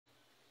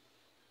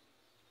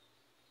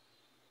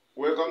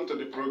Welcome to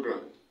the program.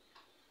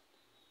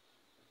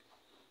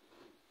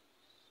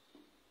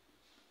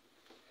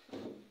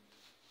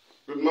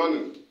 Good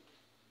morning.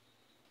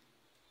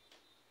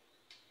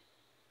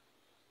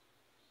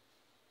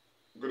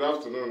 Good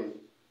afternoon.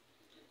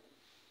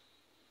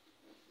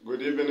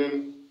 Good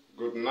evening.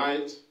 Good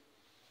night.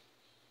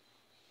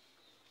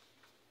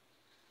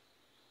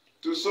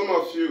 To some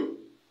of you,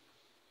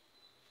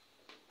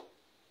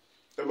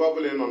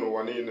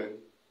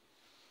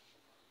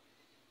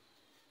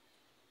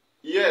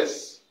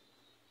 yes,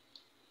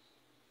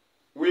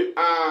 we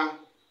are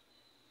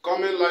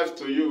coming live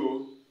to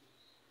you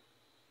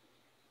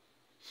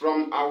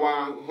from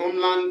our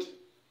homeland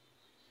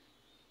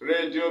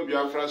Radio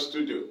Biafra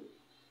studio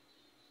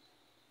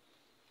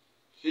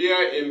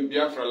here in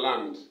Biafra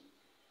land.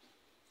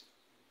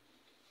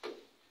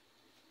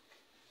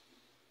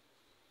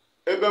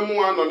 Ebe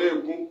mwa nọ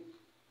na-ekwu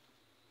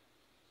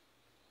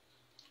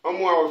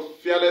ọmụwa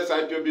fearless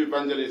Ipob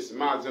evangelist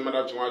Mazi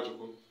Maduabuchi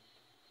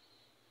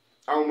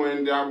amụma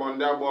ndị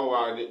agbọ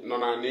wa nọ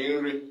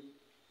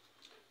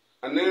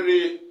na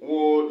Nri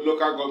wo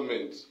local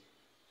government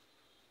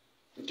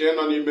nke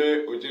nọ n'ime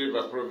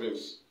Ojiriba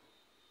province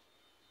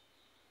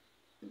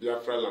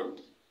Biafra land.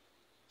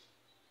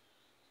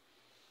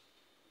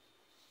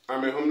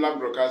 I'm a homeland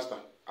broadcaster.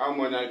 I'm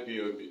on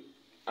Ipob.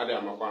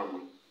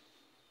 Adamakwama.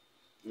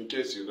 In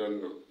case you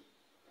don't know.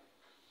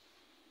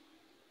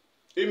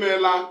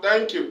 Emailer,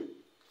 thank you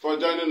for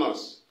joining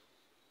us.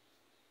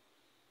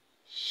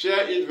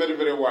 Share it very,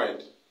 very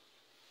wide.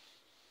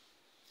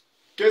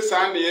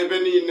 Kesani ebe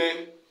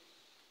niile,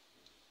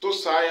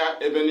 tụsaya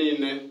ebe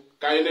niile,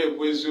 ka anyị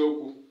na-ekwu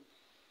eziokwu.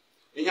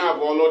 Ihe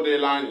abụọ ọlụ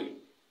dịla anyị.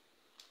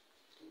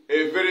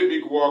 A very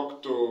big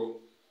work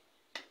to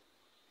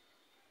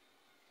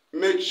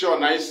make sure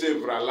na I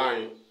save our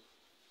line.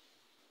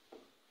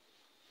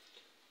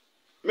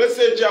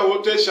 Message a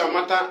wote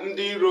shamata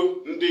ndị iro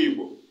ndị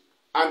Igbo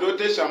and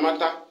wote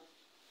shamata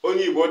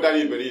onye Igbo dara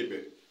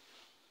iberibe.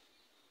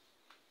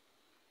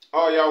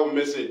 Oh ya wo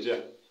message ya.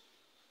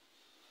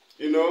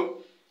 You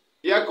know,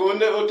 ya ka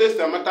wote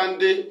shamata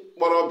ndị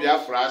kpọrọ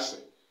Biafra asị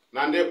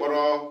na ndị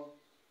kpọrọ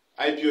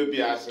Ipob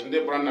asị, ndị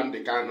kpọrọ Nnamdi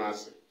Kanu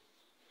asị.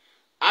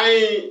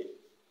 Anyị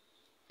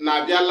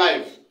na-abịa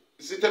live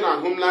site na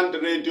Homeland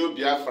Radio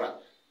Biafra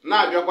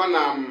na-abịakwa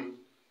na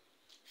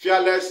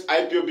Fearless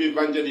Ipob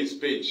Evangelist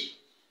page.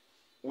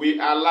 We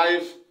are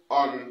live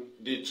on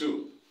the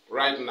two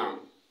right now.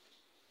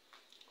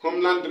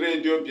 Homeland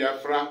Radio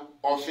Biafra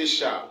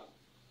official.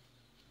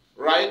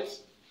 Right?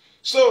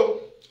 So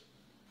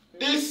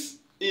this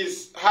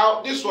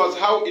was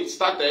how it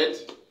started.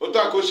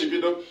 Otako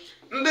Shibido.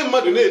 Ndị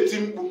mmadụ na-eti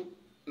mkpu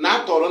na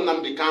atọrọ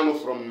Nnamdi Kanu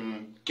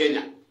from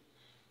Kenya.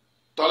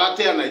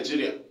 Tọlata ya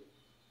Nigeria.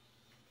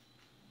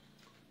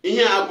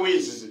 Ihe abụghị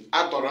izizi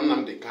atọrọ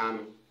Nnamdi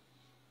Kanu.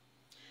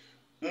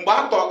 Mgbe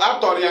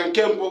atọrọ ya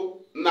nke mbụ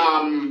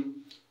na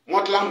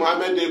Motla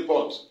Mohammed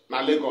Airport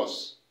na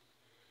Lagos.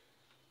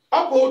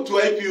 Ọ bụ otu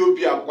Ipob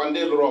abụkwa ndị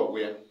lụrụ ọgụ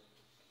ya.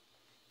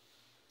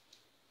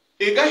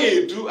 Ị gaghị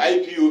edu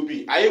Ipob,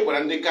 anyị gwara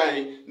ndị ka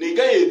anyị na ị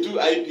gaghị edu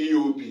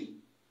Ipob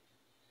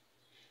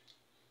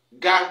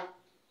ga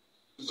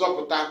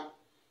zọpụta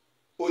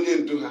onye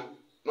ndu ha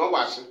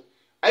n'ọgbasị.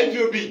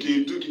 Ipob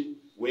ga-edu gị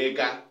wee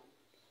gaa.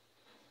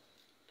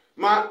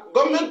 Ma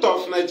gọọmenti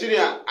of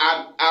Nigeria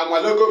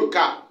anwalego nke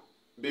a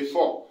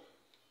before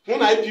hụ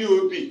na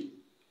Ipob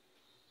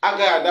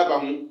agaghị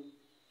adabanwu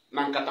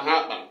na nkata ha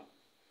kpara.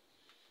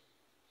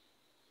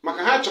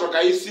 Maka ha chọrọ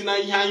ka isi na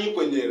ihe anyị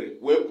kwenyere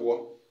wee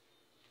pụọ.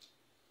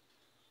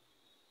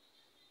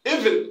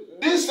 Even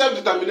this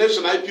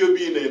self-determination Ipob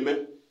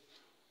na-eme,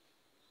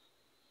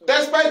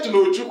 despite na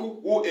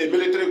Ojukwu who a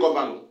military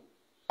governor,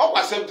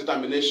 ọkwa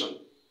self-determination.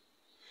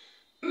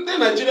 Ndị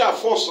Nigeria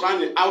force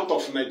anyị out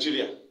of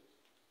Nigeria.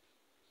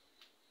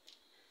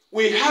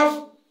 We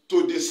have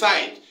to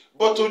decide,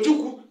 but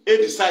Ojukwu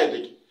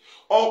decided.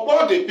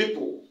 All the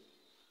people,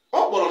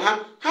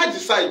 ha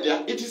decide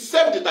there. It is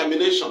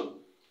self-determination.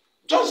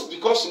 Just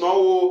because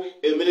now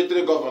a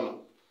military governor.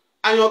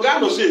 And you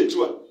gano say it.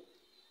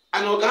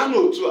 And you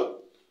gano to.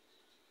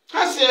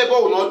 Ha say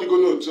ebo no digo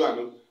no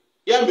to.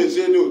 Ya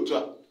meze no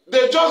to.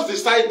 They just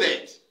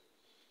decided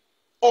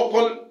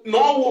upon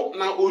no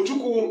na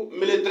Ojukwu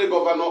military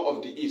governor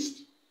of the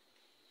East.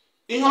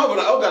 Ihe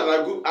obara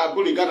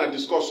abuli gana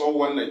discuss all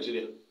one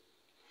Nigeria.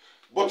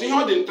 But he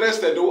had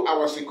interested in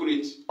our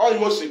security. All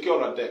more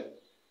secure there.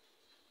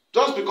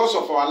 Just because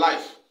of our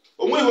life.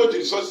 When we hold the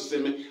resources,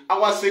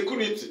 our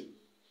security.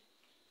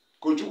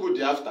 Could you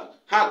go after?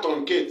 Heart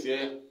on Kate,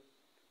 yeah.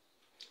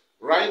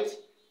 Right?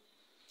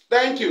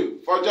 Thank you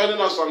for joining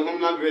us on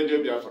Homeland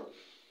Radio Biafra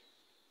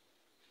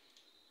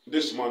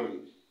this morning.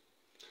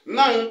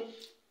 Now,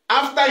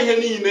 after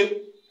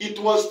Henine, it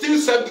was still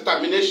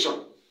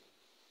self-determination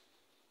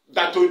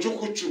that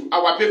Ojukwu choose,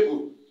 our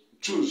people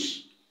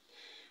choose.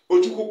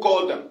 Ojukwu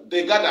called them.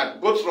 They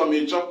gathered both from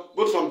Ipob,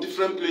 both from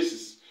different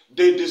places.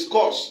 They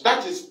discussed.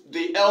 That is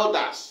the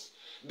elders.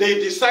 They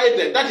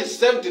decided. That is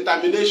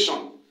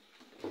self-determination.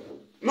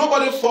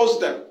 Nobody forced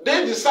them.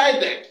 They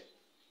decided.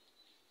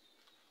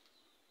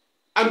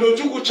 And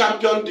Ojukwu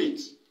championed it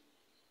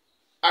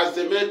as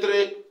the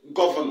military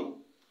governor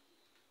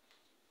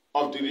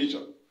of the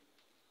region.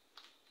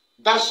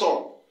 That's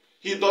all.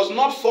 He does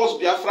not force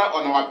Biafra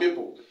on our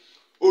people.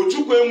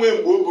 Ojukwu enwe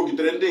mgbe o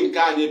bogidere ndị nke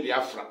anyị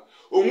Biafra.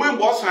 Onwe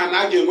mgbe ọ sara na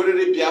a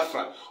ga-enwerịrị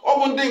Biafra. Ọ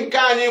bụ ndị nke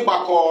anyị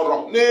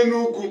gbakọrọ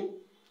n'elu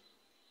ugwu.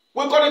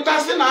 Wekọrịta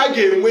sị na a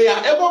ga-enwe ya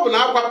ebe ọ bụ na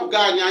akwapụga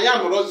anyị anyị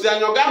anọrọzi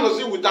anya ọ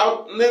ga-anọzi wita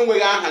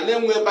na-enweghị aha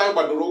na-enwe ebe anyị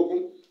gbadoro ụkwụ.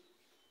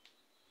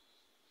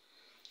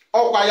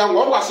 Ọkwa ya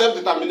nwe ọkwa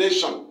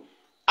self-determination.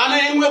 A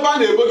na-enwe ebe a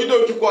na-ebogide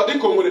Ojukwu ọ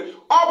dịka o nwere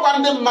ọkwa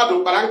ndị mmadụ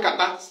kpara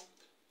nkata.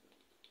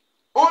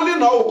 Only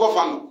na ọwụ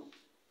gọvanọ.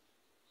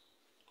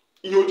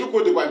 Ihe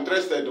Ojukwu dịkwa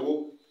interested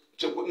bụ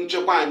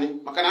nchekwa anyị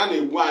maka na a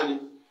na-egbu anyị.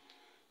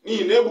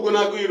 N'ihi na egbugo na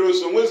agụ iro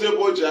nso nwezi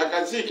ebe o ji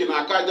aka zik na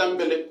aka aja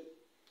mbele.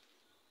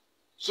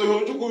 So ihe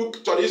Ojukwu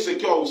chọrọ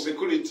isekure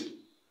security.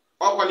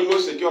 Ọkwa na ihe o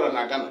sekure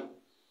na Ghana.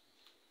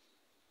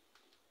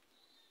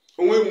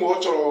 Onwe mgbe ọ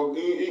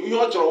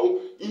chọrọ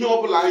ihe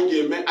ọ bụla anyị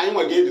ga-eme anyị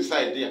nwa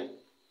ga-edecide ya.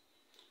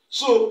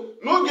 So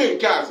n'oge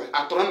nke a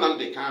atọrọ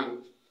Nnamdi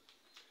Kanu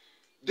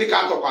dịka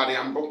atọkwara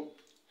ya mbụ.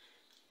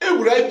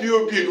 Egburu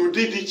IPOB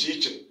n'ụdị dị iche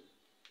iche.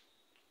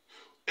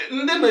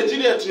 Ndị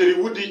Naịjirịa tinyere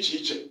iwu dị iche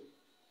iche.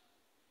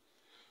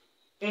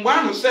 Mgbe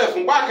ahụ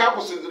mgbe aka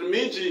akwụsịrị m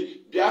iji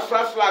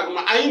Biafra flag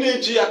ma anyị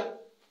na-eji ya.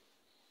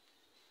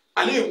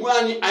 A na-egbu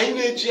anyị, anyị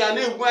na-eji ya,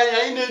 na-egbu anyị,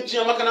 anyị na-eji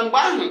ya maka na mgbe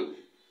ahụ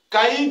ka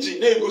anyị ji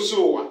na-egosi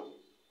ụwa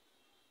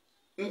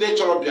ndị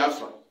chọrọ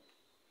Biafra.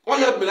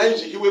 Onye mere anyị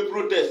ji hiwe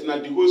protest na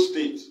the whole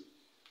state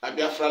na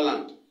Biafra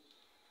land.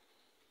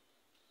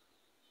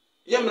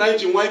 Ya mere anyị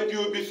ji nwa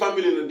IPOB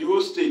family na the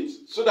whole state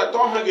so that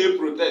all ha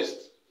ga-protest.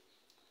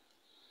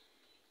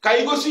 Ka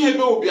anyị gosi ihe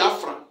ebe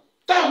Biafra.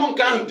 Taịmụ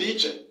nke ahụ dị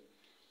iche.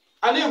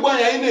 A na-egbu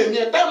anyị anyị na-eme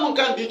ya taịmụ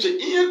nke ahụ dị iche.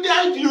 Ihe ndị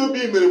IPOB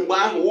mere mgbe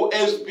ahụ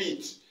wụ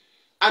SBIT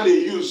a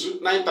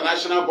na-eyuzu na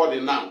international body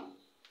now.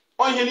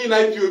 Onye niile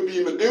IPOB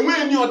mere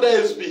enweghị ndị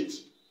ọda SBIT.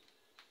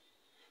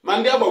 Ma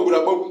ndị agbagburu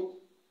agbagbu,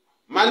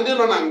 ma ndị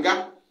nọ na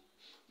nga,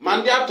 ma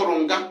ndị atụrụ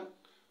nga,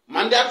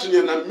 ma ndị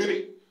atụnyere na mmiri,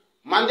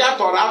 ma ndị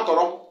atọrọ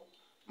atọrọ,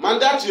 ma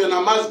ndị atụnyere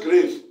na mass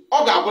grave.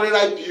 Ọ ga-abụrịrị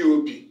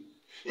IPOB.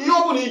 Ihe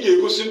ọ bụla ị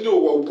ga-egosi ndị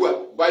ụwa ugbu a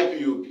bụ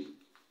IPOB.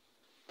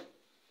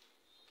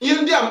 Ihe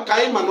ndị a ka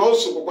anyị ma na ọ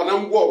sokwakwa na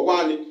ngwa ọgụ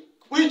anyị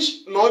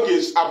which na ọ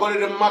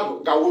ga-abụrịrị mmadụ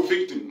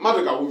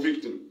ga-awụ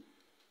victim.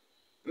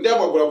 Ndị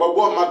agbagburu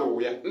agbagbu mmadụ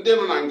wụ ya, ndị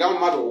nọ na nga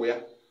mmadụ wụ ya.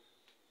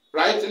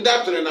 Right? Ndị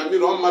atụnyere na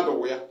mmiri mmadụ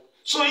wụ ya.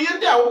 So ihe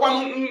ndị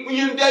awụkwanụ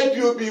ihe ndị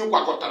IPOB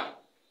kwakọtara.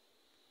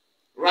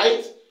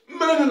 Right?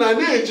 Mmerenụ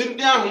na-eji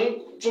ndị ahụ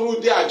chụrụ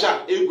ụdị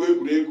aja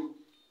egwuregwu.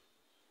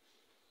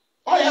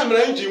 Ọ ya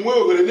mere anyị ji nwee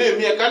ohere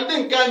na-eme ya ka ndị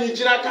nke anyị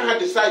jiri aka ha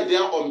decide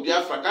ya on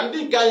Biafra, ka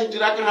ndị nke anyị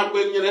jiri aka ha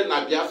kwenyere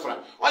na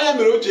Biafra. Ọ ya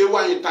mere o ji ewe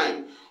anyị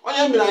time. Ọ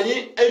ya mere anyị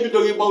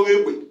ebidoghị gbawa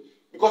egbe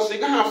because ị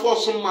gaghị afọ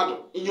ọsụ mmadụ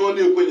ihe ọ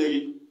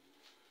na-ekwenyeghị.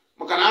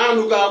 Maka na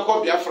anụgo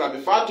akụkọ Biafra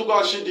bifo atụgo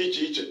ọchị dị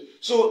iche iche.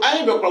 So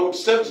anyị bịakwara with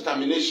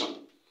self-determination.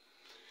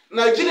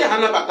 Nigeria ha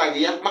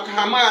nabataghị ya maka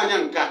ha amaghị anya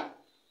nke a.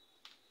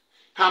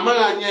 Ha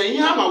amaghị anya ihe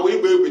ha ma wee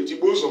egbe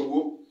tigbuo ụzọ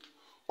gbuo.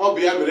 Ọ bụ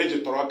ya mere eji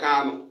tọrọ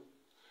Kanu.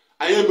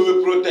 Anyị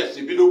emewe protest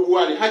bido gbuo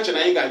anyị. Ha chere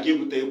anyị ga-aga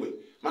ebute egbe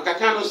maka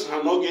Kanu sị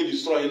ha na ọ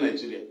ga-edestroy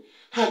Nigeria.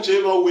 Ha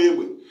chere na ọwa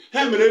egbe.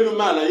 Ha mere elu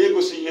maala ya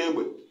egosi ihe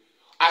egbe.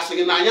 A sị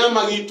gị na anyị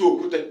amaghị ịtụ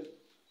okwute.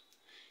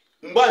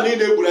 Mgbe a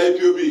niile egburu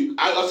IPOB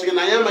ọ sị gị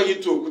na anyị amaghị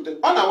ịtụ okwute.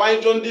 Ọ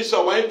na-awanye jụọ ndị isi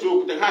ọwanye tụọ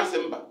okwute ha sị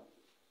mba.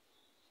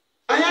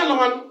 Anyị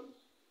alụmanụ.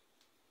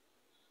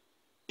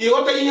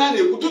 Ịghọta ihe a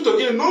na-ekwu tụtụ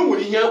gịnị na o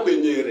nwere ihe a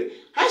kwenyere.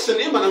 Ha sị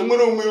na ịma na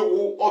nwere onwe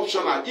iwu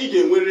optional ị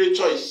ga-enwerịrị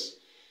choice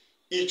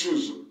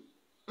ichuzu.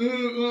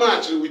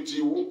 Match with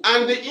iwu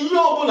and ihe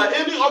ọbụla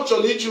any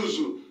option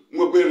ichuzu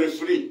nwekwere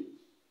referee,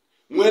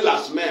 nwee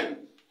last man,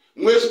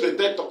 nwee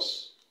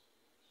spectators.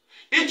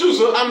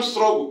 Ichuzu armed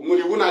struggle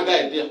nwere iwu na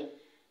guide ya.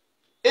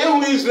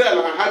 Ịhụ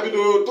Israel ha bido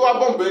tụọ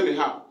bọmbụ enyi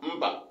ha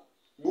mba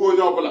gbuo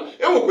onye ọbụla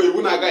enwekwa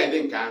iwu na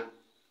guide nke ahụ.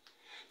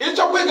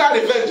 Ịchọkwa ịga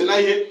revenge na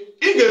ihe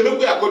ị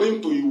ga-emekwa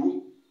according to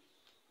iwu.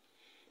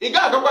 Ị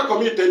ga-agakwa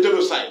commit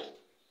genocide.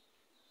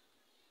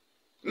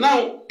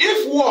 Now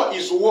if war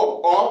is war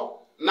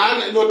or na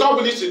n'otu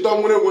ọbụla isi dọ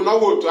nwere egwu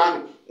n'ọwa otu ahụ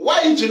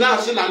why ji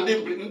na-asị na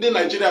ndị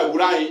Nigeria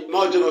gburu anyị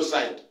no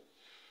genocide?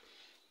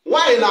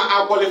 Why na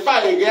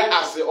akwalify gị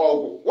asị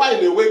ọgwụ? Why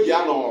na-enweghị ya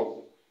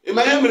n'ọgwụ?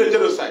 Ịma ihe mere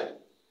genocide?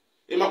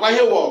 Ịmakwa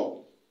ihe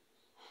wụ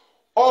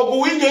ọgwụ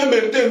ị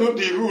ga-ementenu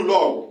the rule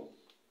ọgwụ.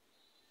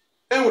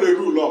 Enwere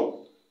rule ọgwụ.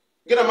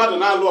 Gị na mmadụ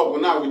na-alụ ọgwụ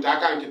na-awite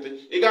aka nkịtị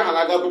ị gaghị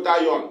aga bute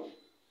iron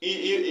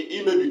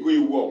imebigo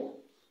iwu ọgwụ.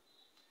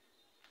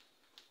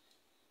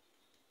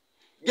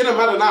 Gị na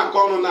mmadụ na-akọ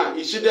ọnụ na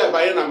ishide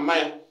banye na mma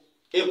ya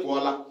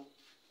ịpụọla,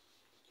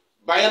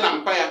 banye na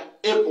mpa ya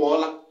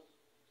ịpụọla.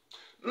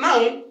 Na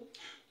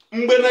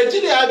mgbe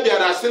Nigeria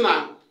bịara sị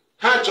na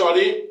ha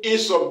chọrọ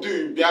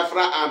ịsubdue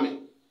Biafra army,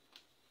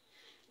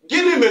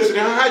 gịnị meziri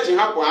ha ji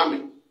hapụ army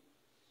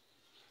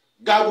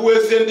gagbuo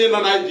eze ndị nọ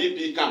na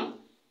IDP camp,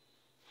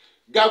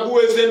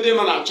 gagbuo eze ndị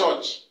nọ na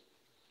chọọchị,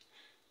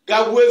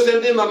 gagbuo eze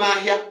ndị nọ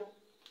n'ahịa,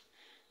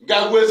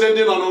 gagbuo eze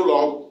ndị nọ n'ụlọ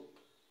ọgwụ.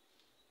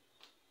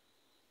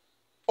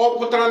 Ọ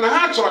pụtara na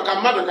ha chọrọ ka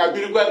mmadụ ka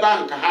birikwa ebe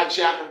ahụ ka ha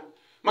chịa ha,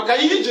 maka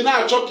ihe iji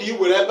na-achọ ka ị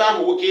were ebe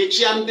ahụ nwoke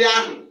ịchịa ndị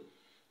ahụ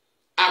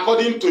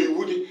according to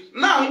iwu gị.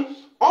 Na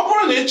ọ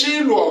bụrụ na ịchọ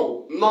ịlụ ọgụ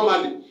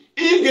normally,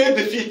 ị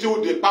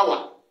ga-edefeat the power,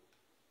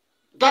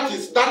 that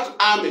is that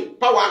army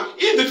power.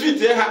 Ị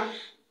defeat ha,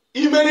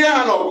 imerie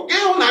ha n'ọgụ,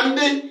 ịhụ na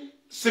ndị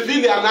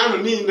civilian ahụ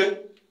niile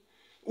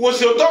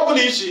wosi otu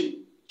ọbụla isi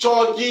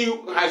chọọ gị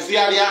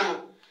hazigharịa ha,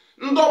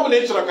 ndị ọbụla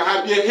ị chọrọ ka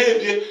ha bie ha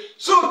ebie.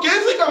 So ka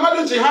ezi ka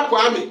mmadụ ji hapụ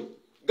amị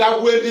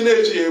gagbuo ndị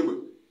na-eji egbe,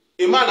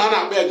 ịma na a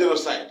na-akpọ ya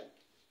genocide.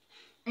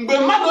 Mgbe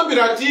mmadụ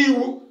bịara tie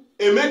iwu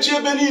emechi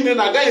ebe niile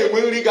na agaghị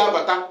enwe nri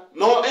ga-abata,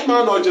 na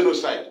ịma na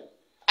genocide.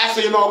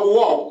 Asịghị na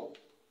ọgwụwa ọgwụ,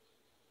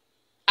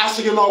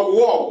 asịghị na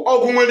ọgwụwa ọgwụ,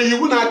 ọgwụ nwere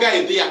iwu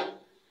na-agaghị dị ya.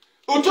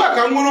 Otu a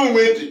ka nwere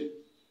onwe dị,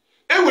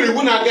 enwere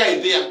iwu na-agaghị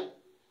dị ya.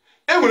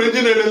 Enwere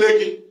ndị na-elele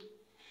gị,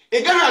 ị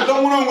gaghị adọ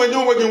nwere onwe nye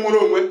onwe gị nwere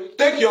onwe.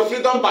 Take your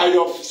freedom by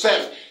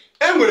yourself.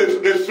 Enwere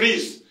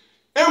referees,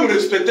 enwere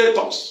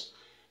spectators,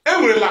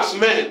 enwere last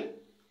men.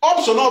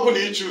 Option ọbụla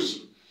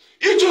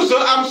ichuzo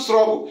armed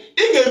struggle,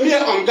 ị ga-eme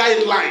ya on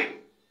guideline.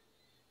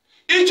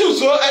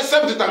 Ichuzo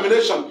self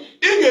determination,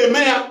 ị ga-eme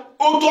ya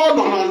otu ọ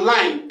nọ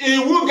online,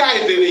 iwu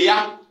guidere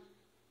ya,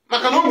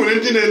 maka na o nwere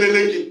ndị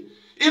na-elele gị.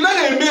 Ị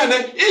naghị eme ya na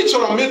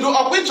ịchọrọ mmadụ,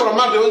 ọkwa ịchọrọ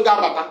mmadụ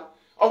ga-abata,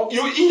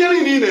 ihe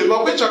niile ị na-eme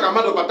ọkwa ịchọrọ ka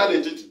mmadụ bata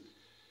n'etiti.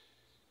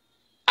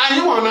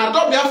 Anyị nwa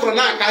na-adọ Biafra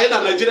na aka anyị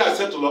na Nigeria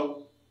setụlọ.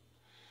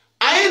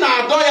 Anyị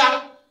na-adọ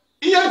ya,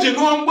 ihe ji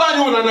nụọ mgbu anyị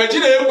nwụ na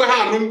Nigeria ekwe ha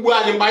anụ mgbu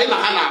anyị mgbe anyị na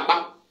ha na-akpa.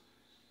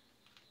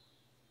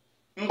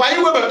 Mgbe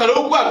anyị webatara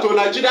okwu atọ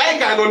Nigeria, anyị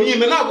ka nọ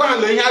n'ime na-agwa ha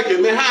na ihe a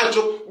ga-eme, ha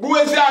ajụ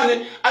gbuwezie anyị,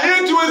 anyị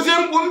etiwezie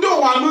mkpu, ndị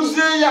ụwa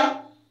anụzie ya.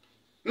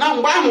 Na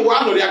mgbe ahụ ụwa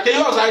nụrụ ya, ka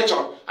ihe ọzọ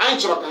anyị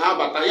chọrọ ka ha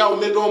bata ya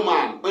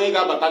middleman, onye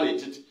ga-abata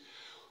n'etiti.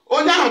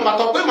 Onye ahụ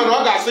bata, ọkwe mana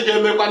ọ ga-asị gị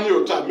emekwana ya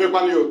otu a,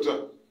 mekwana ya otu a,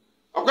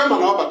 ọkwe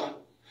mana ọ bata.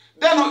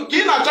 Den ka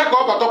ị na-acha ka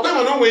ọ bata, ọkwe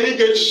mana o nwere ihe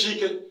ga-echichi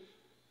ike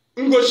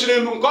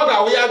ngochiri nke ọ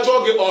ga-awụ ya jụọ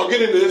gị ọ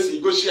gịnị na-esi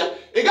gosi ya.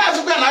 Ị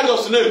ga-asịkwa ya na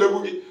ajọs na-emegbu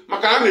gị,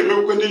 maka na a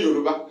na-emegbukwe ndị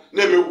Yoruba,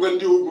 na-emegbukwe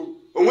ndị ugwu,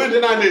 onwe ndị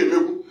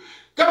na-emegbu.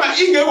 Kama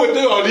ị ga-eweta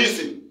ya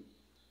ọdịisi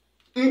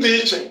ndị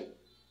iche,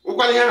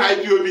 ụkwara ihe ha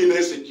IPOB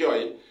na-esi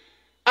ọyị.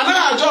 Anaghị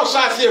ajọ ọsọ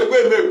asị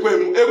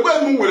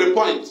ekwem nwere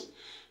point.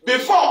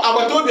 Before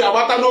agbata obi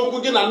agbata n'okwu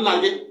gị na nna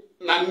gị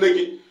na nne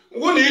gị,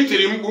 ngwụ na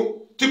itiri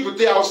mkpu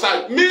tipụta ya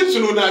outside,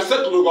 mitunu na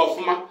setụlụ gị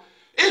ọfụma.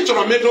 Ị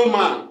chọrọ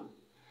middleman.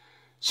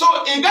 So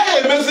ị gaghị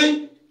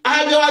emezi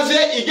ha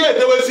bịawazie, ị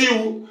ga-edewezi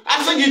iwu,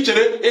 asị gị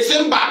chere, isi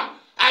mba,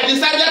 I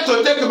decided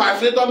to take my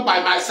freedom by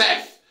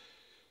myself.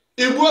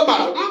 Igbuo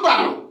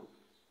mbanụ,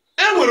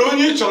 enwere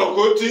onye ị chọrọ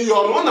ka o tinye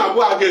ọnụ, ọ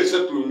na-abụ a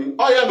ga-esetụlụ.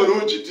 Ọ ya mere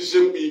o ji tisie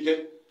mkpu ike.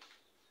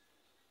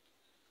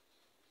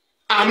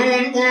 Anụ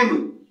mkpu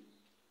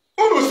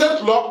unu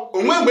setụlọ,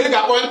 onwe mgbe ị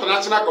ga-akpọ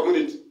international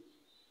community,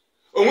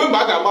 onwe mgbe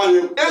a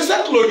ga-agbanye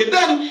esetụlụ gị,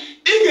 den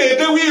ị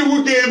ga-edewe iwu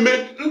ga-eme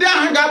ndị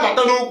ahụ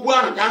ga-abata n'okwu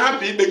ahụ ka ha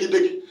hapụ ikpegide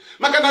gị,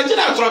 maka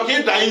Naịjirịa chọrọ ka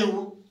ị daa iwu.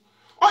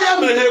 Ọ ya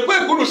mere ha ekwe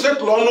ka unu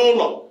setụlụ ọnụ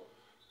ụlọ.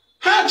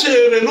 Ha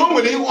chere na o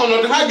nwere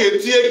ọnọdụ ha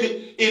ga-etinye gị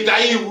ịda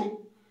iwu.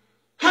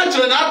 Ha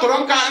chere na atọrọ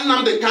nka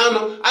Nnamdi Kanu,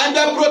 anyị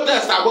bịa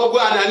protest agbagbu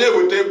anyị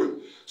eweta egbe.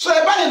 So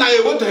ebe anyị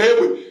na-eweta ha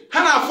egbe, ha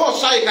na-afọ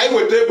ọsọ anyị ka anyị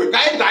weta egbe ka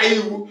anyị daa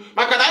iwu,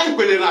 maka na anyị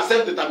kwenyere na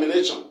self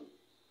determination.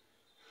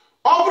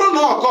 Ọ bụrụ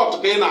na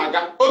ọkọt ka ị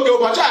na-aga, oge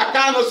ụbọchị a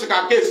Kanu si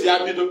ka kesi ya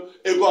bido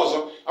ebe ọzọ,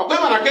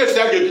 ọkwa mana kesi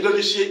ya ga-ebido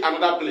n'isi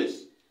another place.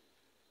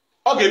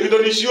 Ọ ga-ebido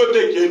n'isi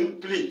oteke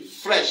plea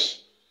fresh.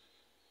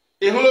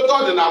 Ị hụlụta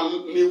ọ dị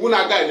n'iwu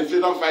na-guide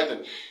freedom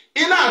fighting.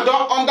 Ị na-adọ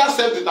under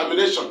self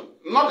determination,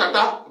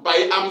 nọkọta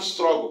by armed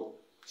struggle.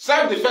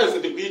 Self defense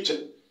dịkwa iche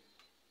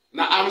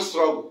na armed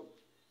struggle.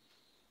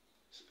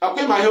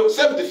 Ọkwa ma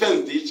self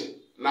defense dị iche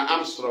na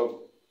armed struggle.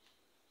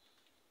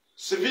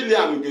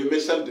 Civilian ga-eme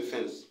self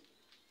defense.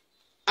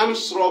 Armed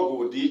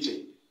struggle dị iche,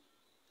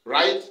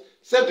 right?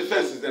 Self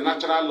defense is the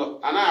natural law.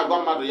 Anaghị agwa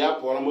mmadụ ya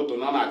pụọrọ moto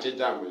na ọ na-achị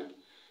jam ya.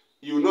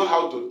 You know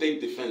how to take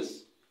defense.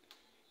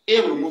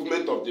 Every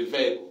movement of the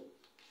vehicle.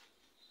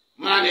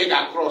 Mana na ị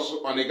ga-across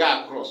ọ na ị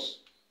ga-across.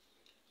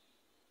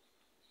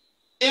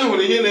 Ị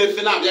hụrụ ihe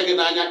na-efe na-abịa gị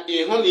n'anya,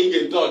 ị hụ na ị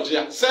ga-edodge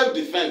ya. Self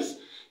defense.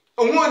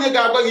 Onwe onye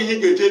ga-agwa gị ihe ị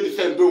ga-eji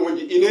defend onwe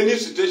gị in any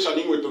situation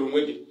ị nwetara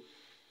onwe gị.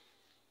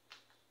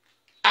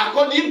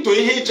 According to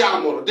ihe iji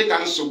amụrụ dịka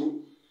nsogbu,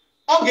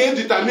 ọ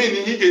ga-edetermine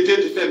ihe ị ga-eji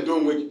defend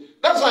onwe gị.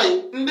 That's why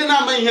ndị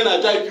na-ama ihe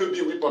na-aja IPOB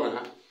weapon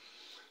ha.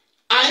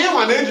 Anyị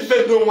nwa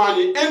na-edefend onwe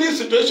anyị any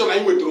situation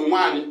anyị nwetara onwe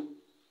anyị.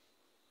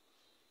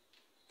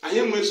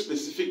 Anyị nwere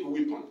specific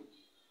weapon,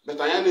 but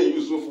anyị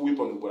na-use ofu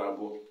weapon ugboro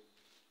abụọ.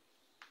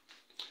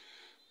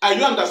 Are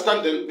you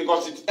understanding?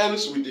 Because it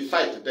ends with the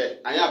fight there.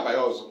 Anyị abanye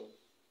ọzọ.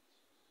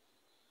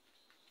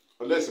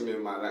 Unless me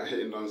mara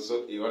nọ nso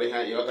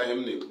ịghọta ihe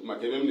m na-ekwu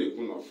maka ebe m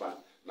na-ekwu n'ọfa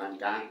na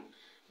nke ahụ.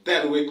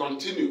 Then we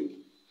continue.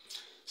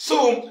 So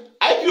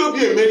IPOB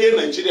emerie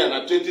Nigeria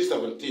na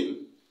 2017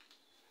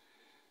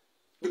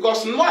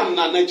 because one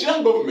na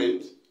Nigerian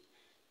government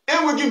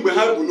enweghị mgbe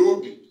ha bụ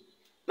n'obi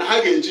na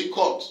ha ga-eji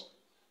court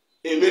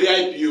emeri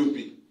IPOB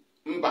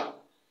mba.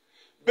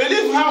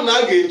 Believe how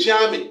na ga-eji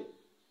amị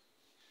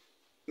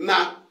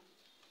na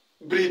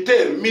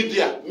Britain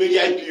media meri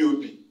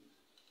IPOB.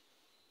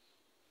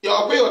 Ya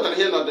ọkwa ịghọtara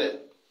ihe nọ there.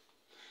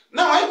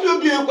 Now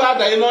IPOB ekwe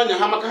adaghị n'ọnya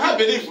ha maka ha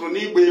belivuru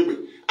n'igbe egbe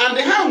and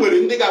ha nwere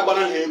ndị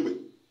ga-agbara ha egbe.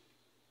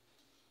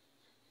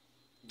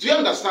 Do you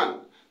understand?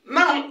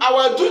 Now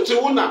our duty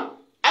wụ na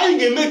anyị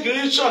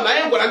ga-eme sure na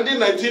anyị gwara ndị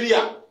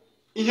Nigeria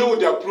ihe wụ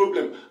their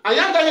problem. Anyị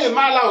agaghị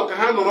eme ala ahụ ka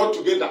ha nọrọ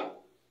together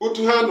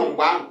otu ha nọ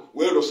mgbe ahụ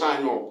wee lụsa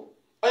anyị ọgụ.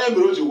 Onye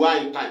mere o ji wee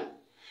anyị time.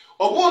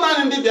 Ọ bụrụ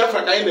naanị ndị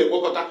Biafra ka anyị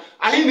na-ekpokọta,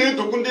 anyị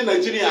na-edokwu ndị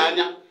Nigeria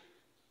anya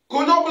ka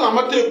onye ọbụla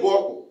mata ebu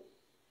ọkụ.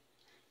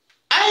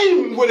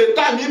 Anyị nwere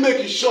time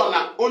ime sure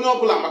na onye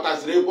ọbụla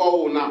mataziri ebe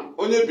ọwụ na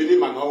onye Bini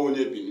mana ọwụ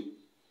onye Bini,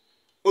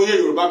 onye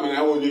Yoruba mana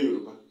ya onye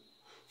Yoruba,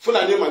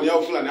 Fulani mana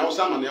ya Fulani,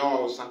 Hausa mana ya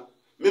Hausa,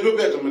 Middle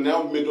Belt mana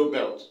ya Middle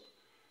Belt.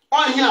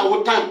 Ọhịa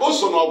awụ time o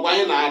so n'ọgụ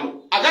anyị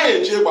na-alụ. Agaghị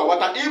eji egbe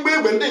agbata igbe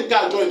egbe ndị nke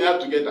a join ya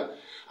together.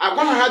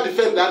 Agwa ha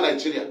defend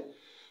Nigeria.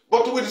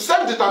 But with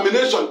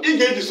self-determination, ị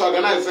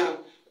ga-disorganize ha.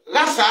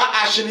 Ghasa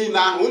ashị niile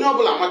ahụ onye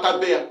ọbụla mata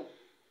be ya.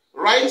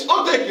 Right?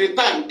 O take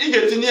time ị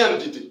ga-etinye ya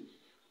ndidi.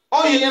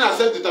 All you have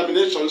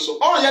self-determination, so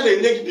all you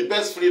have the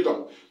best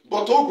freedom.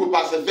 But all group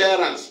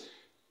perseverance.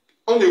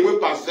 Only with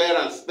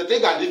perseverance. But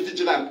they got the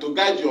vigilant to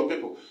guide your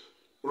people.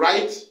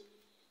 Right?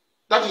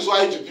 That is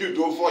why you build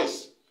your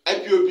voice.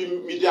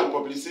 IPOB Media and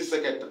Publicity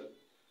Secretary.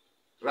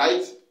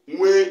 Right?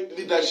 Mwe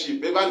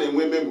leadership. Even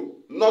mwe memo.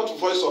 Not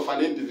voice of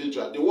an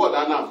individual. The word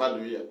I not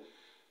value here.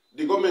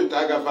 The government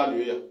I got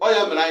value here. All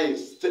you have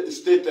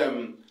state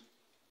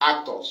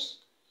actors.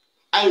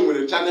 I am with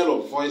a channel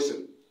of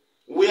voicing,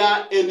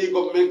 where any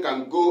government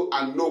can go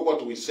and know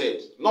what we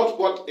said. Not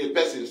what a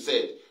person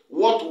said.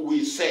 What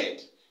we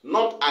said.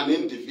 Not an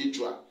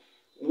individual.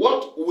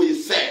 What we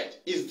said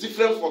is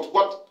different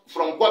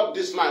from what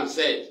this man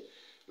said.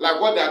 Like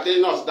what they are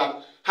telling us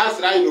that has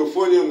right no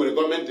phone with the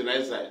government in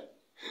Israel.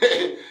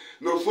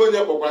 No phone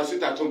for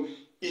sit at home.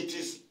 It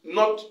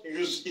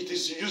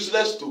is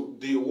useless to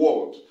the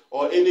world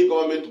or any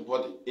government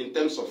body in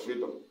terms of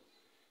freedom.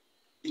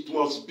 It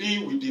must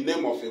be with the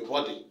name of a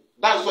body.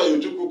 That's why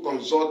Ojukwu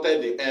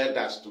consulted the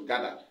elders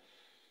together.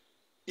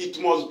 It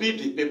must be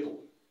the people,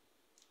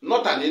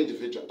 not an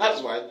individual.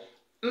 That's why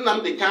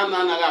Nnamdi Kanu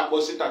anaghị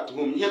akpọsite at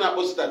home. Ihe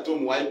na-akpọsite at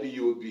home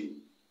IPOB.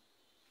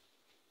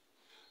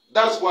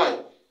 That's why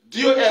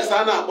DOS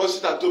anaghị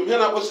akpọsite at home. Ihe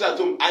na-akpọsite at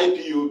home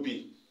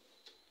IPOB.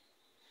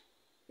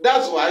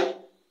 That's why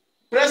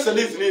press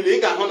release niile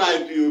ị ga-ahụ na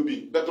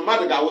IPOB, but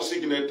mmadụ ga-awụ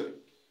signatory.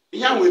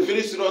 Ihe ahụ a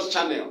very serious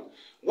channel.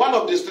 One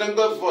of the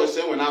strongest voices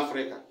in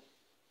Africa.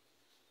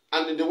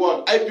 And in the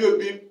world,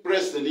 IPOB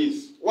press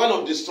release, one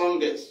of the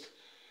strongest.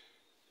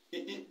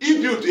 If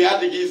you do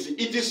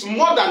it is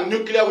more than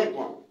nuclear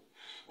weapon.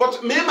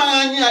 But we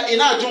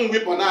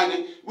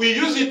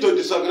use it to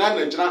disorganize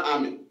Nigerian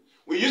army.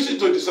 We use it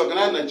to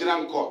disorganize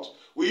Nigerian court.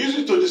 We use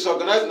it to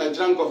disorganize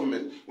Nigerian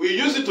government. We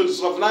use it to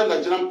disorganize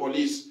Nigerian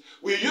police.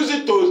 We use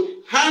it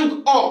to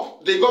hang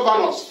up the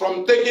governors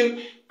from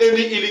taking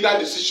any illegal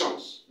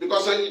decisions.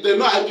 Because they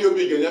know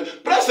IPOB again.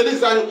 Press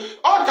release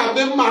all can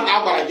be man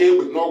about again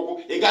with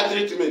no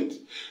treatment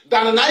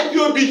than an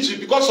IPOB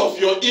because of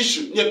your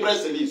issue near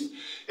press release.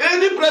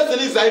 Any press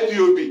release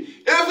IPOB,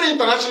 every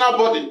international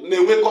body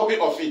name a copy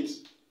of it.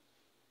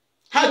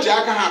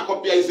 Hajaka ha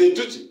copy is a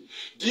duty.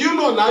 Do you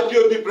know na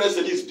IPOB press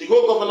release, the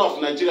whole governor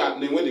of Nigeria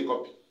name the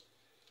copy?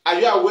 Are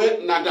you aware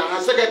na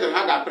the secretary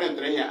had a print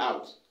here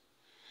out?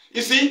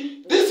 You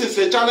see, this is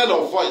a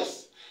channel of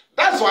voice.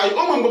 That's why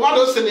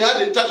Omambomado said they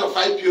had in charge of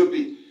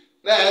IPOB.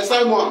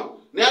 Simon,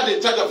 they had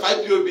in charge of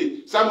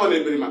IPOB, Simon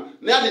Ebrima.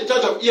 They had in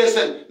charge of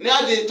ESN. They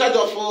had in charge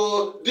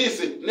of this.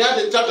 They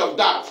had in charge of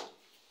that.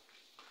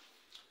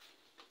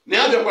 They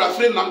had a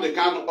friend Nnamdi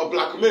Kanu or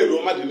blackmail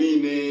or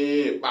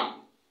Madinine. Bam.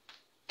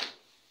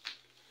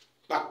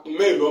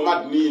 Blackmail or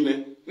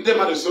Madinine. They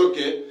mad is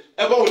okay.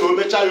 Ever will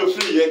make child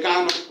free, ye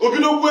can.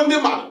 Obido Wendy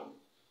mad.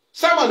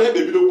 Simon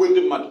Ebido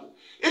Wendy mad.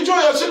 Enjoy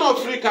your sin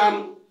of free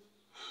can.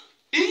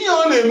 In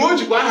your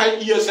emoji, why high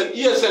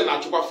ESN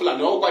at Chupafla,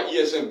 no what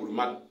ESN would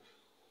man.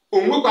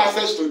 Umwuk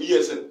access to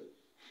ESN.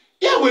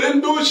 Yeah, we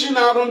didn't do she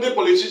now on the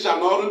politician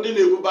or on the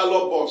Nebuba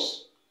law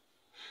boss.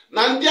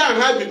 Nandian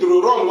had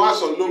to run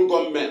once on non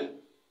gunmen.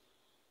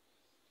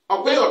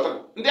 Okay,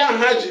 Otter, they are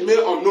had me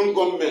on non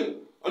gunmen.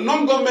 On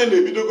non gunmen,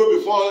 they be to go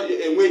before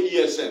a way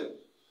ESN.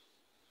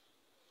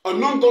 On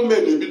non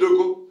gunmen, they be to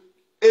go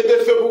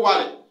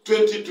February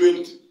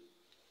 2020.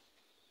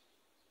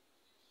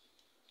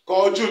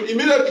 Or June,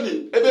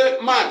 immediately,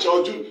 every March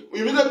or June,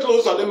 we immediately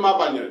close on the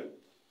Mabanya.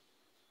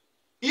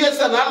 Yes,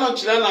 and I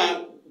launched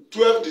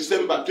 12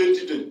 December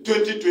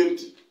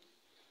 2020.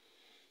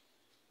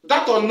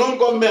 That unknown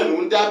government,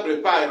 when they are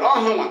prepared,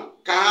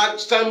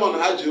 Simon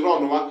Haji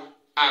run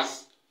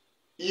as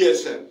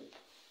ESN.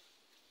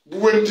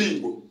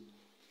 Ndigbo.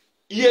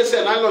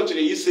 ESN, I launched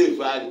the ESA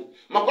Valley.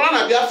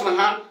 Makorana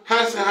Biafra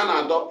has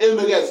Hanado,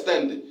 Emily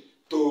extended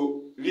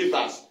to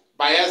rivers,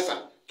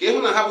 Bayelsa.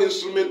 Even have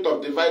instrument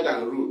of divide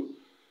and rule.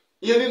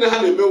 You need to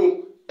have a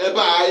ebe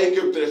a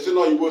ekepụtara si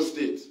n'Igbo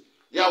steeti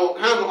ya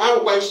ha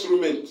nwekwa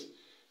instrument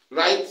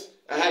right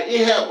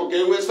ihe bụ ka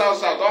enwe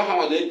south ọha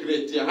nwa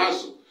na-ekreti ya ha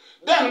so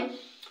then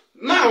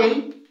now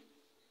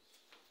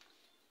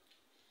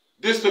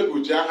these people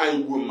ji aha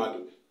igbo mmadụ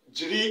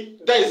jiri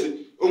daizi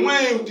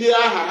onweghị ụdị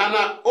aha ha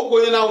na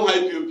onye na-ahụ ha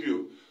IPOB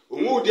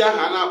onwe ụdị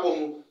aha a na-akpọ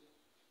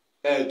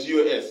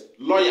DOS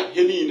lọya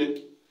ihe niile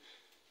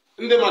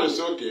ndị mmadụ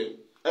si oke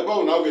ebe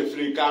ọ na ọ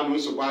ga-efiri Kanu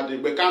nsogbu adị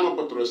mgbe Kanu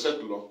pụtara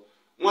setlọ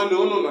nwanne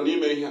ụnụ nọ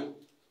n'ime ihe a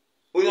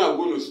onye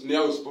agwa unu na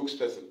ya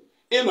spokesperson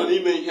ịnọ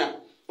n'ime ihe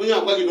a onye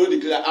agwa gị na o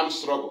dịkara armed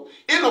struggle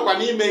ịnọkwa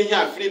n'ime ihe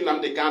a free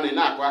Nnamdi Kanu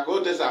na-akụ aka o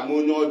tesa ama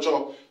onye ọjọọ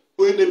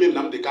onye na-eme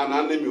Nnamdi Kanu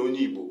a na-eme onye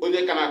Igbo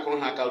onye ka na-akụrụ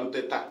ha aka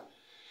rute taa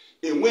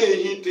enweghị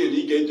ihe ite na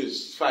ị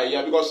ga-ejustify ya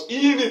because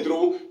ihe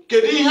nidoro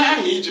kedu ihe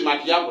ahụ iji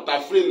maka ya pụta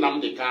free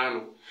Nnamdi Kanu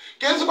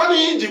kezikwana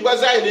ihe iji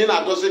gwazi anyị na ị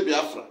na-adozi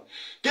Biafra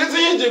kezi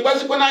ihe iji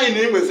gwazikwana anyị na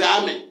ị nwezi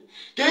amị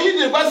ka ihe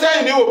iji gwazi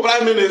anyị na ịwụ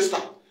prime minista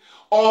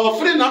ọ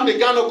free Nnamdi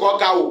Kanu ka ọ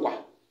ka wụkwa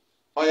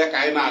ọ ya ka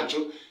anyị na-ajụ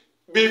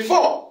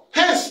before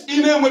hence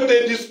ị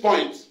na-enweta this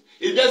point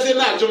ị bịazie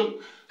na-ajụ m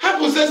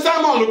hapụzie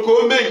Simon ka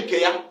o mee nke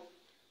ya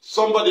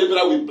somebody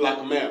bịara with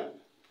blackmail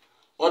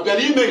ọ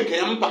bịara ime nke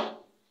ya mba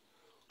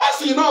ọ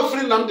sị na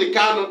free Nnamdi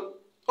Kanu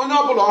onye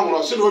ọbụla ọ hụrụ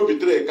ọ sị na o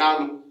bitere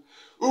Kanu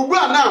ugbu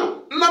a na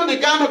Nnamdi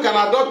Kanu ka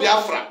na-adọ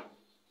Biafra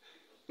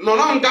nọ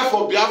na ngafọ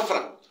Biafra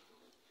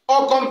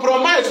ọ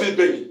compromise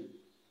ibeghị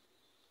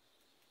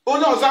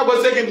onye ọzọ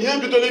agwazi gị na ihe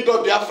bidola ịdọ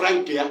Biafra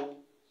nke ya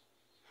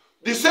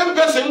the same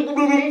person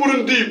mkpụrụ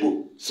ndị Igbo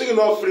sị gị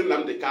na free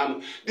Nnamdi Kanu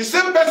the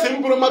same person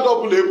mkpụrụ mmadụ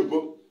ọbụla ebubo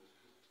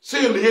sị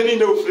gị na ihe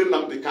niile free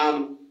Nnamdi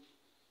Kanu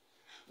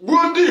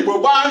gbuo ndị Igbo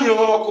gbaa ahịa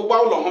ha ọkụ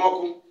gbaa ụlọ ha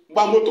ọkụ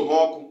gbaa moto ha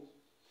ọkụ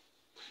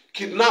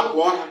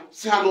kidnapụọ ha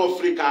si ha na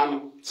free Kanu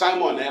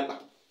Simon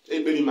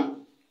Ekperima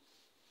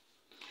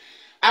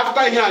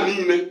after ihe a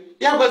niile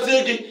ya gwazie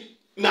gị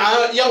na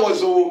ya was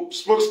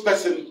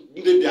spokesperson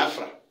ndị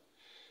Biafra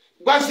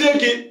gwazie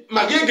gị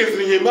ma gị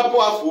egeziri ihe mapụ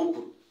afọ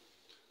ukwu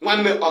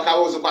nwanne ọka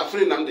wụzikwa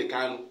free Nnamdi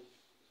Kanu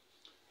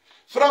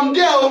from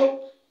there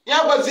ya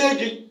gwazie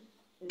gị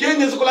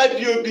ga-enyezikwala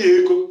IPOB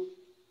ego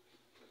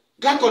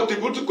ga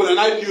contribute kwere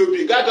na IPOB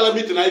ga gala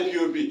meeting na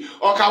IPOB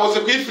ọka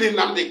wụzikwa ifri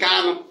Nnamdi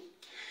Kanu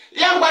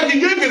ya gwa gị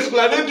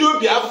ga-egezikwala redio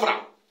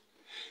Biafra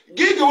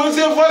gị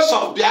ga-enwezie voice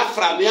of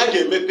Biafra na ya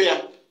ga-emepe ya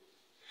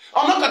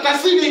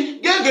ọnọkọtasị gị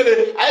ga-egere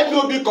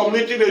IPOB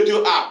community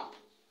radio app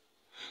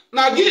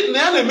na gị na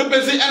ya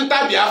na-emepezi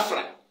enter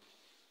Biafra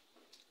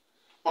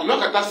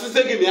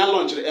ọnọkọtasịzie gị na ya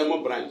launchiri Emo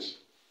branch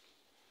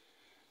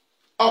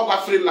ọkwa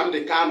free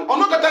Nnamdi Kanu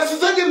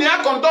ọnọkọtasịzie gị na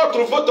ya conduct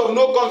vote of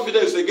no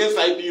confidence against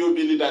IPOB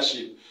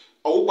leadership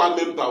ọwụkwa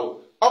member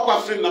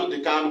ọkwa free Nnamdi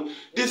Kanu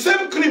the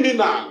same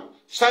criminal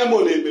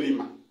Simon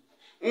Ekperima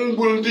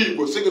mgbu ndị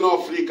Igbo sị gị na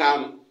free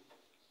Kanu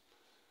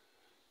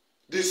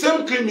the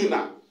same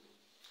criminal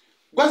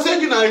gwazie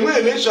gị na enwe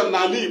election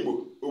n'ala Igbo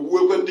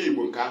ogbuekwe ndị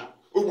Igbo nke ahụ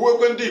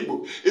ogbuekwe ndị Igbo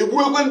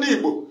egbuekwe ndị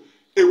Igbo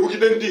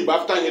egbugide ndị Igbo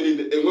after ihe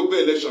niile enwekwa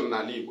election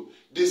n'ala Igbo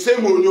the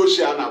same onye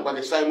ochie a na-agwa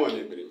gị Simon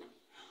Ekperima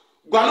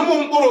gwanụ m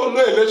mkpụrụ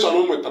na election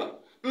o nwetara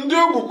ndị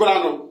o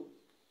gbukwaranụ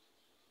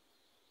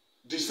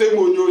the same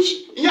onye ochie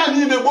ihe a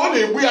niile mgbe ọ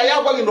na-egbu ya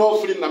ya gwa gị na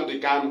ọ free Nnamdi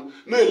Kanu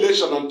no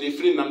election until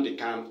free Nnamdi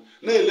Kanu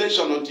no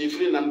election until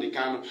free Nnamdi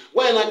Kanu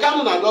why na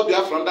Kanu na-adọ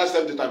Biafra under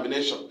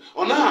self-determination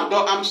ọ naghị adọ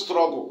armed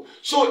struggle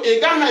so ị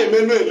gaghị eme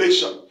no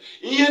election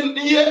ihe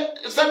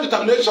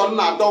self-determination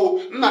na-adọwụ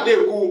nnada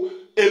ekwu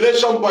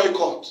election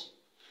boycott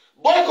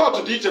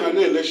dị iche na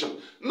no election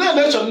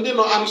ndị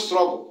nọ armed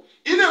struggle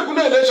ị na-ekwu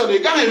no election ị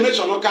gaghị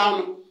emechọn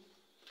Kanu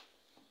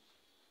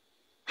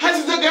ha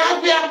size gị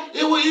hapịa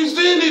iwu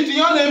izuinit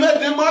ihe ọ na-eme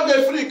dị mma ọ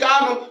ga-efri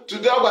Kanu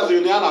today ọ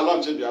gwaziri na ya na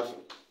launch Biafra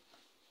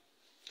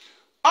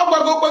ọ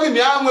gwagokwa gị na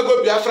ya nwego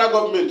Biafra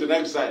gọọmenti na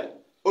exile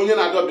onye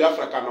na-adọ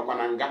Biafra ka nọkwa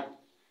na nga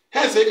ha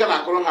esi ike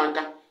na-akụrụ ha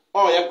nka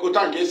ọ ya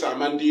kota nke esi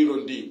ama ndị iro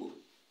ndị Igbo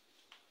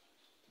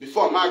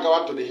before ma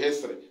agawa to the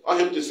history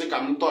ọhịa m ji sị ka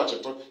m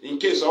tọọchịtụ in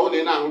case ọ na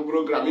ị na-ahụ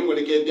program ị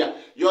nwere ike bịa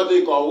ya ọ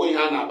dị ka ọwụ ihe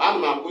a na-akpa ana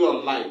m akpụ ya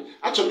online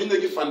achọrọ m inye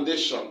gị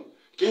foundation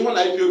ka ịhụ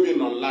na IPOB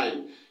nọ online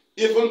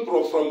even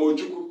from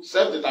Ojukwu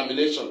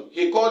self-determination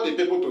he called the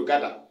people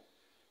together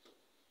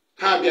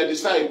ha bịa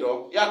decide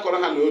ya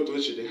kọrọ ha na otu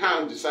ochie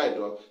ha decide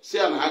si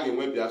ya na ha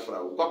ga-enwe Biafra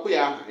gwakwa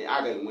ya aha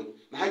a ga-enwe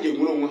na ha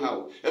ga-enwere onwe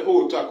ha ebe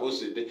otu a ka o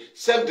si dị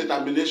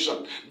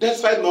self-determination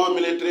despite no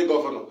military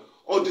governor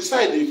or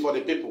decide for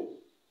the people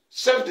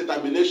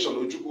self-determination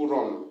Ojukwu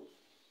run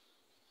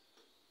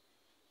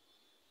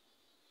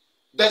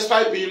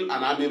despite being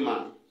an army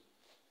man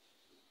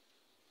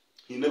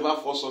he never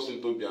forced us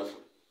into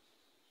Biafra.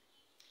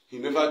 He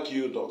never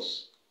killed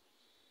us.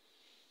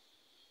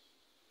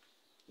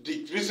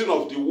 The reason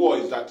of the war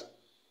is that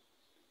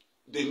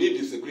they need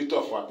the security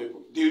of our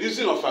people. The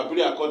reason of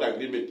Fabri Accord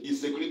Agreement is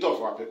security of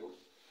our people.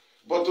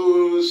 But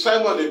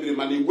Simon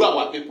Ekperima igbu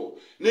our people,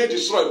 they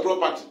destroy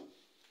property.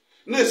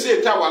 They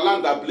set our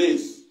land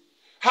ablaze.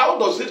 How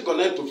does it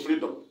connect to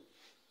freedom?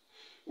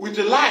 With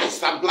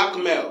lies and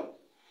blackmail,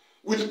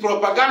 with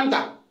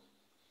propaganda.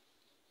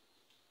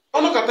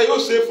 Ono kata yo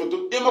say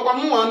photo. Imakwa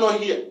mu ano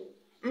here.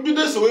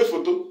 Mbido sewe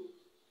photo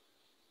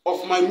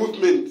of my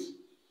movement.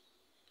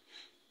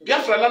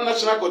 Biafra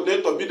National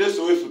Coordinator bido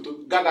sewe photo.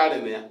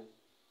 Gathering there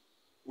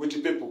with the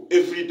people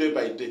every day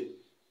by day.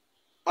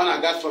 On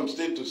a gas from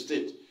state to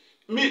state.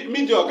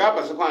 Media oga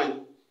pasekwanyi.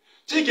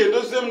 Chike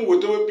doze mu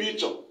wotewe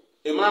picture.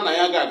 Emana na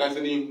ya ga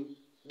agazi n'ihu.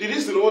 The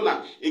reason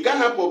na you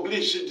can't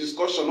publish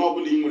discussion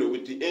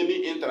with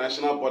any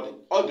international body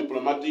or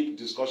diplomatic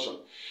discussion.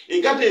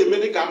 You got a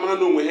medical man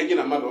no we hanging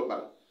a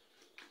mother.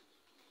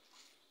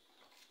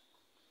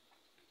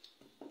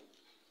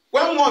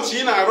 When once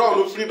in a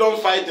run of freedom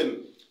fighting,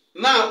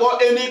 now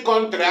or any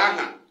country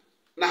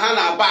na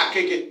hana back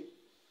again.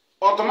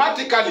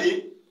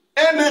 Automatically,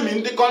 enemy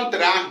in the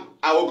country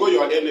I will go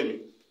your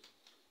enemy.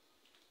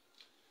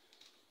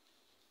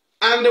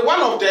 And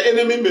one of the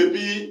enemy may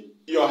be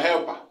your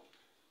helper.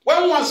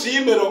 When once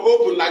you may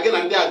open again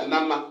and there, and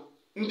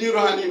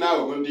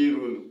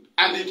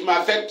it may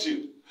affect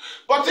you.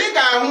 But think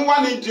I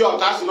one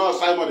idiot as no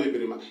Simon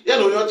Ebrima. You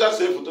know, you're just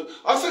saying photo.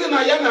 Or second,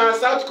 I am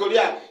South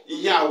Korea.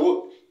 Yeah,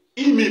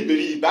 he may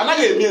believe. And I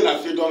get me a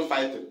freedom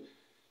fighting.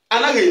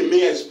 And I get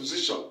me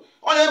exposition.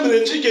 All I'm in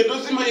a chicken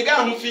doesn't make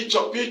a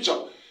feature picture.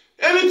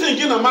 Anything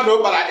in a matter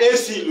about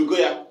AC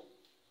Lugoya.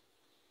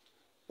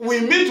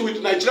 We meet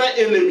with Nigerian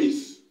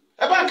enemies.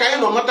 About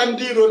kind of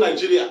Matandiro,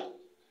 Nigeria.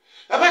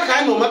 Ebe ka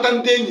anyị no mata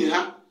ndị enyi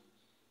ha.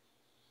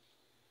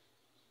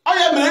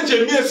 Oya mere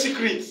je me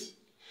secret.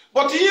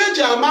 But ihe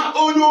ji ama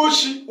onye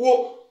oshi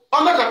wo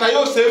onakata ya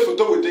ose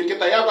foto wete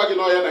nkịta ya gwa gị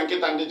na oya na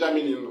nkịta ndị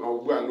Germany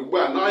ugbu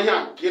a na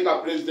oya nkịta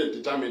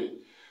president Germany.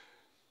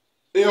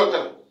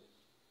 Ịghọtara.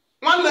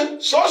 Nwanne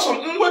sọsọ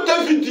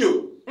mwete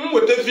video.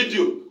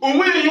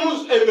 Onwe ihe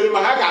ebere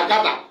ma ha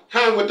ga-agada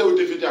ha nweta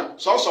wete video.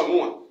 Sọsọ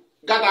mụnwa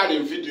gada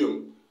in video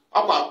m.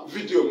 Ọkwa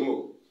video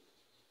m.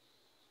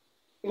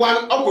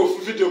 One up of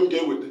video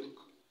get with it.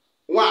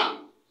 One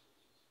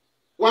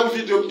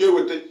video get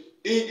with it.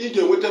 He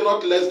get with it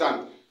not less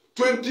than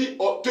 20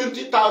 or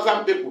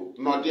 20,000 people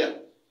not there.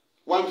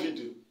 One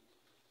video.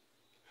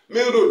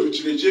 Main road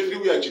which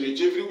everywhere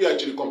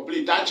actually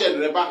complete. Actually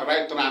reba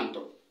right hand.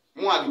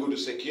 More go to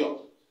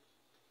secure.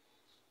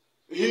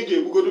 He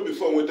get go to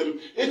before with them.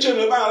 Each and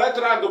reba right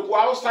hand to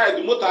outside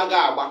the motor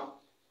ga.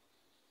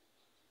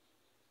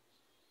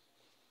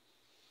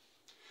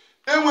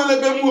 And when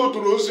they be more to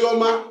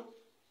Rosioma.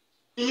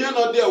 Here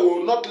not there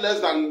will not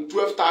less than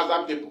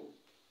 12,000 people.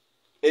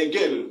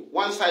 Again,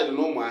 one side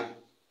no more.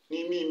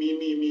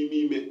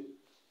 Me.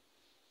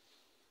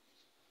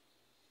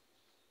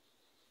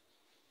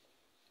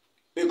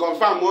 They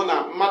confirm one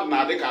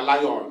madna like a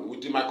lion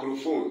with the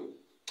microphone.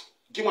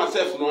 Give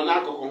myself no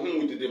alcohol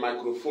with the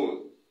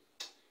microphone.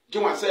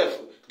 Give myself,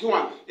 give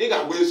one, it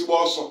got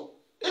baseball so.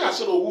 It has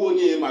sort of won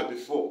ye my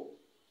before.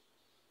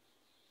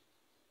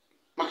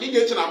 Maki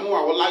getting a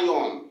more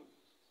lion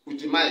with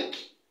the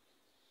mic.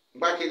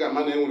 Back again,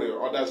 man,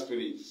 other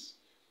spirits.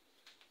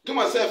 To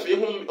myself,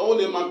 even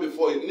only man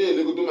before it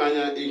nearly go to my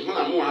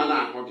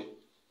Hana hobby.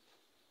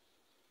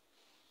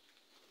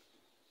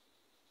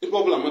 The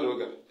problem,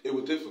 mother, it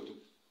would take photo.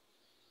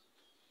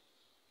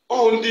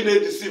 Oh,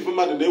 didn't deceive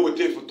mother, they would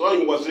take photo.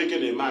 He was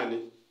taking a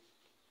money.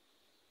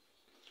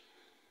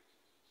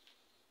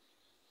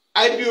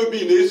 IPOB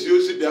in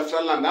ACOC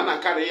Biafra land, and I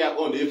carry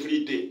on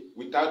every day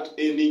without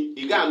any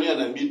Igania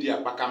and media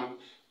pakam.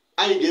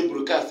 I get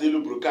broadcast, they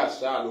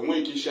broadcast, and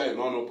when you share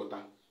no put.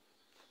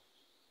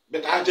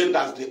 But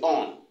agendas they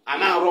own, and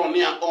now run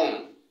their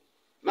own.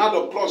 Now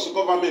the cross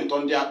government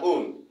on their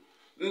own.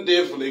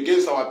 Therefore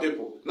against our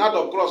people. Now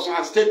the cross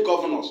on state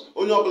governors,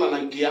 Onyobla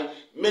and Kia,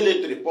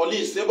 military,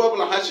 police,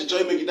 Sebobla has to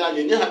join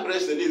Megidali, near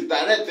press release,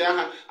 direct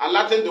and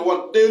Latin the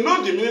one. They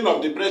know the meaning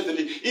of the press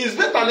release. It's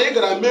better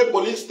they make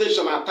police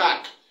station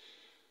attack.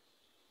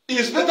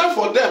 It's better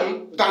for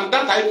them than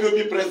that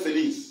IPOB press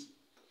release.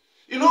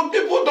 You know,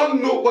 people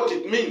don't know what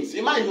it means.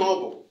 Am I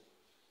humble?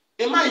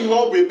 Apparently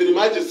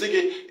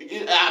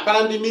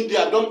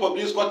media don't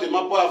publish what a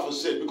map for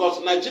say because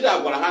Nigeria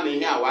got a hand in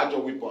here our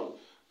weapon.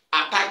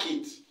 Attack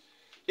it.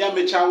 Ya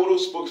Mechaworo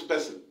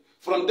spokesperson.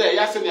 From there,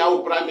 ya send our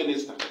prime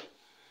minister.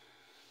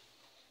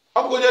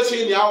 Up when you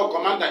see our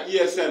commander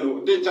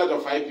ESN, they in charge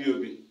of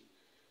IPOB.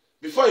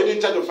 Before you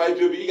in charge of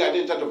IPOB, you got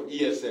in charge of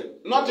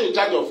ESN. Not in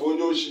charge of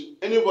Onyoshi.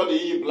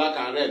 Anybody black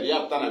and red, you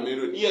have done a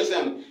mirror.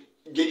 ESN.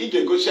 You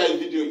can go share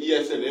video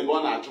ESN ebe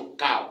ọ na-achụ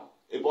cow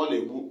ebe ọ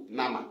na-egbu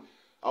nama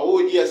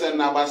ọwụ ESN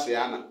na-agbasa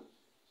ya na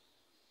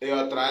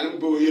ịghọtara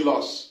mbụ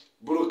ilos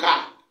buru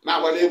kaa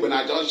na-agbada egbe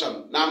na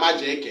junction na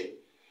amaja eke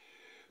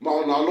ma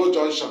ọ n'ọlụ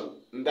junction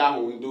ndị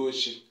ahụ ndị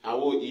ochi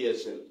awụ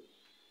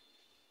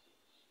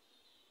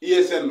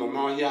ESN nọ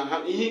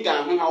n'ọhịa ihe ị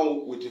ga-ahụ ha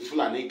wete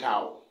Fulani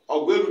cow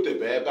ọgụ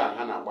erutebe ebe a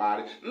ha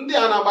na-agbagharị ndị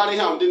a na-agbagharị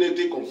ha ndị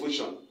na-ete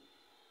confusion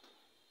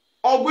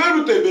ọgụ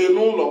erutebe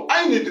n'ụlọ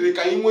anyị nidiri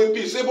ka anyị nwee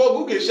peace ebe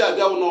ọgụ ga-esi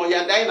abịa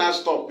n'ọhịa ndị anyị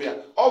na-stop ya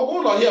ọgụ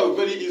ụlọ here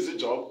very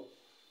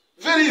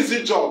easy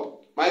job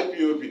my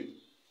POB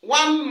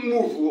one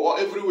move or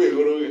everywhere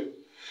ghọrọ oghe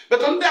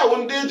but ndị awụ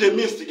ndị eji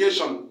eme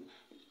instigation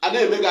a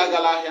na-eme gị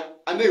agala ahịa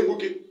a na-egbu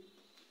gị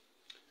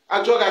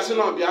ajụọ gasị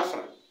na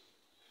Biafra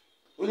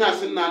onye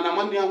asị na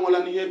nwanne ya nwụọla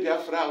n'ihe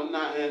Biafra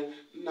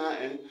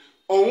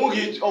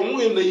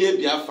onwughị na ihe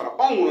Biafra,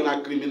 ọ nwụrụ na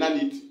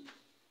criminality.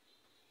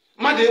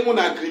 Mmadụ enwu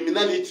na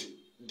criminality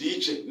dị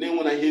iche na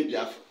enwu na ihe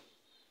Biafra.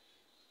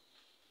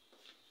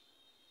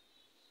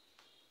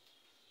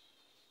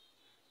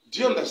 Do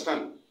you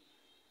understand?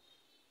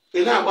 Ị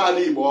na-agba ala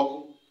Igbo ọkụ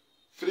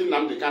free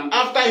Nnamdi Kanu.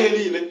 After ihe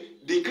niile,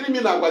 the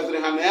criminal gwaziri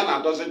ha na ya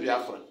na-adozi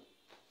Biafra.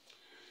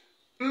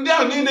 Ndị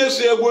ahụ niile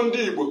so egbu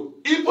ndị Igbo,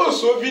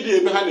 iposto vidio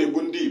ebe ha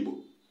na-egbu ndị Igbo.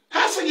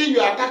 Ha sị gị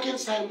you attacking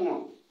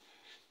Simon.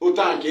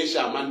 Otu ahụ ka esi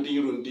ama ndị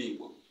iro ndị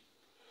Igbo.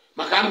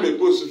 Maka ana m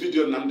epost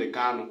vidio Nnamdi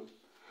Kanu.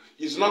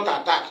 Is not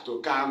attack to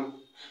Kanu.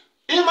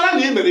 Ị mara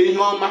na ị mere ihe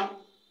ọma.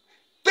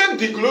 Take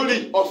the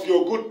glory of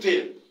your good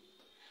thing.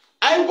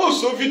 Anyị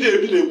post vidio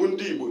ebi na-egbu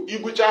ndị Igbo.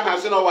 Igbucha ha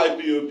sị na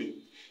YPOB.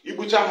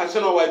 Igbucha ha sị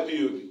na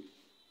YPOB.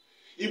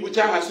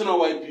 Igbucha ha sị na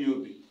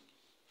YPOB.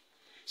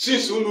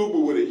 Since unu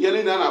ugbuwere ihe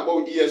niile a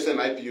na-akpọ ESN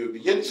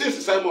IPOB.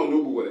 Since Simon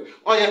ugbuwere,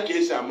 ọ ya ka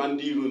esi ama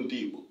ndị iro ndị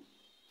Igbo.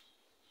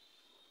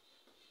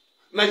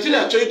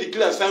 Nigeria chọrọ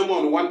declare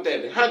Simon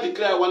wanted. Ha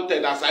declare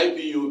wanted as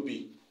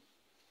IPOB.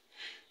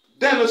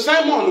 Then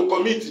Simon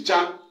commit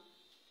cha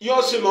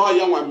yo si na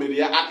ọya nwa mere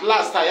ya. At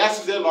last ya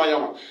size na ọya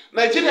nwa.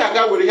 Nigeria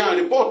ga were ha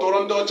report ọrụ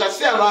ndị ọcha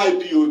si na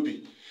IPOB.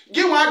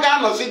 Gị nwa ga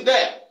anọzi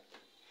there.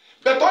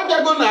 But on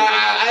the go na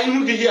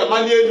anyị gị here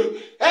mali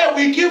elu. Hey,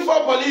 we kill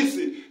for police.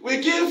 We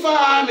kill for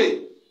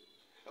army.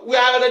 We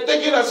are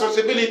taking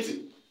responsibility.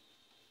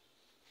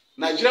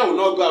 Nigeria will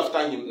not go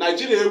after him.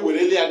 Nigeria will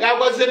really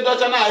agagwazi ndị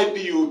ọcha na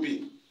IPOB.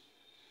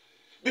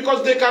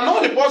 Because they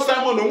cannot report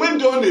Simon when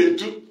they only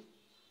do.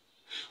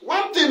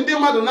 One thing they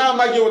madu na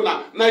amagi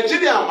na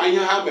Nigeria ma ihe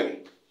ha mere.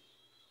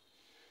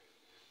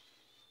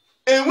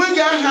 Enweghị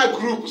aha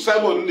group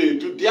Simon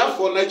na-edu,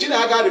 therefore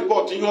Nigeria ga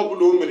report ihe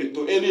ọbụla o mere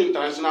to any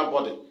international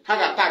body. Ha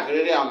ga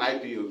tagịrịrị ya na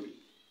IPOB.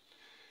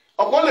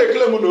 Ọkwa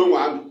na-ekele m na onwe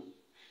amị.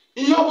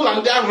 Ihe ọbụla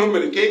ndị ahụ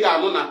mere ka ị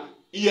ga-anụ na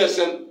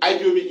ESN,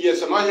 IPOB,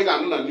 ESN, ọhịa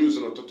ga-anụ na news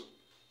n'ụtụtụ.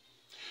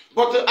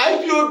 But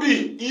IPOB,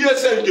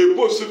 ESN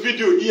ga-epost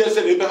video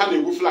ESN ebe ha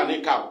na-egbu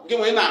Fulani cow. Gị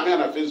nwere na-ahụ ya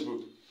na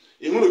Facebook.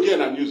 Ị hụrụ gị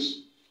na news.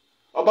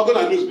 Ọ gbago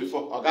na news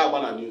before, ọ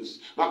ga-agba na news.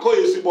 Maka o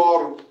ezigbo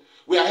ọrụ.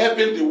 We are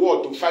helping the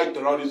world to fight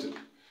terrorism.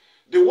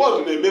 The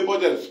world na-eme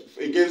budget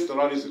against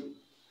terrorism.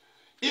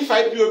 If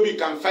IPOB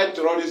can fight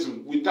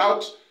terrorism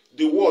without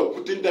the world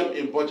putting them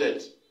in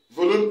budget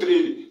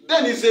voluntarily,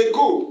 then it's a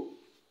go.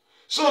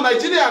 So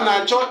Nigeria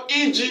na-achọ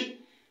iji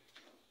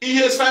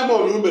ihe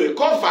Simon mere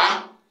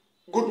cover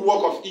good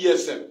work of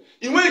ESN.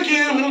 I nwere ike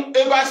ịhụ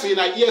ebe a sị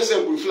na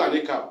ESN gburu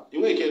Fulani cow. I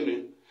nwere ike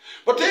ịnụ.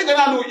 But ị ga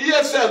na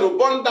ESN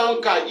burn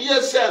down car,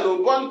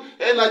 ESN burn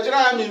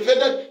Nigeria army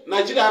invaded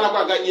Nigeria anakwa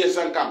aga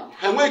ESN camp.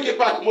 Ha nwere ike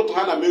park moto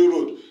ha na main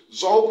road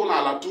zọọ ụkwụ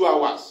n'ala 2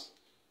 hours.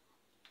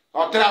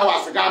 Or 3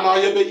 hours ga na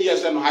ebe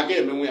ESN ha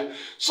ga-emenwe ya.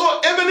 So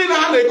ebe niile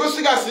ha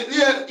na-egosi gasị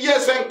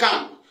ESN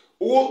camp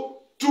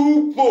wo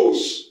 2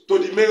 posts to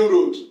the main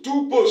road.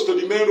 2 posts to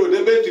the main road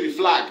ebe tiri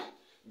flag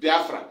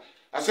Biafra.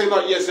 I say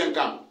not ESN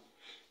camp.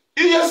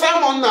 Ihe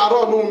Simon na-arụ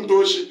ọnụ ndị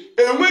ochi,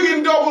 enweghị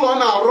ndị ọbụla ọ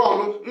na-arụ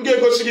ọnụ m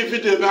ga-egosi gị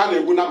vidio ebe ha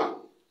na-egbu nama.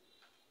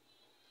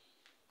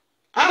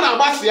 Ha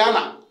na-agbasi ya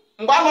na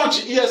mgbe a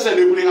lọnchi ESN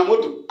egburi ha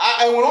moto,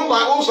 enwere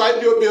ụzọ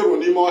IPOB rụ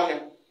n'ime ọhịa.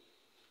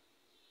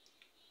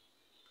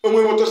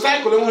 Onwere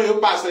motosaịkụl enweghị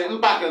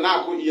mpakịrị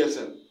na-akwụ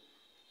ESN.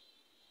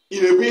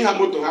 Ị na-egbu ihe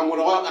moto ha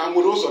nwere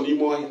ụzọ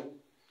n'ime ọhịa.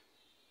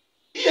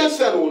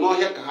 ESN wụ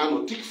n'ọhịa ka ha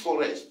nọ, thick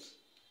forest.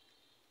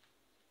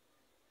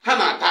 Ha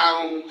na-ata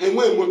ahụhụ, ha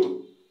enweghị moto.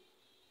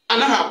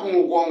 Anaghị akwụ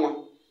ụgwọ ọnwa.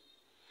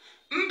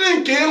 Ndị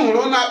nke ị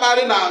hụrụ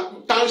na-akparị na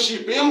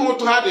township, ịhụ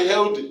otu ha dị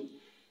healthy.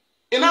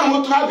 Ị na-ahụ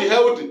otu ha dị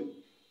healthy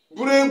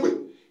buru egbe.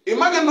 Ị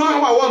maghị na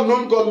ọha wa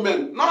non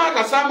gọọmenti n'ọha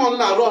ka Simon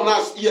na-arụ ọrụ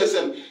as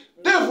ESN.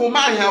 Devu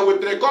mahia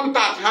wetere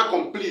contact ha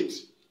complete.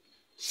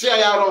 Si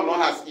ya arụ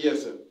ọrụ as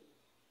ESN.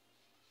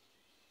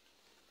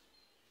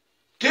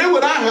 Ka e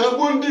were aha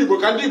egbu ndị Igbo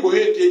ka ndị Igbo ha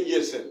etie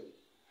ESN.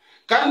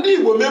 Ka ndị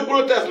Igbo mee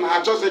protest na ha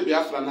achọzi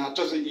Biafra na ha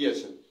achọzi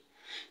ESN.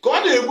 Ka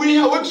ọ na-egbu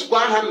ihe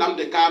wejikwa aha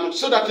Nnamdi Kanu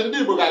so that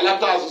ndị Igbo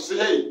ga-alata azụ si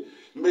hey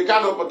mgbe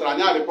Kanu pụtara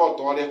anya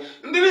rịpọtụ ọrịa.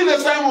 Ndị niile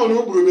Simon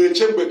ugburu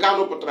na-eche mgbe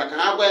Kanu pụtara ka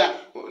ha gwa ya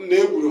na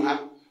egburu ha.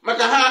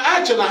 Maka ha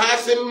ache na ha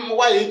sị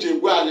nwanyị eji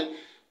egbu anyị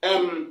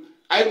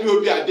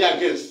IPOB adị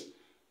against.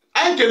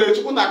 Anyị kelere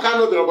Chukwu na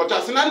Kanu dere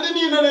ụbọchị si na ndị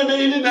niile na-eme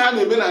ihe niile ha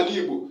na-eme n'ala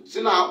Igbo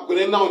si na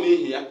kwere nnọọ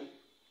n'ihi ya.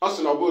 Ọ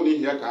sị na ọ bụrụ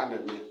n'ihi ya ka ha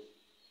na-eme ya.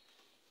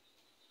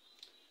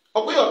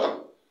 Ọ bụ ya ọtara.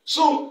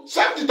 So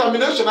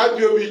self-determination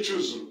IPOB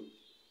chuzuru.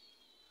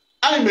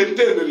 I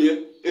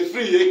maintain a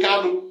free year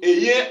Kanu a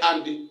year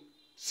and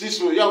 6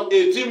 months,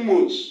 18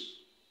 months.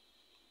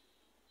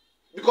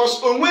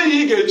 Because on when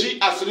he get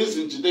as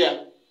reason today,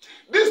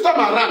 this time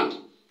around,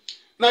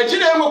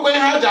 Nigeria will go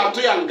ahead to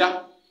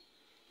Yanga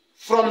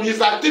from his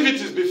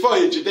activities before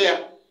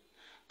Ejidea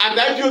and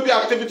IPOB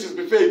activities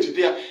before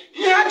Ejidea.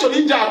 He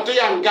actually to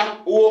Yanga.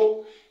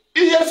 Oh,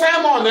 he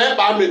Simon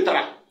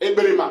Metra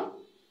Eberima.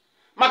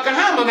 maka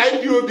ha ma na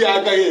IPOB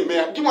agaghị eme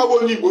ya. Gị nwa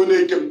onye Igbo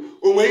na-ege m,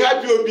 onwe ihe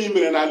IPOB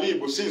mere n'ala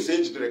Igbo since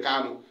ejidere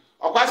Kanu.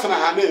 Ọkwa sị na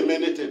ha na-eme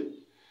anything,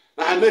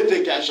 na ha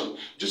na-etake action.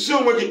 Jụsie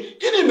onwe gị,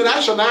 gịnị mere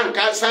action ahụ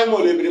nke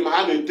Simon emere ma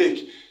ha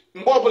na-etake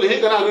mgbe ọbụla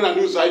ihe ga na-anụ na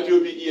news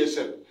IPOB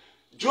ESN?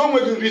 Jụọ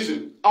onwe gị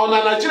reason. Ọ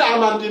na Naịjirịa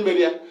ama ndị mere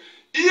ya?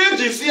 Ihe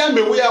eji si ya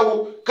mewe ya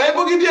wụ ka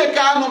ebogide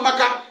Kanu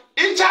maka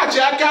ịchaji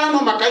aka Kanu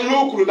maka ihe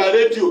o kwuru na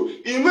redio.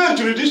 Inwe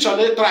jurisdiction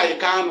ịtrai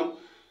Kanu.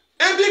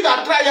 Ebe ị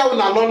ga-atrai ya wụ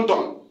na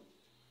London.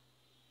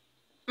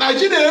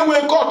 Nigeria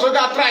enwe kọtụ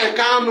ga-atrai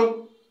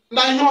Kanu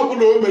na ihe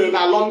ọbụla o mere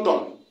na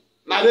London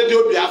na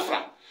redio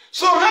Biafra.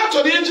 So ha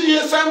chọrọ iji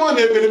ihe Simon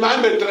ebere ma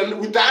metere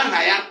wute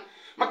aha ya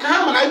maka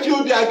ha mana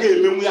IPOB a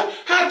ga-emenwu ya.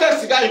 Ha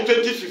testiga in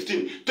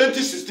 2015,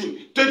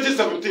 2016,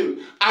 2017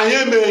 anyị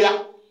eme ya.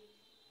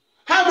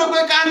 Ha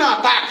mekwe Kanu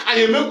attack,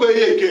 anyị emekwe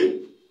ya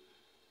again.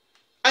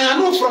 Anyị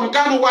know from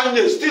Kanu 1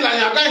 year still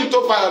anyị agaghị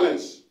into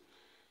violence.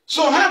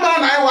 So ha mara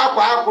na anyị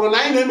wakwa akwụrụ na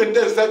anyị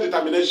na-maintain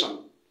self-determination.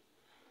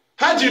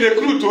 Ha ji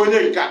recruit onye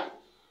nka.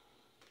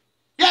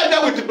 Yeah,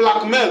 there with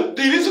blackmail.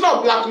 The reason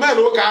of blackmail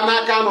is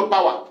Kanu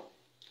power.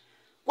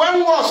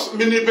 When was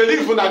mini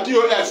believe na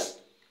DOS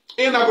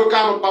in a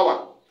Kanu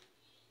power?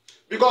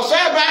 Because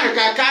every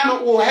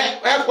Kanu will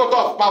headquarter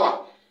of power.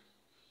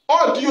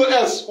 All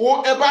DOS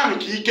will ever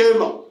came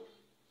no.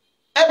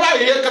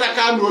 Every year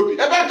Kanu obi.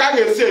 Every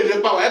can say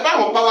the power.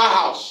 Every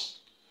powerhouse.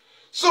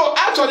 So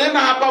actually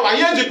na power.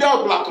 Here the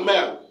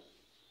blackmail.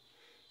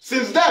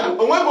 Since then,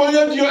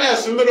 when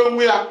DOS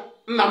we are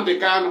Nnamdi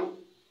Kanu.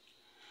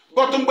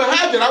 But mgbe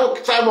ha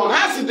jere Simon,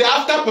 ha si the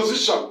after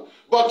position.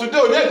 But today,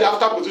 onye the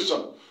after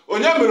position.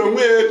 Onye mere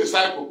onwe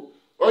disciple.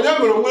 Onye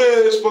mere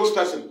onwe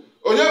spokesperson.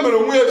 Onye mere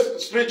onwe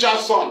spiritual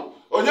son.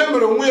 Onye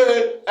mere onwe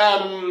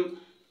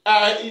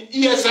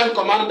ESN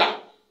commander.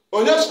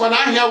 Onye sikwa na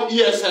ahịa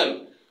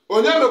ESN.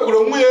 Onye mekwara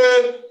onwe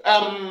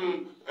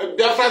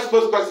Biafra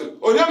spokesperson.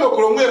 Onye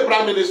mekwara onwe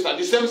prime minister.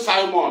 The same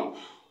Simon.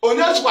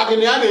 Onye sikwa gị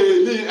na ya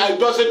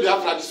na-edozi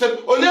Biafra. The same.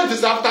 Onye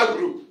disaster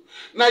group.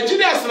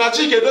 Nigeria si na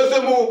Chike dozie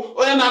mụ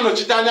onye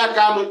na-anọchite anya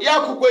Kanu ya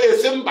akwụkwọ ya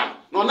esi mba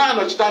nọ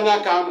na-anọchite anya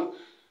Kanu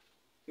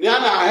na ya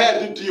na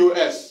head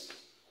DOS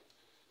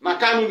na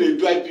Kanu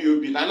na-edu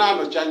IPOB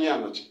na-anọchi anya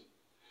anọchi.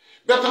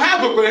 But ha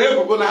bụkwara ha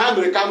ebubo na ha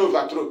mere Kanu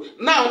overthrow.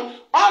 Now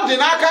ọ dị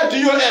n'aka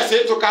DOS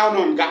ịtụ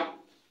Kanu nga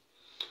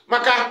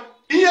maka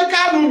ihe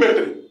Kanu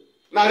metere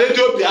na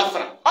redio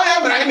Biafra. Ọ ya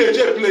mere anyị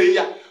na-eje play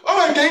ya. O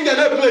nwere nke anyị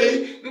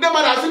ga-na-eplay ndị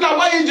mmadụ asị na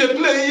agbaghị ije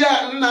play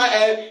ya na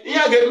ihe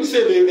a ga-emse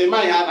na-eme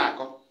ihe a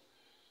na-akọ.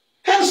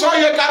 Hence all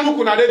ye Kanu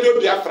kuna radio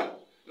Biafra.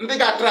 Ndị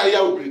ga-try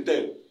ya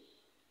Britain.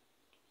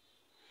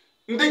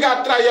 Ndị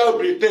ga-try ya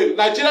Britain.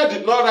 Nigeria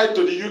did not write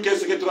to the UK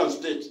Secretary of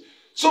State.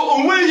 So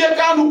onwe ye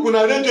Kanu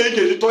kuna radio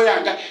ike ji to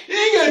ya nga.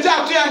 Ị ga-eji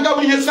atụ ya nga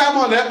bụ ihe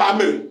Simon ekpa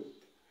mere.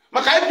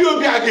 Maka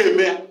IPOB a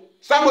ga-eme ya.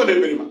 Simon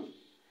emere ma.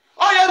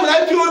 Onye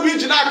mere IPOB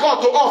ji na-aka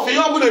ọtụ off ihe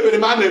ọbụla ebere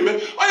ma na-eme.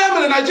 Onye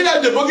mere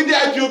Nigeria ji bogide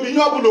IPOB ihe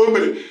ọbụla o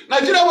mere.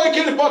 Nigeria wee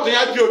ike report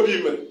ya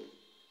IPOB mere.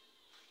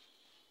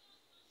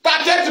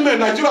 30 men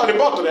Nigeria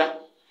report ya.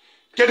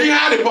 Kedu ihe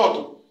ha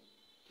report?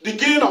 The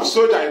killing of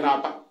soldier in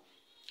Aba.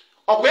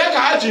 Ọkwa ya ka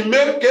ha ji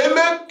mee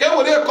ka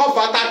were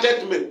cover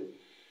 30 men.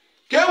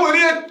 Ka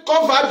were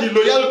cover the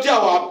loyalty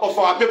of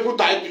our people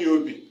to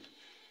IPOB.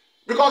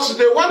 Because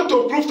they want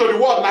to prove to the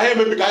world na ha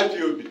emebiga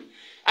IPOB.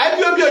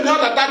 IPOB and the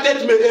other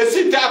 30 men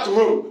sit at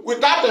home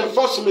without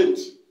enforcement.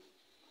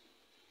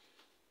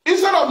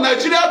 Instead of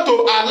Nigeria to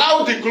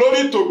allow the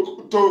glory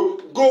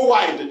to go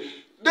wide,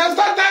 they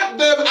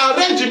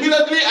arrange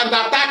immediately and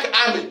attack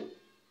army.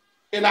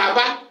 In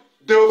Aba,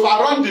 they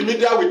overrun the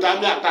media with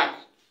army attack.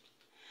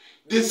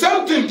 The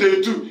same thing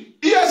they do.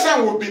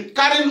 ESN will be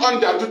carrying on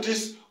their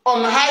duties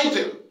on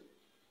hiding.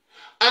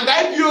 And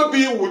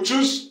IPOB will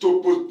choose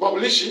to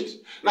publish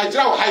it.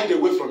 Nigeria will hide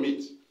away from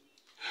it.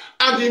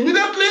 And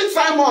immediately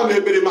Simon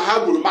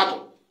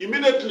Ebere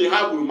immediately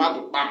Haburu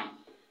bam.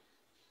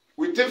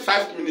 Within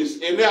 5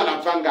 minutes, Ene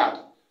and Vanguard,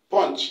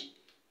 Punch.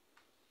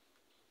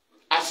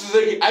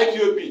 Asizegi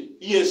IPOB,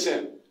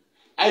 ESN,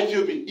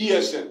 IPOB,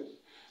 ESN,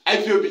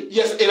 IPOB,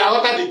 yes, in a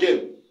lot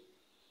again.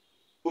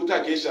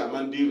 Uta Kesha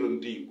Mandiro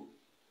Ndigbo.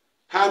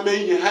 Ha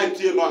mee ihe ha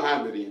tie no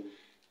ha mere.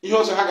 Ihe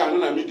ọzọ ha ga-anụ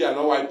na media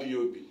no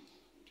IPOB.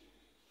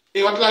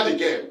 In what lot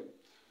again.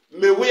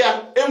 Mewe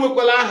ya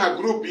enwekwala aha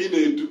group ị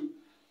na-edu.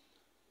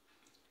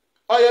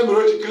 Oya mere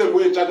o ji claim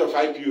we in charge of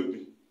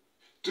IPOB.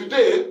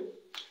 Today,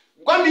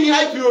 gwa m ihe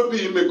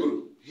IPOB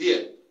megoro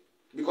here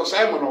because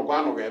I man ogwa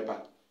anọ ebe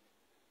a.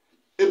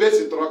 Ebe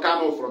si tọrọ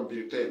Kanu from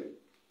Britain.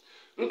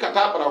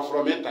 Nkata kpara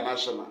from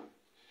international.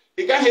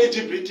 Ị gaghị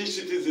eji British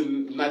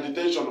citizen na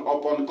detention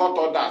upon court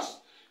orders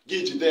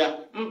gị jide ya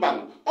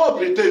mba ọ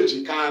Britain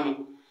ji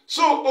Kanu.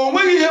 So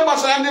onweghị ihe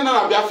gbasara ndị nọ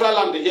na Biafra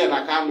land here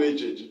na Kanu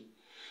eji.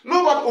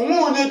 N'ụbọchị onwe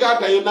onye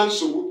ga-adanye na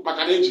nsogbu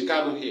maka na eji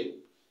Kanu here.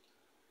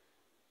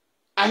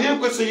 Anyị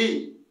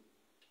ekwesịghị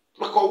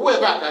maka ọwụ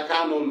ebe a ka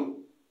Kanu nọ.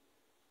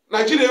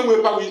 Nigeria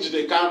enwepaghị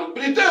ijide Kanu.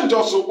 Britain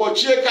just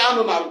kpọchie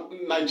Kanu na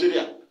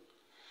Nigeria.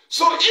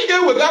 So ị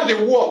ga-ewega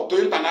the war to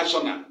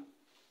international.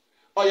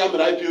 Ọ ya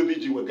mere IPOB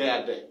ji wega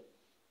ya there.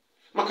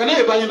 maka na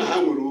ebe anyị na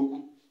ha nwere okwu.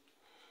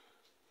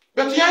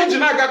 But ya ji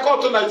na-aga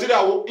kọtụ Nigeria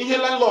wụ ihe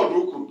landlord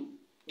kwuru.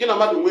 Gị na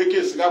mmadụ nwee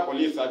kesi ga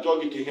polisi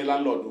ajụọ gị ka ihe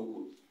landlord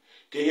kwuru,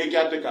 ka ihe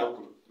caretaker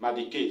kwuru ma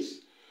the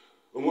case.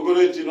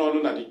 Omogoro eti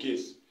n'ọnụ na the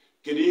case.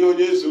 Kedu ihe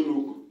onye eze unu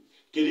kwuru?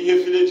 Kedu ihe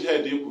village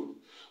head kwuru?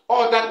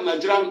 All that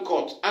Nigerian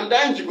court, and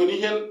then jikwa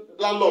ihe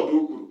landlord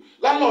kwuru.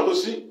 Landlord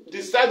si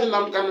decide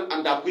Nnamdi Kanu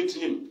and acquit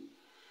him.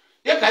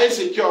 Ya ka anyị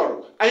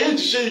secure, anyị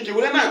jisie ike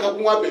were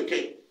na-agakwu nwa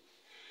bekee.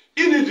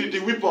 Inid the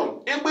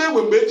weapon, egbe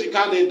mgbe eji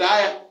Kanu daa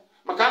ya,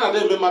 maka na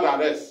eme mmadụ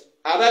arrest.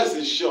 Arrest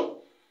is sure.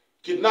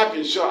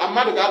 Kidnapping sure.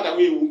 Mmadụ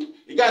ga-adanwe iwu.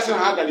 Ị ga-asị na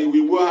ha dara iwu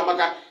igbuo ha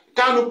maka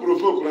Kanu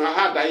provoke na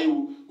ha daa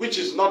iwu, which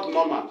is not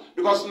normal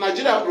because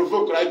Nigeria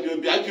provoke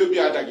IPOB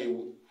adaghị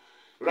iwu.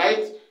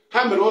 Right?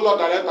 Ha mere ụlọ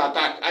direct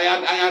attack. I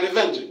am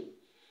revenge.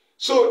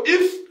 So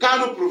if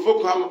Kanu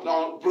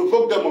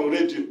provoke them on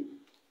radio,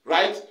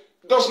 right,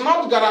 does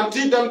not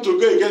guarantee them to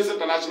go against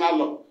international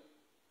law.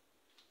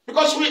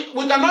 Because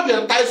we cannot be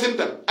enticing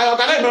them.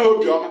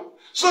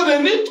 So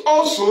they need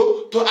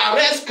also to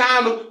arrest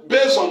Kanu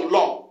based on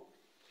law.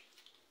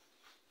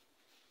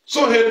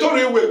 So he told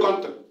you we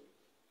content.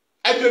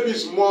 IPOB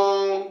is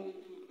more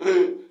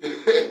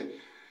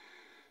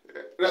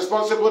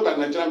responsible than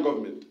Nigerian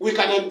government. We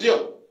can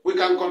endure, we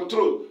can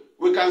control,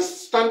 we can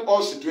stand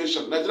all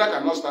situations. Nigeria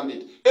cannot stand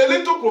it. A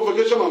little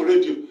provocation on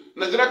radio,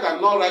 Nigeria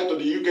cannot write to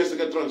the UK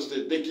Secretary of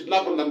State. They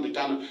kidnap Nnamdi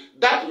Kanu.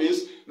 That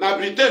means na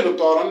Britain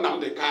to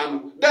Nnamdi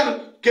Kanu.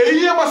 Then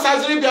keiye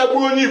basaziri bia bu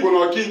onyi Igbo na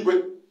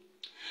Okigwe.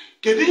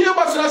 Kedu ihe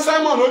gbasara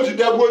Simon oji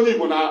bia bu onyi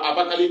Igbo na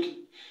Abakaliki?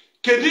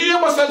 Kedu ihe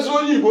gbasara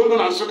onyi Igbo no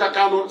na Nsukka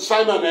Kanu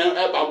Simon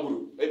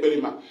Ebagburu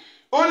Eberima?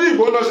 Only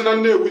Igbo no si na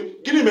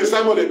Nnewi, gini me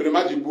Simon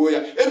Eberima ji gbuo ya?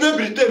 Ebe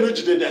Britain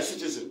jide their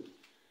citizen.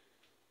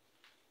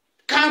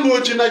 Kanu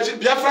oji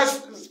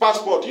Biafra's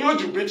passport, you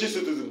oji British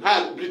citizen.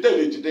 Ha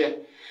Britain jide ya.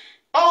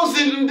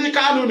 Ozi ndị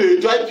Kanu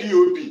na-eju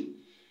IPOB.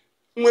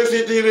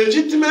 Nwezi the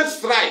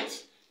legitimate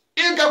right.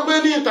 Ịgakwa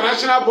any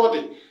international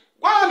body.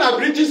 Gwa na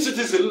British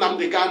citizen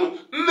Nnamdi Kanu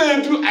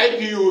na-edu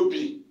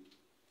IPOB.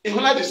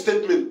 Ịhụla the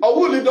statement.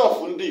 Owu leader of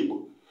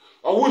Ndigbo.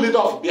 Owu leader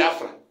of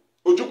Biafra.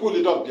 Ojukwu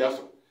leader of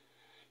Biafra.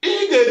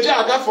 Ị ga-eji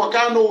aga for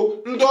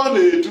Kanu ndị ọ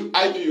na-edu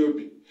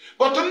IPOB.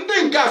 But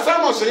ndị nke a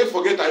Simon say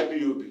forget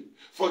IPOB.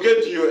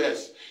 Forget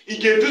US. Ị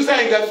ga-eduzi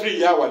anyị ga free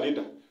ya our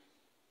leader.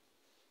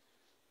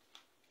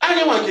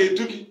 Anyone can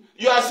do it.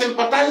 You are a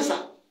sympathizer.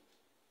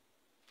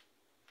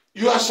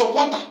 You are a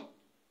supporter.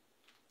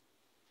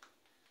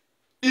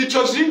 It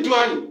just didn't do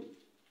any.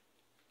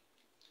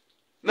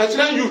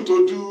 Nigerian youth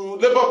to do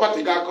Labour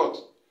Party got caught.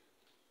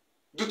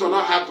 Do to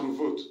not have to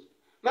vote.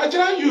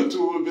 Nigerian youth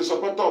will be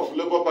supporter of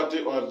Labour Party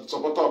or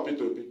supporter of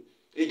P2P.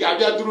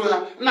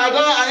 Now I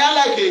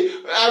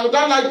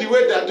don't like the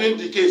way they are doing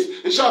the case.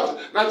 In short,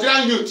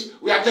 Nigerian youth,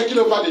 we are taking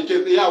over the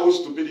case. They are all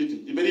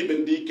stupidity. You very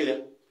even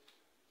care.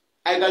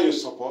 Either you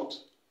support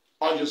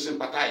or you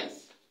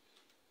sympathize.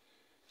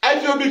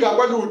 IPOB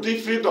ga-agwa with the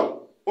freedom.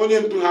 Onye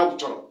ndu ha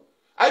chọrọ.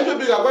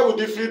 IPOB ga-agwa with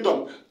the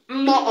freedom.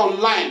 Not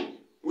online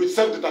with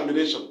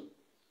self-determination.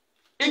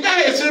 Ị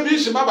gaghị esi ebe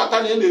isi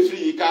mabata na na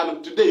free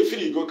Kanu. Today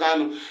free go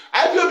Kanu.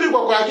 IPOB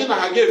gwakwara gị na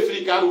ha ga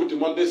free Kanu with the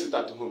Monday sit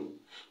at home.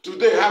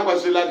 Today ha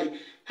gwazila gị.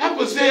 Ha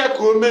pụzie ya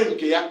ka o mee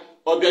nke ya.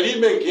 Ọ bịara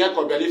ime nke ya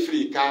ka ọ bịara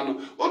free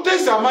Kanu. Otu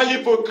esi ama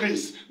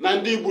hypocrites na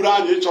ndị gburu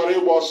anyị chọrọ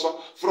ịgba ọsọ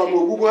from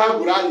ogbugbu ha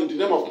gburu anyị in the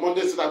name of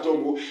Monday sit at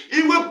home.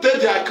 Iwepụta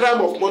their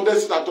crime of Monday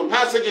sit at home.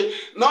 Ha sị gị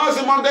na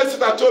ọzi Monday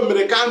sit at home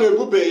mere Kanu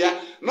ebube ya.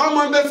 No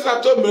Monday sit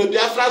at home mere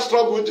Biafra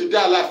struggle ji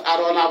their life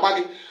arụ na-agba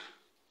gị.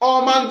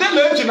 Ọ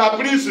Mandela eji na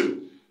prison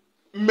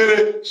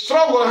mere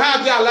struggle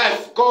ha their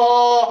life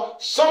ka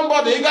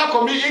somebody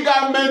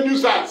ịga mee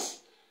nuisance.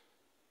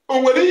 O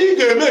nwere ihe ị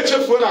ga-eme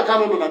echefuo na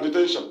Kanu nọ na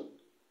detention.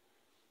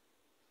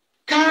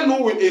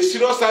 Kanu with a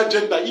serious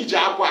agenda iji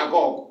akwa aga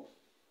ọgụ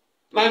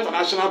na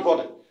international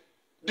body.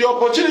 The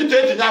opportunity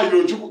edinye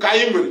Ojukwu ka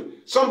anyị nwere.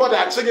 Somebody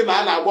asị gị na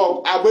a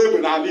na-agba egbe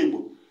n'ala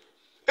Igbo.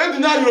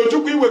 Edinye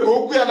Ojukwu iwe ka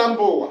okwu ya na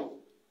mba ụwa.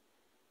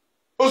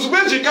 Ozugbo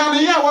eji Kanu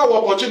ihe awa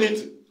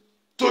opportunity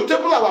to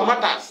table our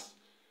matters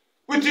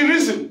with the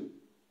reason.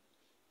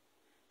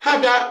 Ha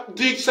bịa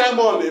dị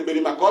Simon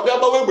ekpere maka ọ bịa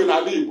gbawa egbe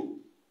n'ala Igbo.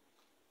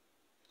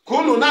 Ka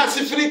unu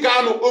na-asị free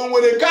Kanu, o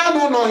nwere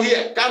Kanu nọ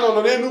here, Kanu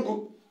nọ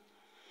n'Enugu.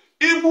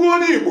 Igbu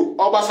onye Igbo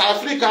ọ gbasara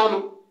Africa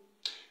Kanu.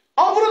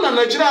 Ọ bụrụ na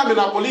Nigeria Army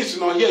na police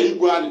nọ here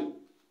igbu anyị,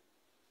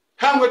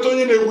 ha nweta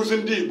onye na-egbuzi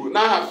ndị Igbo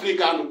n'aha Africa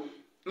Kanu,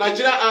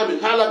 Nigeria Army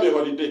ha labe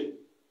holiday.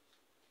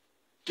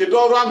 Kedu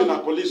ọrụ Army na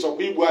police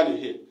ọkwa igbu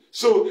anyị here?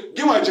 So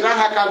gị nwa jiri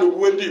aha Kanu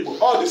gbuwe ndị Igbo,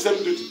 all the same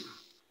duty.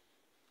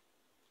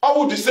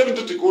 All the same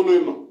duty ka unu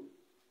nọ.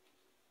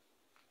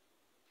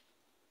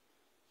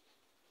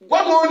 Gwa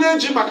m onye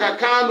ji maka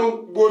Kanu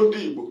gbuo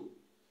ndị Igbo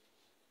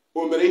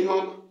o mere ihe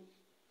ọma.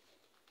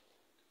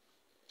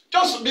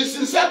 Just be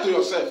sincere to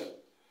yourself.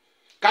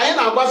 Ka anyị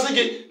na-agwazi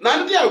gị na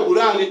ndị a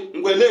gburu anyị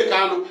mgbe lee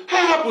Kanu, ha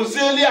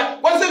hapụzieli ya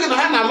gwazi gị na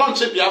ha na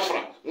launch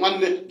Biafra.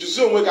 Nwanne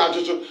jụzie onwe gị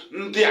ajụjụ,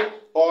 ndị a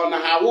ọ na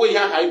ha awụ ihe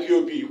ha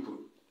IPOB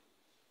kwuru.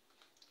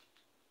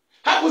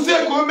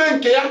 Hapụzie ka o mee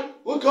nke ya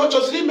oge ọ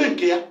chọziri ime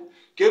nke ya.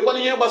 ka ekwana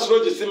ihe gbasara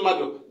o ji si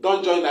mmadụ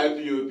don't join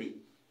IPOB.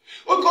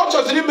 Oke ọ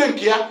chọziri ime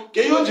nke ya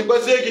ka ihe o ji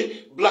gwazie gị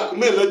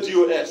blackmail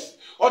DOS.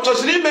 Ọ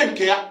chọziri ime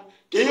nke ya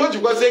ka ihe o ji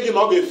gwazie gị na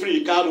ọ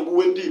ga-efri Kanu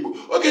gbuwe ndị Igbo.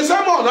 Oke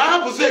Simon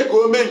ahapụzie ka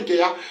o mee nke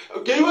ya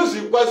ka ihe o ji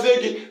gwazie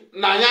gị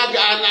na anyị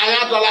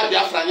adọla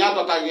Biafra, anyị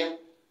adọtaghị ya.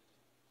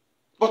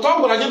 But ọ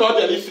gwara gị na ọ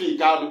bịara ifri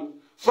Kanu.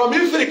 From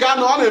ifri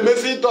Kanu ọ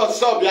na-emezi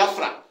dọsel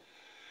Biafra.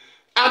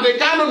 And the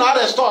Kanu na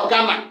restore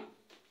Ghana.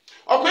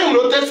 Ọkwa ịhụrụ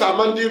otu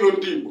ama ndị iro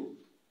ndị Igbo.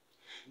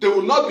 They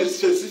will not be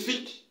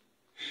specific.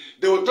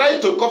 They will try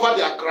to cover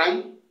their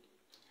crime.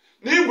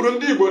 N'igburu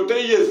ndị Igbo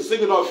 3 years si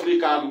gị na free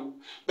Kanu.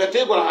 But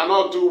ị gwara ha na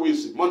 2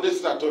 weeks Monday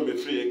start ome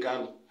free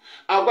Kanu.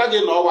 Agwa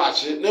gị na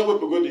ọwachi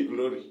na-ewepụgo the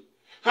glory.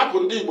 Hapụ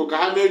ndị Igbo ka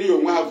ha merie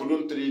onwe ha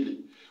voluntarily.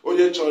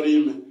 Onye chọrọ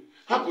ime.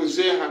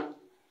 Hapụzie ha.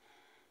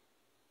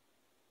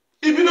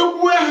 Ibido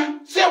kwuo ha.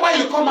 Say why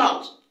you come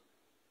out.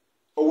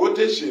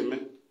 Owote sheme.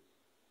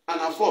 And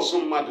ha force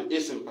mmadụ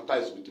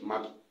sympathize with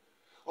mmadụ.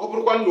 Ọ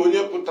bụrụkwa na onye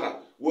pụtara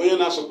onye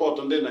na-support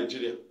ndị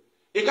Nigeria.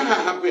 Ị gaghị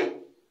ahapụ ya.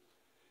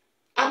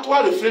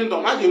 Atụa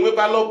referendum a ga-enwe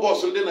ballot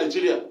box ndị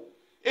Nigeria.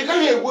 Ị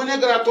gaghị egbu onye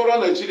gara tụọrọ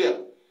Nigeria.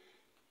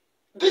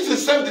 This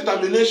is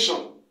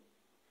self-determination.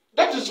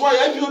 That is why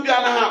IPOB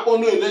anaghị akpọ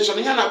no election.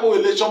 Ihe na-akpọ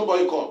election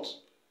boycott.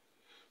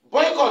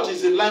 Boycott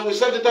is in line with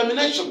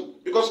self-determination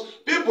because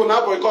people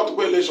now boycott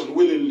election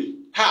willingly.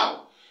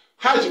 How?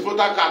 How did you vote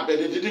a card but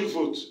they didn't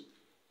vote?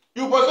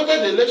 You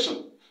boycotted the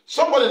election.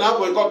 Somebody now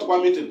boycott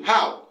one meeting.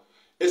 How?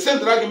 A send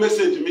drag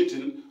message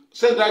meeting,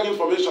 send drag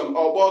information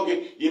or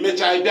bogging, you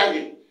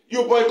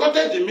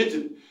boycotted the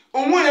meeting.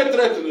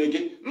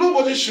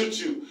 Nobody shoots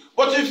you.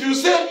 But if you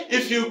say,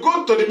 if you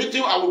go to the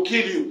meeting, I will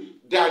kill you,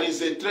 there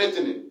is a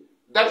threatening.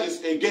 That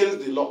is against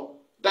the law.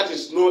 That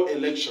is no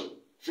election.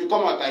 If you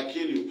come out, I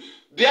kill you.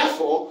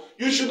 Therefore,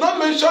 you should not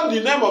mention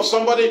the name of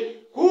somebody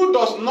who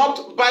does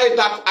not buy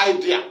that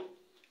idea.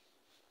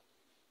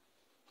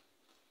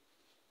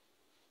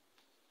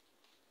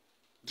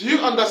 Do you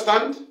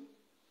understand?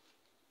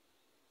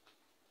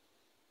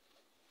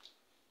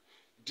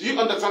 Do you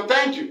understand?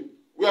 Thank you.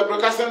 We are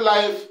broadcasting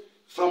live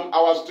from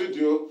our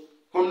studio,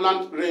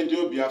 Homeland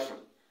Radio Biafra.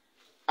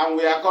 And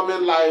we are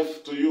coming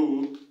live to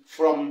you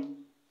from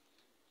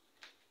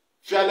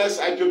Fearless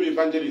IPOB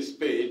Evangelist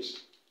page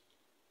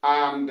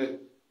and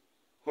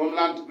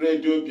Homeland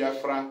Radio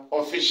Biafra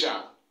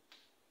official.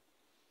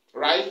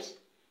 Right?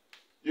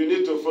 You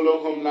need to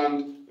follow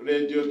Homeland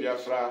Radio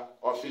Biafra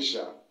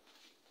official.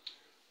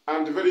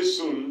 And very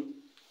soon,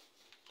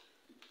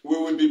 we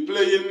will be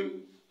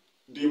playing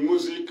the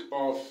music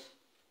of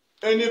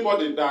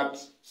anybody that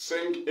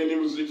sing any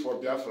music for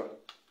Biafra.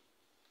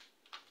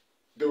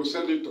 They will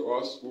send it to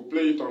us. We'll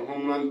play it on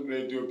Homeland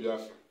Radio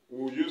Biafra.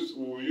 We'll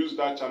use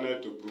that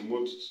channel to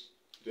promote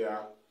their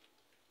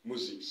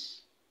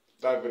musics.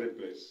 That very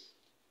place.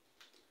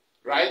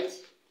 Right?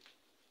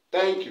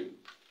 Thank you.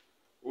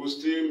 We'll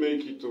still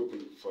make it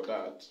open for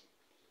that.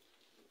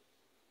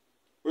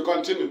 We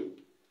continue.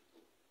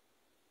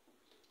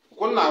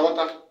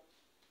 Na-aghọta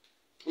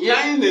ihe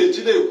anyị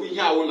na-ejide ekwu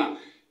ihe awụ na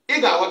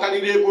ị ga-aghọta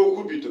n'ire ebe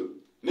okwu bidoro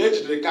na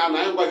ejidere Kanu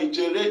anyị gwa gị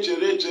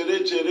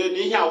chere na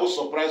ihe awụ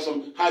surprise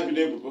ha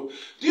bido ebubo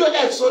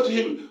DOS told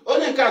him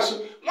onye nke asụ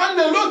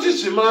nwanne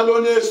lotisi marala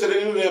onye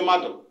sere nre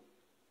mmadụ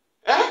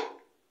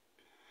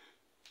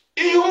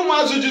ihe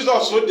ụmụazụ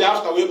Jizọs dị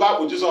afta wee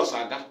bakpụ Jizọs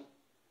aga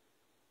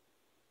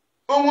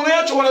o nwere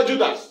ya chụwara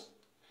Judas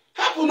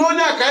hapụ na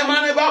onye a ka anyị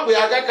mara n'ebe akpụ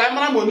ya aga ka anyị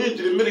mara ma onye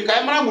ijiri mmiri ka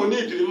anyị mara ma onye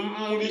ijiri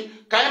nri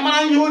ka anyị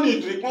mara ihe onye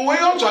ijiri kpọnwe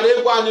ihe ọ chọrọ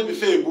ịgwa anyị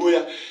bife egbuo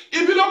ya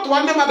ibido tụwa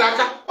ndị mmadụ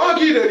aka ọ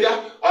gị rere ya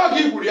ọ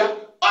gị gburu ya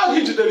ọ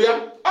gị jidere ya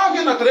ọ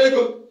gị natara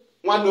ego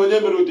nwanne onye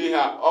mere ụdị ihe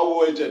a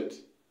ọwụ agent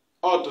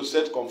or to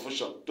set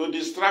confusion to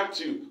distract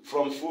you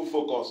from full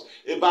focus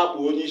ebe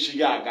akpụ onye isi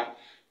gị aga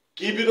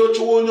ka ibido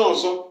chụwa onye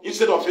ọzọ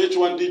instead of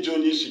ịchụwa ndị ji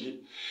onye isi gị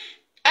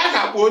a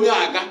ga-akpụ onye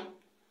aga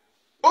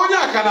onye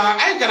aka na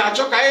anyị ka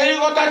na-achọ ka anyị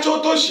ghọtacha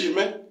otu si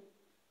mee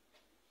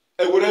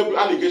ewere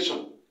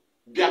allegation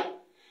bịa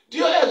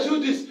DOS do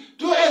this,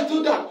 DOS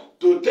do that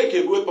to take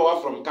away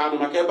power from Kanu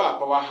maka ebe a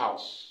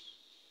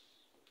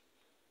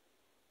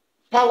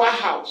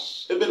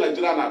powerhouse ebe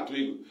Nigeria na-atụ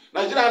egwu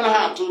Nigeria anaghị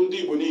atụ ndị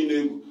Igbo niile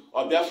egwu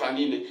ọ Biafra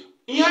niile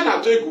ihe a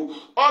na-atụ egwu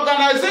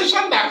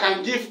organization that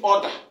can give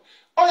order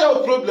oya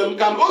problem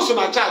can also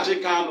na charge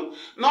Kanu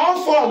na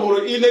ọ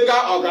fọmụrụ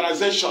illegal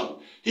organization.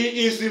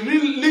 He is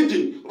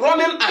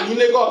running an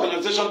illegal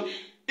organization.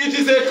 It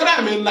is a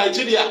crime in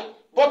Nigeria.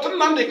 But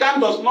Nnamdi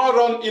does not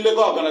run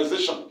illegal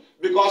organization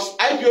because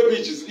IPOB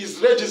is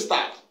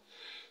registered.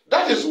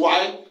 That is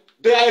why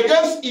they are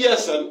against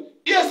ESN.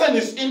 ESN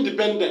is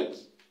independent.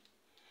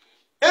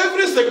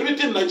 Every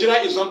security in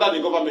Nigeria is under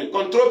the government,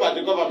 controlled by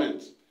the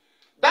government.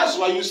 That's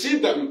why you see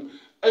them.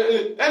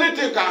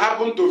 Anything can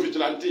happen to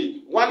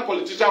vigilante. One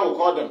politician will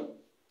call them,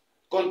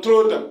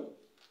 control them.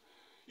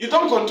 You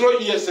don't control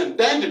ESN,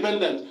 they're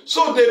independent.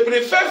 So they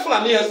prefer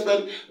Fulani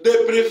ESN,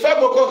 they prefer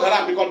Boko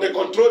Haram because they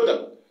control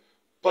them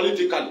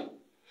politically.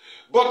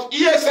 But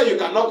ESN, you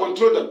cannot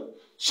control them.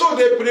 So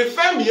they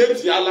prefer Mie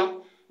Diala,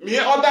 Mie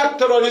other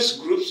terrorist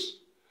groups.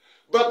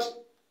 But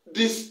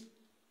this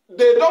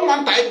They don't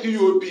want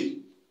IPOB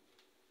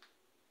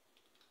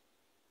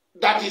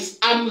that is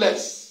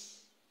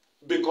armless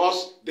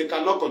because they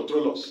cannot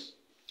control us.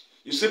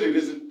 You see the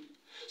reason?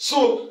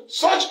 So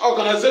such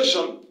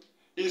organization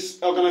is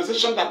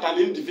organization that an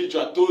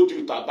individual told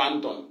you to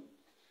abandon,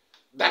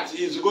 that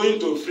he is going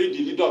to free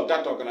the leader of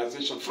that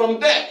organization. From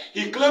there,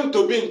 he claimed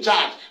to be in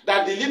charge,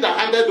 that the leader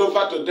handed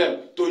over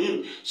to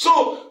him.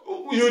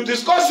 So you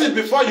discuss it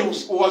before he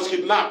was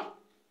kidnapped.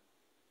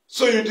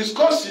 So you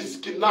discuss his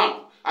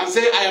kidnap and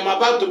say, I am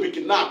about to be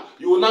kidnapped.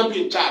 You will not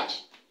be in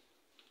charge.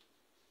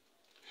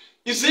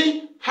 You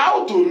see,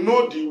 how to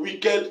know the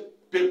wicked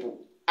people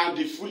and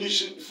the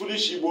foolish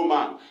Igbo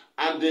man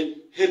and the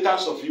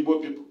haters of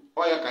Igbo people.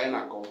 Oya ka ị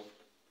na-akọwa.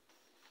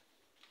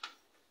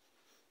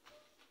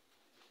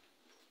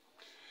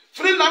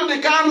 Free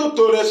Nnamdi Kanu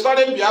to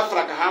restoring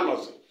Biafra ka ha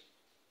nọzi.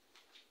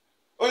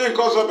 Onye nke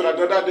ọzọ bịara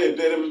dọda de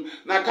edere m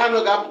na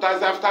Kanu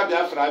ga-apụtazi after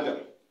Biafra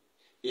bịara.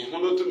 Ịhụ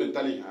n'otu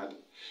mentally ha dị.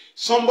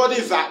 Somebody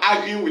is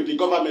arguing with the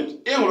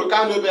government. Ịhụrụ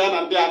Kanu ebe ya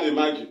na ndị a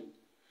na-eme argue.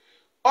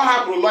 Ọ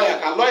hapụrụ lawyer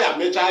ka lawyer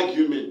mechaa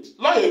argument.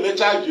 Lawyer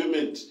mechaa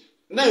argument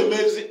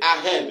na-emezi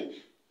ahead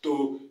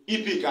to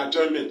epic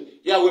adjournment.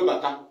 Ya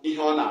webata ihe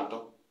ọ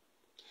na-adọ.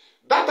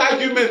 That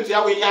argument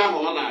ya wụ ihe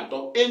ahụ ọ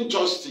na-adọ.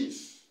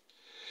 Injustice.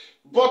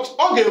 But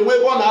ọ ga-enwe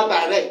ebe ọ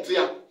na-direct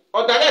ya.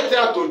 Ọ direct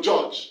ya to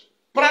judge.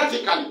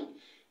 Practically,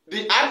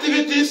 the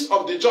activities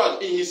of the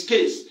judge in his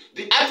case,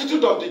 the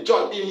attitude of the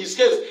judge in his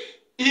case,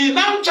 he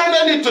now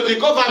channeled it to the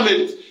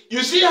government.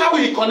 You see how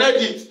he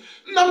connected it.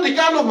 Nnamdi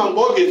Kanu ma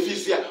mgbe ọ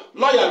ga-efisi ya,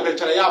 lawyer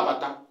mechara ya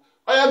abata.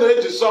 Onye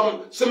mere ji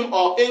some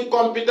or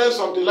incompetence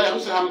of the lawyer.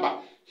 Mba,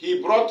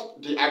 he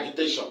brought the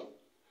agitation.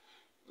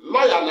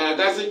 Lawyer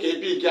na-agazi ka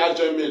epic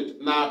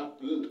adjournment na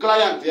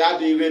client ya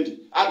adịghị ready,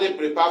 adịghị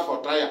prepare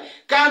for trial.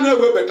 Kanu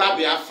ewebata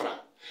Biafra.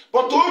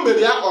 But o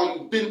mere ya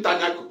on Binta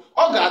Nyako.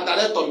 Ọ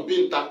ga-direct on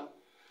Binta.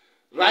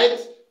 Right?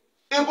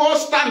 Able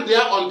stand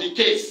there on the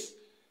case.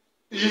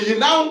 He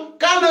now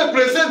can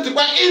present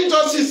by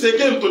injustice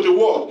again to the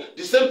world.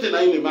 The same thing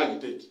I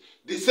agitate.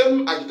 The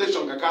same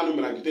agitation ka Kanu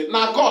mere agitate.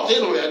 Na court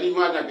ịnụrụ ya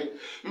n'ihu anya gị.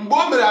 Mgbe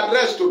o mere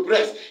address to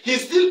press, he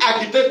still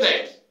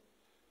agitated.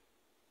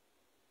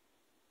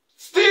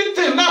 Still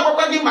thing na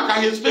agwakwa gị maka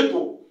his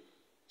people.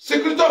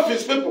 Security of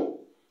his people.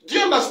 Do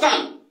you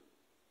understand?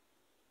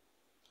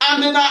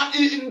 And then that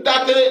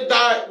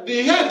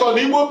the hate on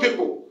Igbo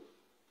people.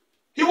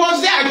 He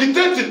was there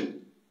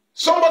agitating.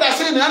 Somebody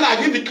saying, I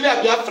give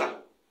declare Biafra.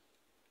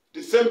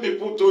 The same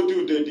people told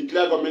you they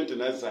declare government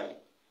in exile.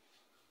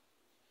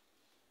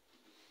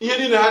 Ihe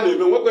niile ha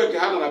na-eme nwekwe ka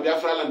ha nọ na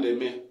Biafra land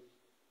eme.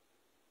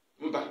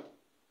 Mba.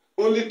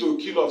 Only to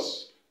kill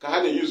us ka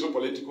ha na-use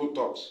political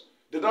talks.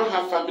 They don't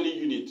have family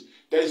unit.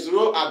 There is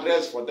no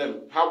address for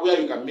them. Where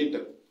you can meet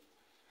them.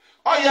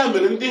 Oh yeah,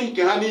 mere ndị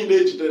nke ha niile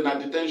ejidere na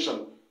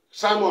detention.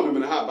 Simon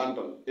mere ha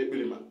abandon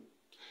Ekperima.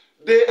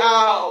 They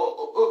are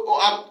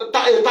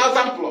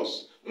 1,000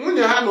 plus.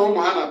 Nwunye ha na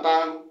ụmụ ha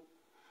na-ata.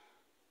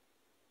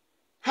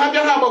 Ha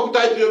bịa ha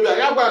gbakwuta IPOB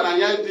ya gwa na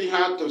anya dị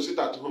ha to sit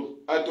at home,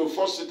 to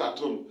force sit at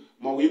home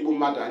ma ọ igbu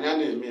mmadụ anya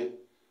na-eme.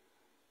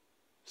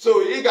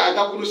 So ị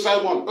ga-agakwuru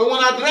Simon. O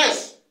nwere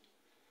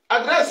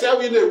adres ya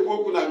wee na-ekwu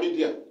okwu na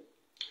media.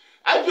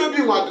 IPOB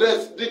nwe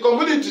adres. The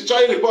community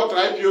chọọ report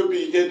IPOB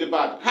ihe dị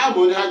bad. Ha ma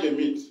onye ha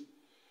ga-emit.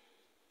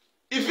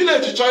 If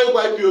village chọọ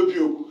ịgwa IPOB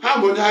okwu, ha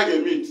ma onye ha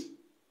ga-emit.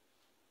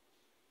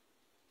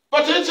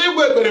 But echi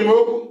igwe Ekperima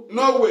okwu,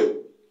 no way.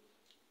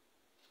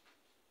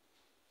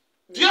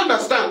 Do you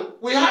understand?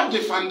 We have the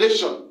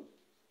foundation.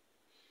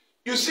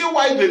 You see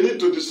why they need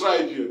to destroy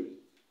IPOB.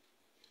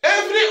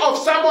 Every of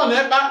Simon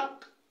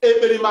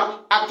Ekperima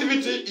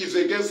activity is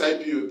against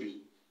IPOB.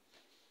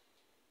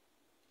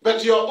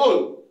 But your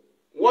own,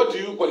 what do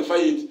you qualify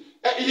it?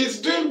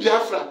 He's doing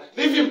Biafra.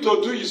 Leave him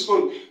to do his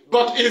own.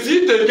 But is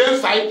it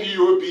against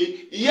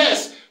IPOB?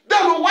 Yes.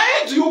 Then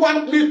why do you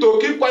want me to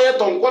keep quiet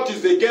on what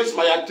is against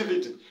my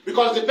activity?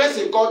 Because the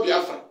person called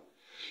Biafra.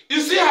 You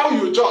see how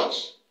you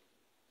judge.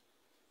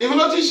 If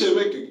not,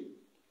 making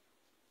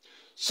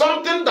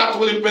something that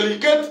will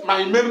implicate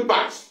my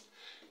members,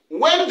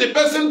 when the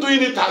person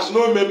doing it has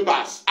no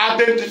members,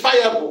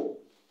 identifiable.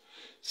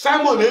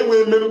 Simon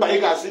ewe member, you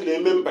can see the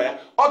member.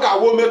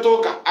 Oga wo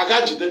metoka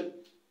agajide.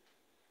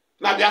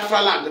 Na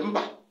Biafra land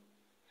mba.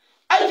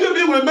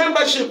 IPOB with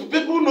membership,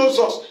 people knows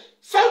us.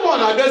 Simon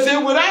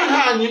abeze we ran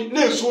hand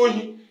na ezu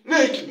ohi,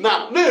 na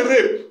kidnap, na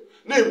rape,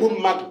 na egbu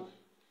mmadu.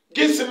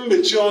 Gesi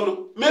mmechi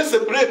onu, me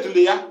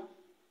separately ya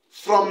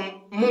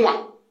from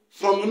mwa.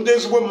 From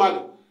Ndezigbo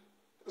mmadụ.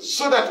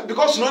 So that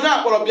because no onye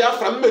akpọrọ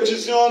Biafra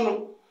mmechizi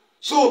ọnụ.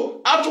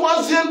 So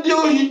achụwazie ndị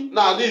ohi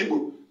n'ala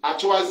Igbo,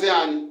 achụwazie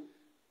anyị.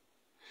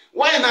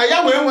 Why na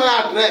ya wee nwere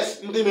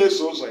adres ndị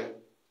na-eso ụzọ ya?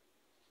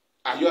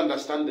 Are you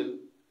understanding?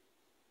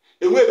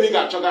 Enwe ebe ị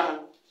ga-achọga ha.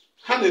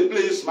 Ha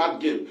na-play smart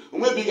game.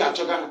 Enwe ebe ị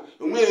ga-achọga ha.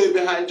 Enwe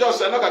ebe ha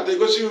just anọkata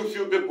egosi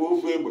few people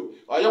ofu egbe.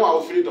 Onye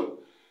nwa freedom.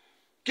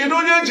 Kedu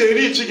onye eji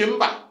eri ichi gị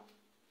mba?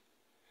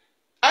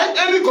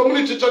 Any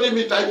community chọrọ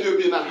meet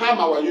IPOB na ha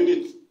ma our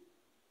unit,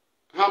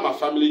 ha ma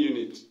family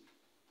unit.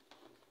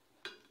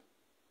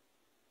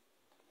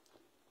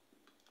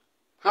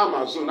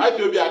 Hammer zone.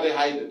 IPOB are they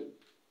hiding?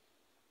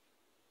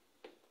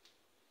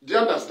 Do you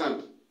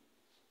understand?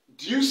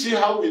 Do you see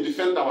how we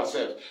defend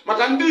ourselves?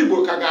 Maka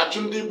Ndigbo ka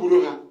ga-achụ ndị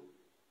gburu ha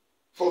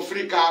for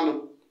free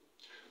Kanu.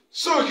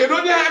 So kedu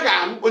onye ha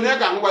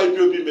ga-ahụ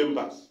IPOB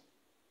members?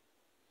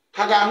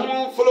 Ha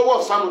ga-ahụ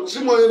followers Simon, si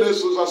mo onye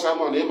na-eso ụzọ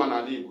Simon ịma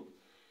na Igbo.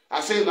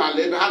 Asị na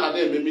ala ebe ha na-ada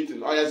eme meeting,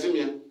 ọ ya zim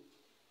ya.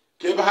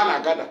 Ka ebe ha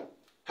na-agada,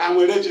 ha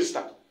nwere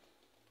register.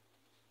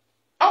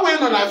 Ọ wee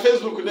nọ na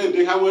Facebook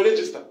na-ede ha nwere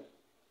register.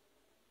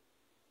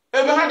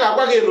 Ebe ha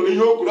ga-agwa gị nụrụ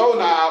ihe o kwuru, ọ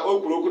na o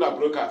kwuru okwu na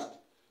broadcast.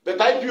 But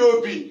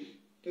IPOB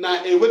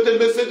na enweta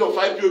message of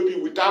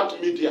IPOB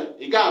without media.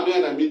 Ị ga-anụ ya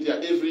na media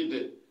every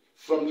day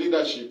from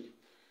leadership.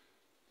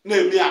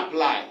 Na-eme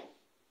apply.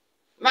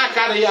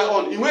 Na-akarị ya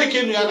on. Ị nwee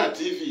ike ịnụ ya na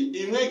TV,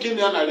 ị nwee ike ịnụ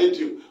ya na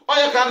radio.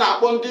 Onye ka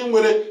na-akpọ ndị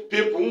nwere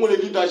people, nwere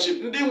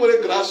leadership, ndị nwere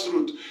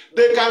grassroots.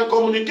 They can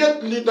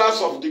communicate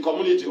leaders of the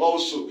community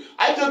also.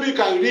 IPOB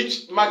can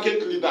reach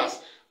market leaders.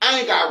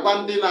 Anyị ga-agwa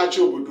ndị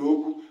na-achị obodo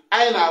okwu.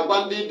 Anyị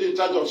na-agwa ndị dị in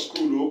charge of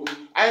school okwu.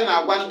 Anyị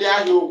na-agwa ndị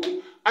ahịa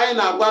okwu. Anyị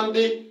na-agwa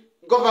ndị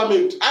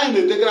gọọmenti. Anyị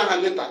na-edegara ha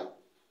leta.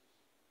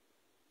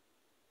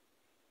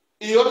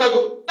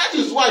 That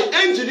is why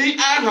enjiri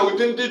aha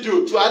ụdị ndị dị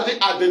otu adị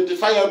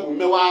identifiable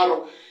mewa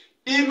arụ.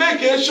 Ime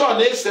ka eshọ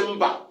na-ese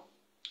mba.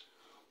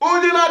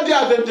 Onye na-adị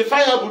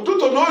identifiable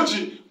tutu na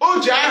o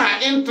ji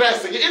aha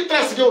interest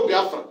gị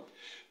Biafra.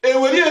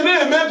 Ewere ihe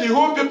na-eme the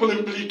whole people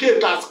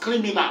implicate as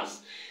criminals.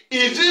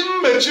 Iji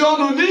mmechi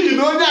ọnụ n'ihi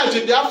na onye a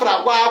ji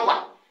Biafra gwa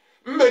akwa.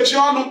 Mmechi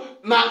ọnụ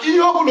na ihe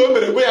ọ bụla o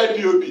mere gwe ya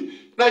IPOB.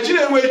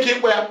 Nigeria enweghị ike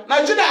ịkpọ ya.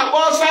 Nigeria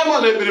akpọ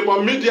Simon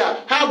Ebiribọ media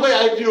ha gwa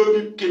ya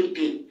IPOB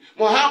campaign.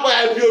 Ma ha gwa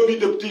ya IPOB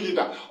deputy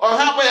leader. Or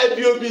ha gwa ya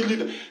IPOB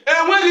leader.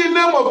 Enweghị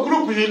name of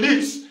group he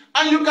leads.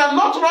 And you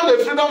cannot run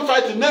a freedom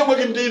fighting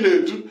na-enweghị ndị ị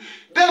na-edu.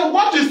 Then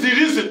what is the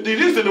reason? The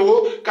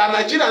reason ka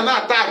Nigeria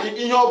na-attack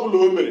ihe ọ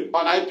bụla o mere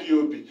on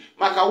IPOB.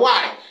 Maka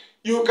why?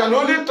 You can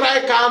only try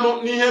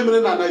Kanu n'ihe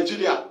mere na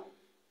Nigeria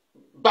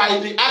by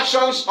the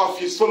actions of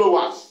his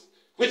followers,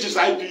 which is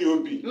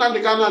IPOB.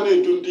 Nnamdi Kanu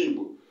na-edu ndị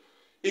Igbo.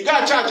 Ị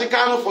ga-charge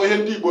Kanu for ihe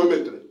ndị Igbo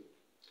metere.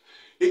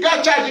 Ị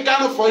ga-charge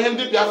Kanu for ihe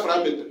ndị Biafra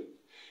metere.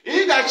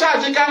 Ị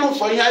ga-charge Kanu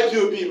for ihe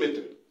IPOB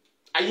metere.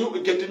 Are you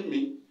getting me?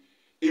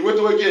 Ị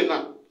nwetawo gị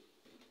na.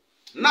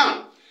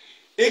 Now,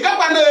 ị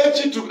gakwa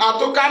na-echi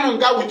atụ Kanu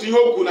nga with ihe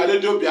okwu na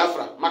Radio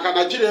Biafra maka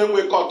Nigeria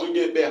enwe court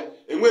ga-ekpe ya,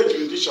 enwe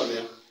jurisdiction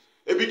ya.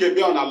 Ebe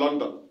ga-ekpe ya na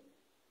London.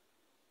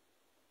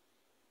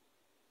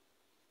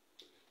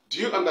 Do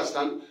you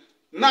understand?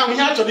 Now,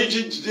 ihe a chọrọ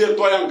iji jide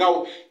tụọ ya nga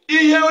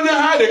ihe onye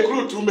ha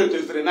recruit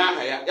meteziri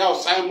n'aha ya ya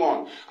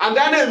Simon and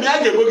then eme a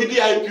ga-egbogide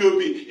ya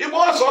IPOB igbe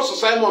ọsọsọ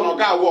Simon ọ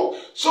ga-awọ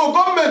so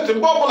gọọmenti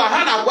mgbe ọbụla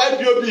ha na-agwa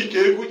IPOB ka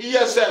egwu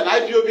ESN na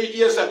IPOB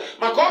ESN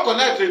maka ọ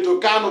connected to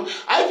Kanu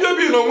IPOB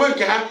n'onwe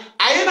nke ha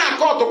anyị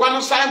na-akọ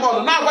ọtụkwanụ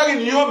Simon na-agwaghị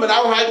na ihe o mere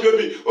ahụ IPOB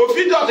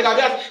ofidio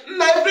ọdịgabịa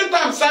nna every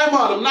time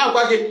Simon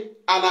na-agwa gị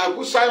a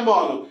na-agwụ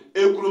Simon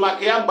ekwuru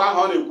maka ya mgbe ahụ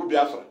ọ na-ekwu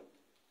Biafra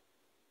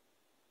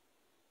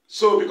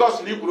so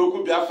because na ikwuru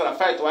okwu Biafra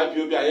fight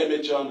IPOB anyị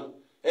emechi ọnụ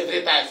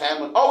every time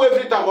Simon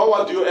every time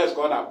what DOS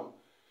ka ọ na-akpọ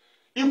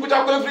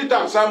ikwuchakwa every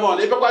time Simon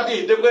ịbịakwa dị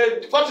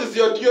idekwe what is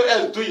your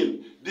DOS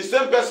doing the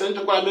same person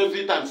nchekwara m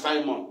every time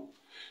Simon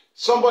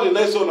somebody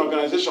na-eso an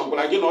organization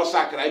gwara gị na ọ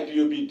sakara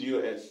IPOB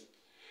DOS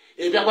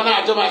ịbịakwa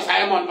na-ajụ ma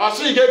Simon ọ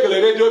sị ị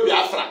ga-egele Radio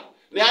Biafra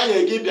na ya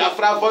nye gị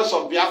Biafra voice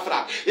of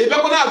Biafra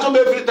ịbịakwa na-ajụ m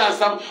every time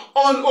Simon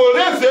on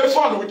raise a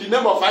fund with the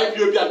name of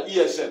IPOB and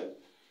ESN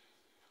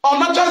ọ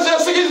nachazi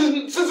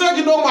sizie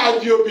gị no more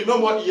IPOB no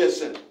more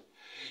ESN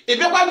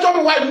ịbịakwa njọ m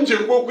nwaanyị m ji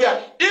ekwu okwu ya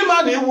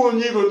ịma na iwu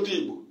onye iro ndị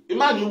Igbo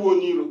ịma na iwu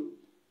onye iro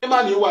ịma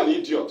na iwu an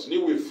idiot na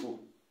iwu efu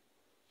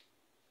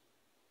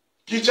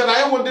ka iche na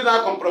iwu ndị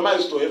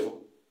na-compromise to evil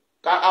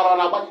ka arọ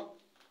na-agba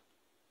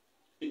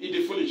gị dị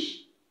foolish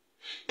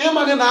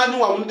ịma gị na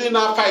anyụnwa ndị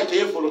na-fight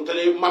evil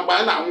tere mgbe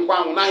anyị na-anwụkwa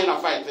anwụ na anyị na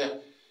fight ya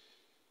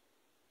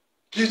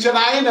ka iche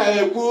na anyị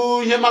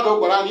na-ekwu ihe mmadụ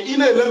gwara anyị ị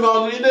na-ele m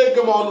ọnụ ị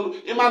na-ege m ọnụ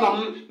ịma na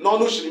m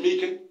n'ọnụ shiri m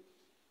ike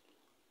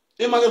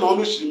ịma gị na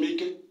ọnụ shiri m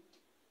ike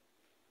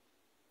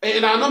ị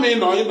na-anụ m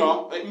ịnọ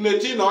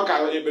mmeti ịnọ ka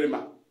eberima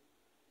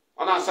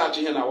ọ na-asachi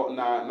ihe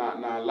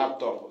na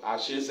laptọpụ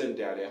achị ese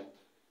ndịarịa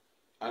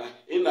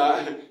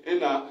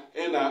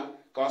ịna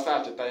ka ọ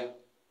sachịta ya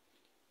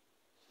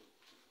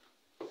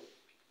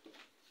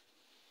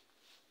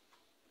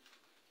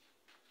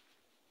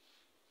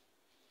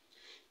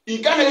ị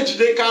gaghị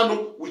ejide Kanu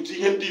with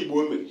ihe ndị Igbo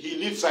mere he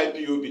leads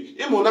IPOB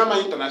ịmụ na ama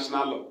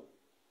international law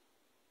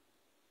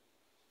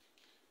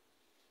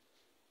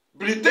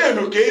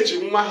Britain ka eji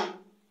nwa ha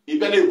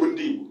ịbịa na-egbu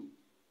ndị Igbo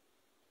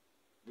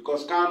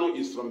because Kanu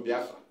is from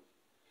Biafra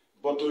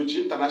but o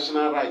ji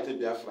international right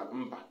Biafra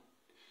mba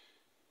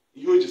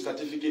ihe o ji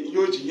certificate ihe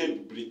o ji ihe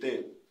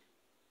Britain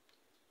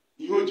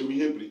ihe o ji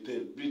ihe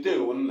Britain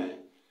wụ nna ya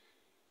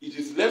it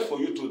is left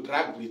for you to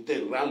drag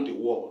Britain around the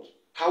world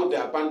how they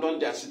abandon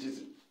their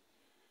citizens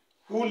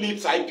who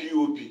leads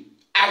IPOB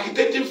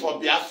agitating for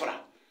Biafra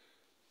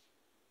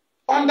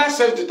under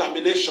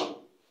self-determination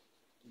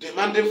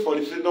demanding for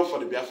the freedom for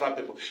the Biafra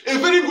people a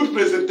very good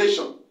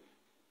presentation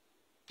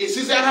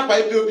isizi ahapa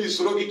Ipob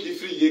soro gị ka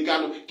ifri ihe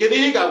Kanu kedu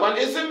ihe ị ga-agwa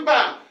isi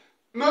mba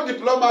no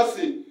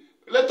diplomacy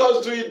let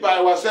us do it by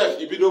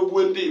ourselves ibido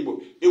gbuo ndị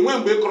Igbo enwe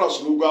mgbe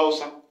cross n'ugwu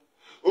Hausa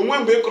onwe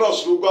mgbe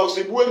cross n'ugwu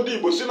Hausa gbuo ndị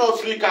Igbo si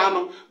n'Afrika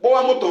anụ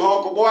gbawa moto ha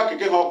ọkụ gbawa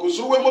keke ha ọkụ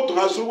zuruwe moto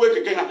ha zuruwe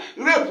keke ha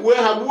repuwe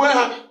ha gbuwe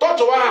ha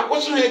tọtụwa ha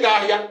kwụsị ha ịga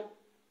ahịa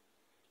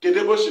kedu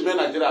ebe oshime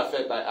Nigeria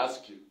affect I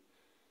ask you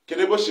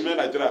kedu ebe oshime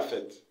Nigeria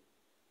affect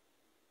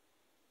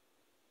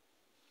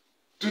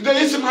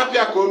today isi m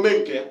hapịa ka o mee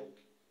nke ya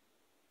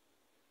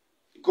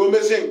ka o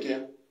mezie nke ya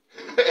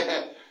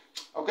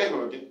ọkwa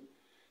ịhụrụ gị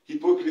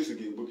hypocrisy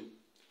ga-egbu gị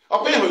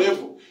ọkwa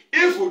ịhụrụ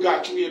efu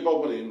ga-achụ ebe ọ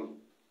bụla ị nọ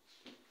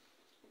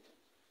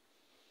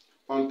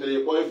until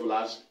you call evil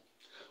as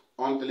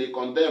until you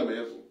condemn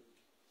evil.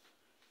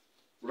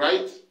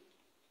 Right?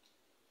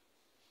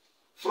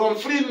 From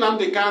free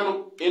Nnamdi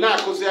Kanu in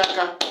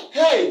Akuziaka,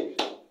 hey,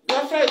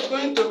 Biafra is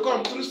going to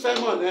come through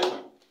Simon ever.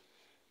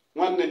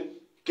 One day,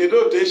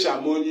 Kedo Tesha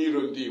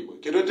Moniro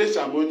Ndigbo, Kedo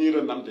Tesha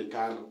Moniro Nnamdi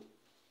Kanu.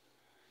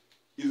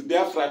 Is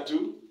Biafra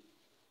too?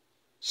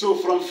 So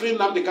from free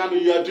Nnamdi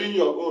Kanu, you are doing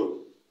your own.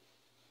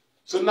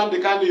 So Nnamdi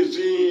Kanu is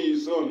doing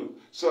his own.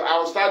 So I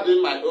will start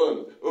doing my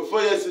own.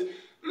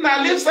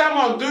 Now leave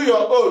Simon do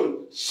your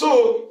own.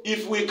 So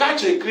if we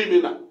catch a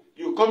criminal,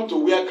 you come to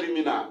where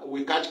criminal,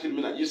 we catch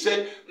criminal. You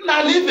say,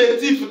 now leave a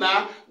thief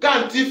now, go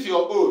and thief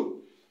your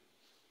own.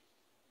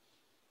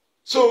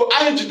 So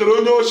I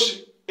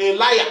jidronyoshi, a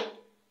liar.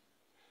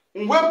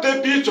 Mweb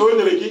the pitch on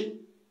the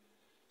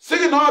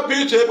singing our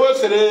pitch able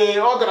say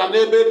order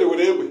nebe the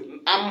whatever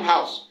am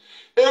house.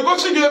 A go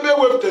sing a bit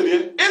with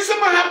the it's a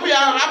happy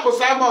apple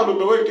Simon on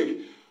the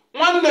way.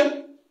 One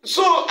day,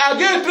 so I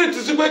get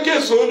treated to the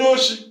case on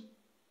yoshi.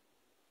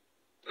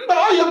 Nna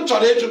onye m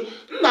chọrọ ịjụ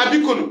nna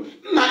bikonu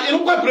nna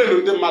ịrụkwa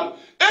brelu ndị mmadụ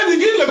enyi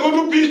gị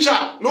legodu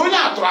picha na onye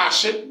atụrụ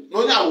ashị na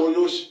onye awụ onye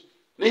oshi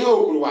na ihe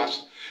okwuru washi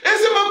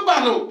ezigbo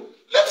mbanụ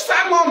let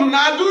Simon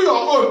na do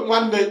your own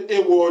nwanne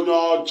iwe onye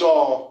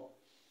ọjọọ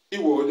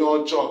iwe onye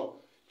ọjọọ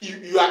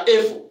you are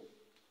evil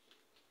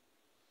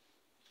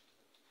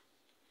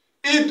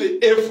ịdị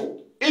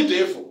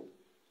evil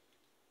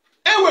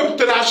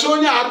ewepụtara ashị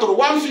onye atụrụ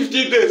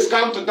 150 days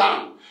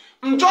countdown.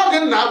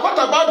 Jogging now, what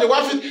about the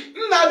wife?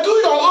 Now do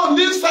your own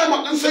this time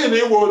and say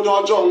they will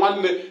not join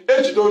one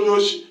edge don't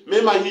yoshi, may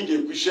my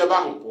hige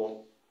kusheba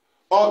unko.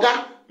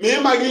 Oga,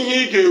 may my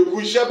hige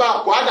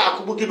kusheba, quada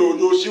kubuki no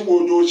yoshi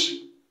won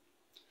yoshi.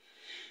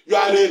 You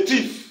are a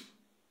thief.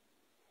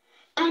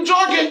 I'm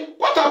jogging.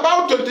 What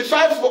about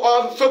 25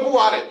 of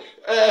February?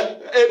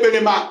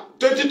 Ebenema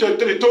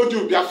 2023 told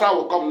you Biafra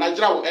will come,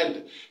 Nigeria will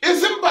end. It's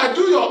simple,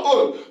 do your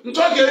own.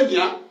 Jogging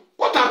here.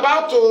 What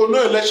about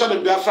no election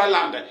in Biafra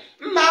land?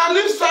 Now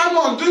leave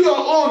Simon, do your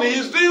own.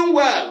 He's doing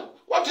well.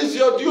 What is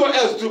your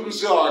DOS do,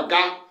 Mr.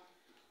 Oga?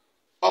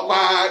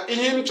 Opa,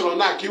 in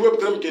Chona, he will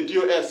them get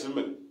DOS.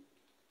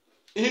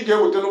 He gave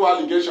with no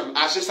allegation.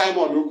 As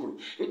Simon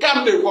Ukuru.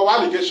 Come the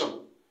allegation.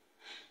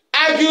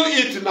 Argue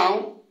it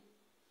now.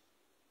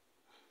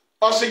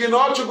 Or singing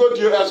all to go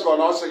DOS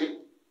gone or singing.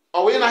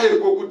 Or when I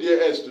go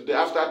DOS today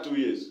after 2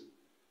 years.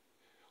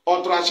 Or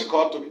Trashi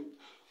called to me.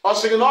 Ọ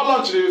sị gị na ọ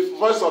launchiri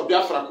Voice of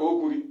Biafra ka o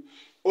kwuri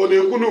ọ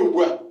na-ekwu na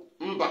ugbu a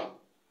mba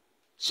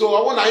so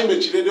ọ bụ na anyị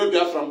mechiri redio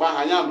Biafra mgbe ahụ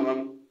anyị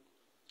anụrụ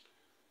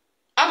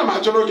ana m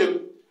achọ n'oge m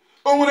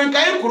o nwere nke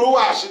anyị kwuru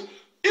washi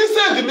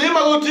ise dị na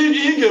ịmaghị otu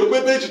ihe ga-ekwe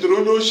ebe ejidere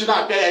onye oshi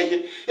na-apịa ya ihe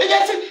ị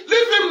ga-asị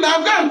leave him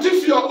now go and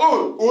thief your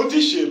own otu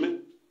isi eme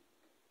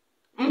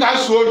m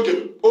ga-azụo nke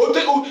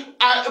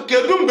m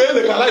kedu mgbe e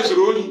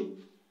legaliziri ohi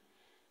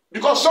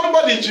because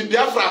somebody ji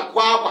Biafra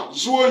kwa akwa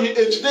zuo ohi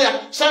ejide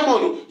ya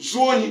Simon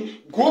zuo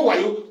ohi guo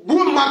wayo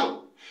gbuo mmadụ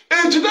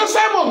ejide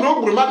Simon na o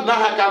gburu mmadụ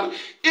n'aha Kanu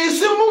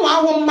isi mụ nwa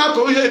awụ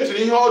mmadụ ihe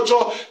etiri ihe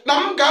ọjọọ na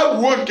m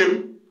ga-agbuo nke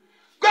m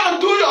go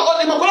and do your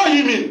own ịmakwara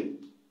ihe mean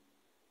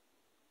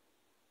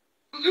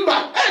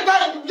mba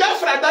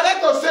Biafra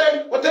director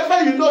say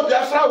whatever you know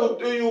Biafra will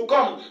do you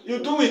come you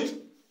do it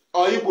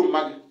ọ igbu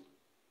mmadụ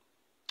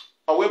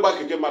ọ wee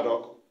gbakeke mmadụ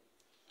ọkụ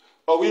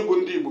ọ wee igbu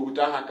ndị Igbo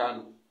bute aha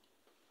Kanu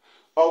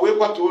ọ wee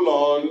kwatu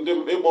ụlọ ndị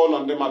ịgba ụlọ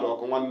ndị mmadụ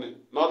ọkụ nwanne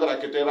na ọ gara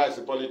kete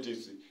rice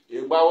politics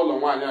ịgba ụlọ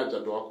nwaanyị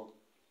ajadu ọkụ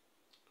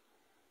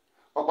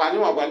ọkwa anyị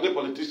nwagwa ndị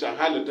politishan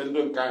ha leta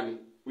ndị nke anyị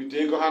wite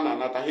ego ha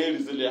na-anata ha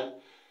erizili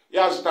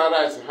ya zụta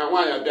rice ha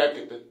nwaanyị abịa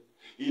kete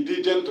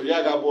idije ntụ ya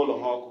ga-agba ụlọ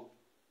ha ọkụ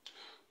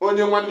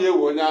onye nwanne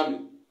ewu onye amị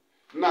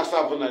nna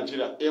asabụ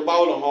Naijiria ịgba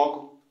ụlọ ha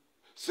ọkụ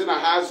si na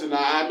ha si na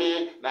amị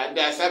na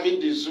they are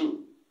serving the zoo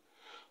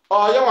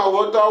ọ ya nwa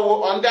wote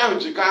ọwụ ndị ahụ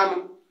ji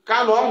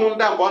Kanu ọhụụ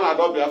ndị mgbe ọ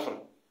na-adọ Biafra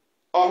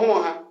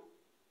ọhụụ ha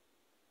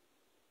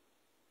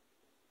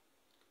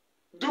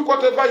do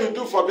whatever you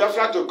do for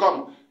Biafra to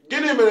come.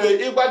 Gini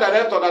mere igba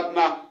director that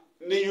na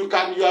you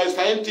are a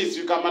scientist,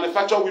 you can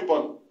manufacture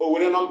weapon or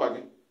whatever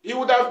number. He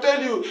would have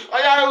told you, oh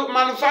yeah,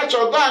 manufacture,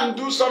 go and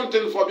do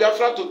something for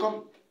Biafra to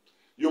come.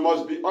 You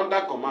must be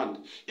under command.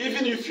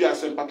 Even if you are a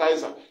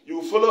sympathizer,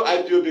 you follow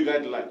IPOB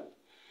guideline.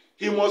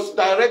 He must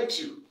direct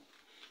you.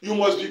 You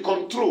must be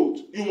controlled.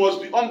 You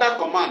must be under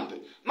command.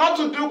 Not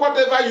to do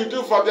whatever you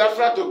do for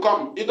Biafra to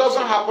come. It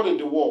doesn't happen in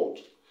the world.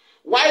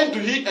 Why do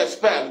he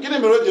expel? Gini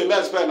mere o ji eme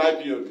expel na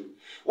IPOB?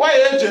 Why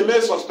he ji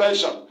eme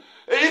suspension?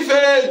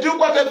 If do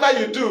whatever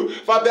you do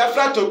for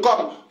Biafra to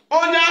come,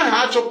 onye ahụ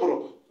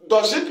achụpụrụ,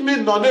 does it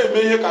mean no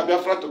na-eme ihe ka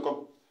Biafra to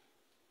come?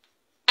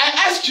 I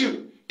ask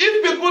you,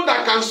 if people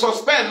that can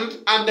suspend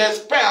and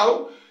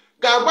expel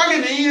ga-agwa gị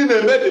na ihe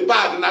na-eme the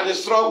bad na the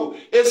struggle,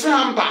 esi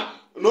ha mba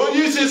na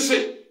onye isi si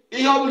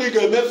ihe ọbụla ị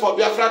ga-eme for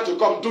Biafra to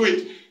come, do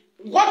it.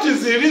 What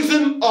is the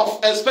reason of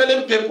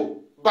expelling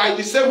people by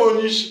the same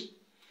Onishi?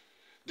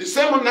 The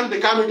same Nnamdi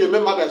Kanu ga-eme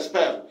mmadụ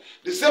expel.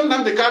 The same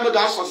Nnamdi Kanu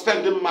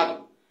ga-suspend mmadụ.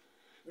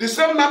 The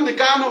same Nnamdi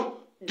Kanu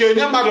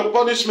ga-enye mmadụ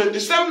punishment. The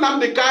same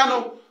Nnamdi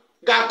Kanu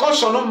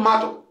ga-akọshọn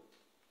mmadụ.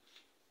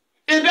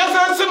 Ị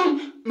bịa sị m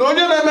na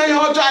onye na-eme ihe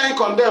ọjọọ anyị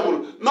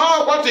condemn, no,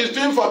 what is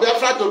doing for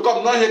Biafra to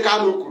come, no ihe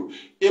Kanu kwuru.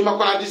 Ị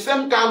makwara the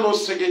same Kanu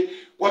sị gị,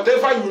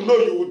 whatever you know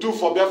you will do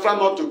for Biafra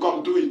not to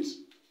come, do it.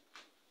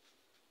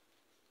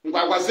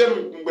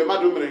 Mgbe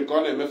mmadụ mere nke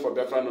ọ na-eme for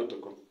Biafra not to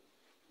come.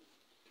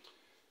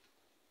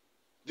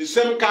 The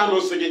same Kanu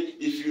sị gị,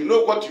 if you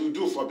know what you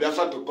do for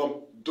Biafra to come,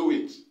 do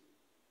it.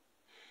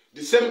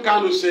 The same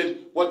Kanu said,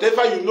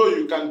 whatever you know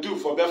you can do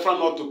for Biafra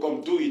not to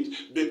come, do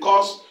it.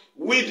 Because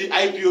we, the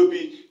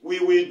IPOB, we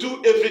will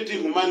do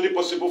everything humanly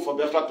possible for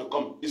Biafra to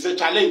come. It's a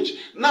challenge.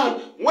 Now,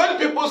 when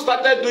people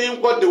started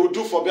doing what they would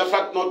do for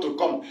Biafra not to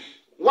come,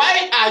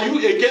 why are you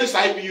against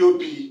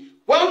IPOB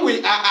when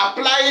we are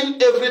applying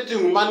everything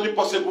humanly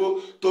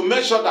possible to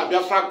make sure that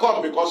Biafra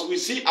come? Because we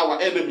see our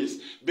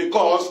enemies.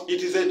 Because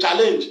it is a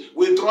challenge.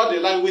 We draw the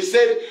line. We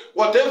said,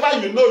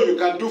 whatever you know you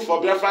can do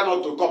for Biafra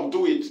not to come,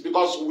 do it.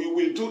 Because we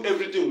will do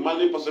everything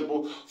humanly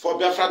possible for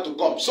Biafra to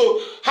come. So,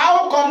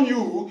 how come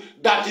you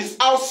that is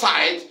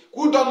outside,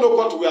 who don't know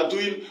what we are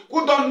doing,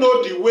 who don't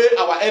know the way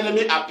our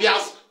enemy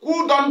appears,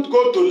 who don't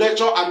go to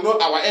lecture and know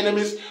our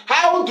enemies,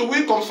 how do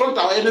we confront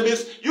our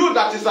enemies? You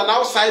that is an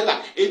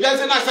outsider, it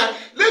doesn't answer.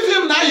 Leave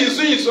him now, he's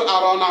doing so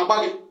around our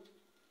body.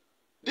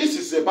 This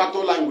is a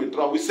battle line we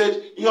draw. We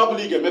said, for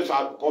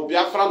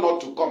Biafra not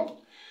to come.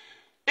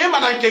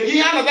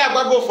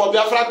 Go for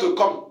Biafra to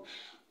come.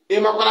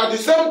 The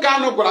same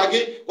kind of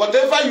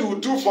whatever you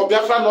do for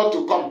Biafra not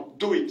to come,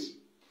 do it.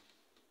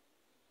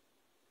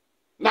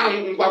 Now,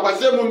 for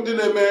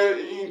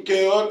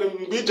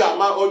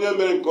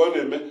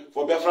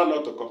Biafra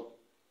not to come.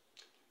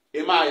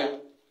 Imaya.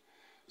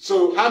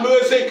 So, how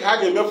many say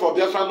for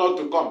Biafra not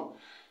to come?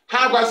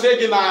 How was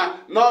saying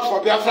not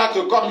for Biafra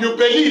to come? You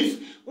believe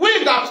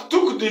we that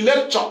took the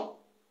lecture,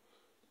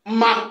 we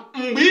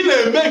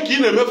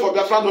make for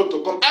Biafra not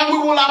to come, and we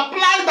will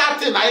apply that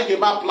thing. I can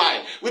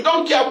apply. We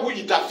don't care who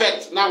it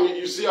affects. Now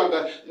you see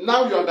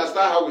now you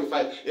understand how we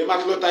fight.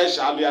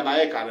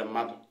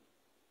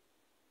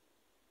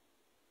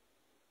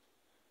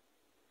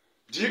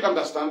 Do you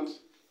understand?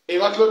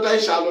 That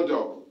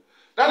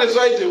is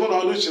why it's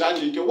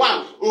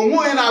one.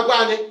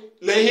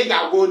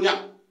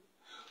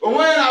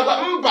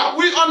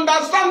 We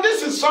understand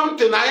this is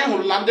something I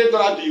am landed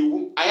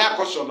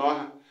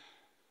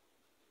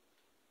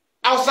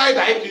outside the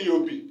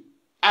IPOB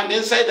and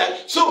inside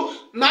that. So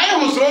now I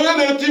was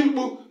rolling a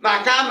timbu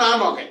na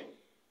Kanu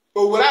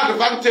over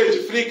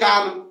advantage free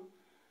Kanu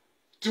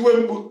to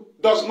Wembu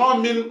does not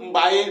mean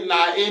by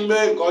na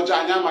email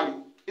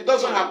Gojanyamagi. It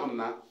doesn't happen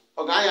now.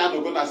 Okay, I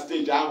am going to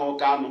stage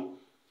Kanu.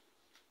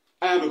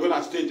 I am going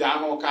to stage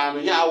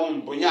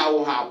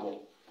Kanu.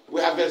 We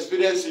have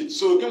experienced it.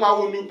 So, give my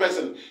own new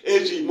person,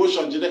 age,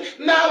 emotion.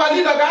 Now, I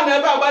leader can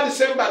never about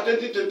December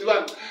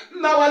 2021.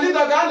 Now, I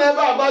leader can never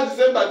about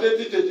December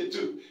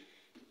 2022.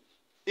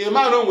 A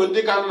man when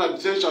they can on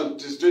detention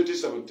since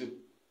 2017.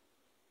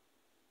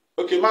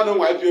 Okay, man on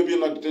IPOB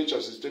not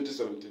detention since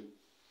 2017.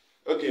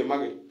 Okay,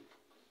 Maggie.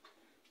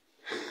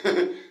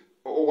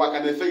 What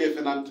can I say?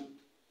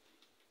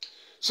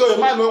 So, a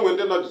man when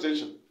they're not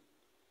detention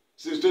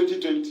since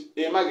 2020.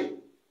 A Maggie.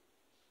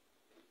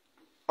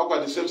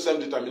 About the same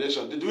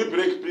self-determination. Did we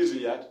break prison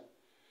yard?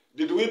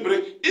 Did we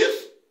break?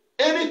 If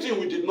anything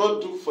we did not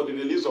do for the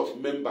release of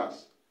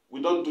members,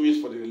 we don't do it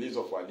for the release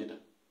of our leader.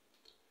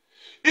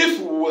 If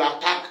we will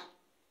attack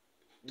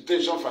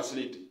detention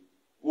facility,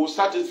 we will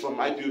start it from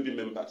IPOB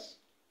members.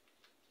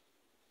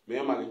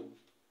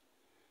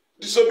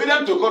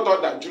 Disobedient to court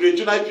order during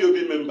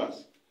IPOB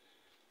members.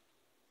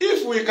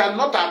 If we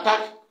cannot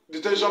attack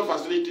detention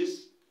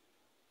facilities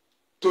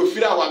to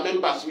feed our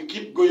members, we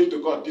keep going to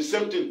court. The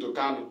same thing to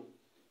Kanu.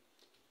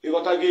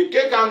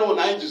 Kanu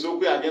na against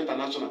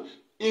international,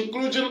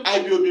 including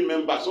IPOB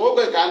members. So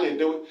what can they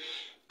do?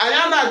 I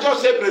am not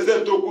just say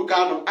President Oku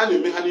Kanu and the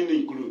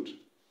include.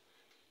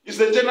 It's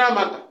a general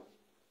matter.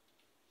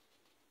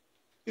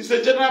 It's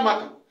a general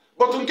matter.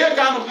 But in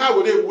Kanu, how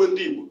would they win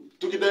Ndigbo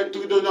to get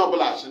the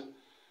noble action?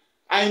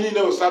 I need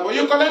no sabo.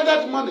 You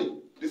collected money.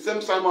 The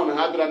same Simon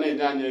Hadra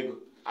Nedanyego.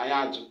 I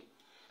add.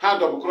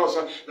 Hand of cross.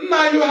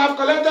 Now you have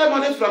collected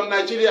money from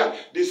Nigeria.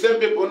 The same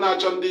people now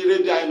on the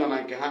radio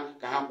and Kaha.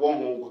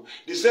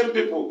 The same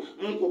people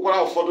for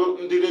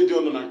the radio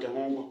and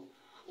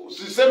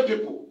the same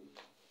people.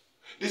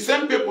 The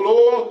same people,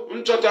 oh,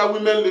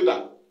 women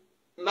leader.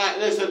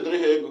 The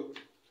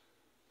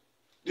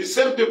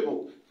same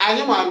people.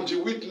 Anyị ma ji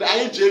witness,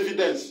 anyị ji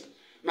evidence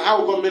na ha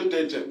government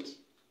agent.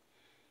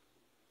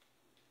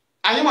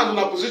 Anyị ma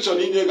na position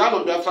inye ga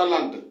no Biafra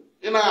land.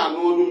 Ị na anu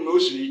onu na o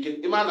shiri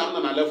ike. Ị ma na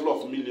m na level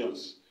of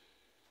millions.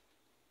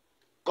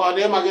 Ka ọ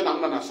na ema gị na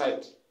m na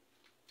site.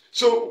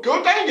 So, ke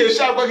o ka anyị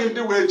ga-eshi agwa gị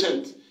ndị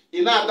agent.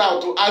 In our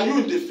doubt, are you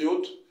in the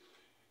field?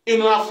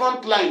 In our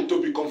front line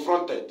to be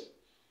confronted?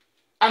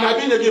 And I've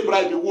been a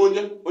bribe,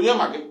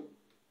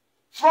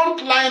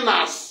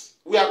 frontliners,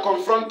 we are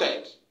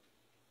confronted.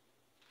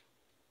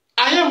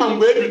 I am a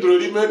baby to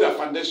remove the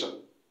foundation.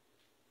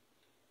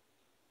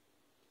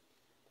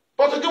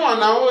 But again,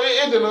 now,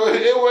 I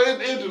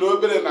don't know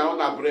better now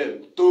na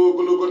brain to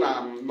go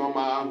na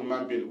normal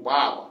human being.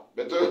 Wow,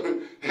 but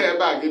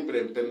bag it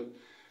prempting.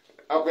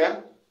 Okay?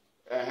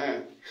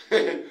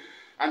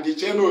 And the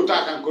chain will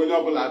attack and go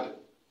your blood.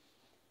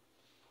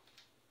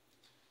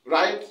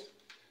 Right?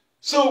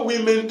 So we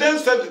maintain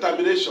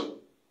self-determination.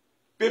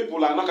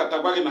 People are not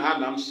attacking the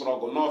hand and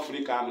struggle, no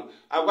African.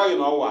 Agwagi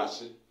no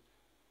wasi.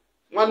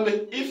 One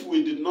day, if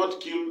we did not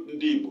kill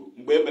Ndigbo,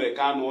 Mbebere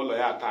Kanu all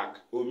attack,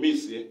 or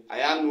miss ye, I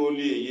am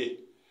only a ye.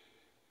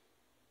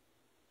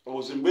 I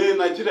was in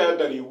Nigeria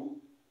that you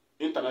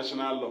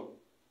international law.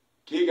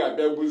 Kiga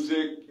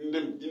Bebuze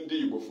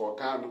Ndigbo for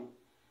Kanu.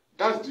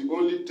 That's the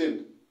only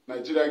thing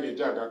Nigeria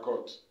Gejaga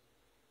court.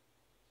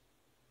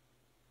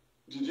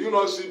 Did you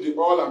not see the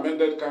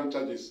all-amended camp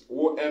charges,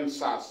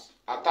 ONSAS,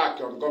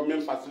 attack on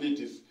government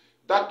facilities?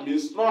 That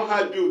means no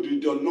hard build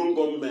with the unknown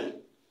government.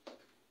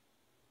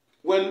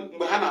 When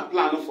we had a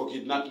plan for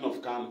kidnapping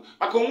of Kanu,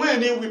 but when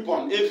any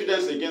weapon,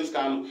 evidence against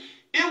Kanu,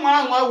 in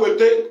one will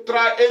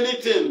try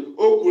anything,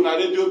 Okuna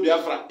Radio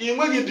Biafra, in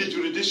when the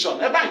jurisdiction,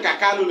 a bank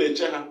Kanu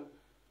lecheha.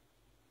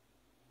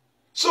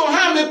 So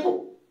how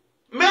people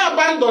may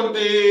abandon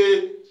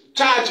the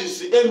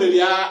charges,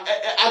 Emilia,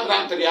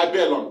 Adranteria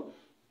Bellon.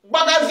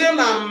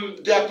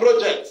 Bagazin their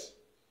project.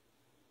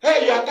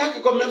 Hey, you attack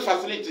a government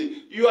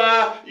facility. You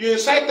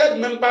incited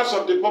members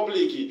of the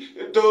public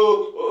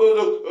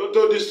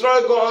to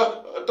destroy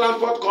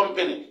transport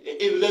company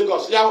in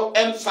Lagos. You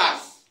end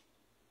SARS.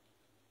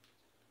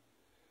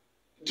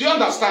 Do you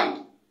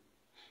understand?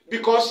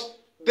 Because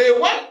they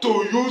want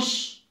to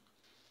use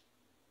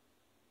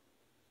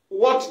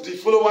what the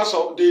followers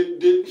of the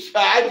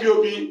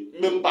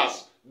IPOB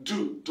members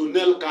do to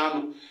nail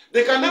Kanu.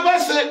 They can never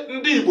say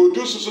Ndigbo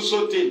do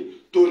so thing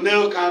to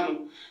nail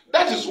Kanu.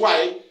 That is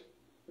why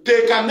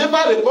they can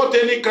never report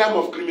any crime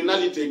of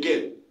criminality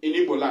again in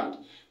Igbo land.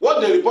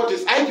 What they report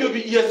is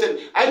IPOB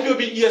ESN,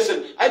 IPOB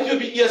ESN,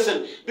 IPOB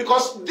ESN,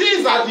 because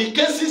these are the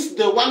cases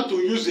they want to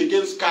use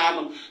against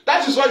Kanu.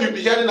 That is why you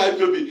be hearing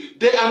IPOB.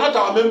 They are not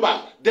our members.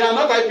 They are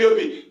not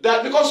IPOB.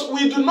 Because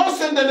we do not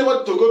send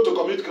anyone to go to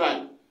commit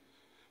crime.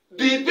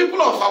 The people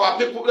of our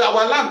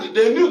land,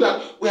 they knew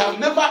that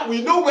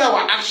we know where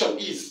our action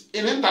is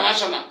in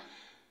international.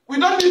 We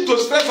don't need to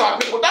stress our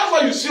people. That's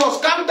why you see us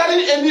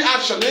countering any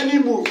action, any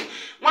move.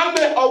 One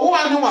day,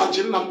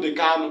 Nnamdi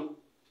Kanu,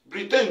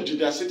 Britain to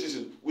their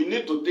citizens. We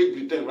need to take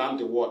Britain around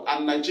the world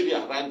and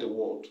Nigeria around the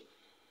world.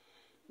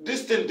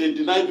 This thing they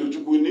denied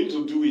Ojukwu, we need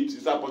to do it.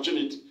 It's an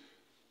opportunity.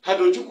 Had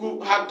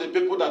Ojukwu had the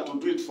people that would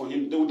do it for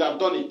him, they would have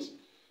done it.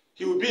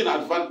 He would be an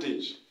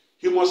advantage.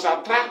 He must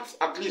attract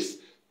at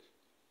least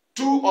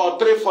 2 or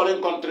 3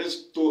 foreign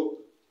countries to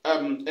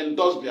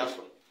endorse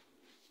Biafra,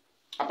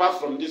 apart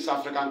from these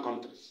African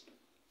countries.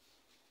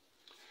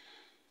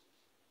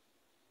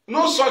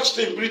 No such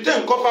thing.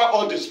 Britain cover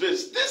all the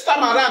space. This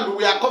time around,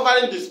 we are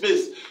covering the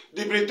space.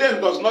 The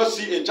Britain does not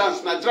see a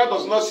chance. Nigeria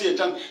does not see a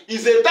chance.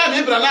 It's a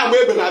time Ibrahim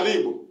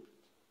Webenalibo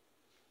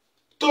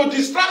to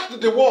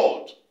distract the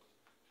world.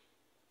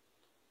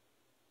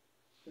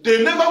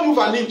 They never move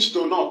an inch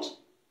to north.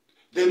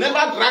 They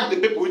never drag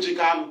the people which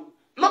can.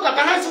 Look at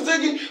the hands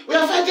saying, we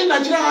are fighting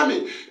Nigerian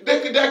army.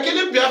 They are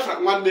killing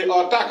Biafra. When they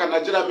attack and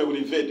Nigeria may will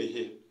invade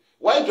here.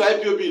 Why do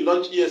IPOB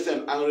launch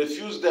ESN and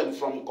refuse them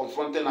from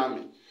confronting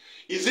army?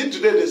 Is it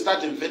today they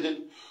start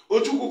invading?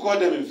 Ojukwu call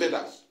them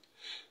invaders.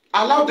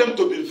 Allow them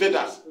to be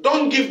invaders.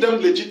 Don't give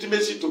them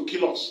legitimacy to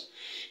kill us.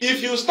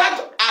 If you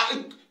start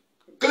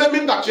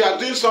claiming that you are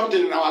doing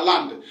something in our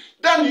land,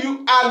 then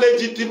you are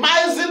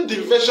legitimizing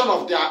the invasion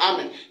of their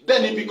army.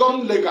 Then it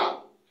becomes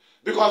legal.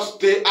 Because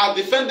they are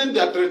defending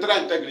their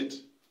territorial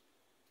integrity.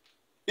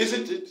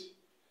 Isn't it?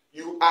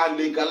 You are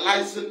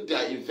legalizing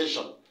their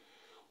invasion.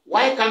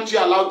 Why can't you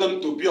allow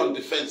them to be on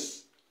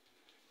defense?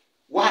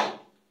 Why?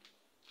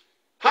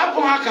 How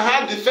can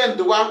I defend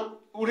the one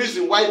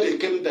reason why they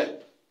came there?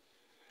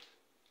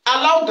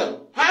 Allow them.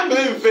 How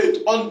may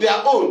invade on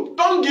their own?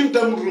 Don't give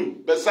them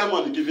room. But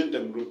someone is giving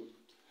them room.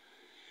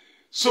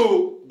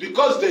 So,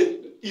 because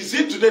is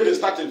it today they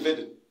start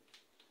invading?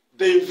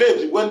 They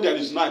invade when there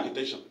is no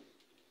agitation.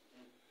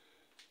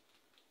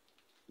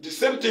 The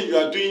same thing you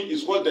are doing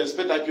is what they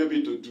expect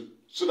IPOB to do,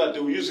 so that they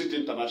will use it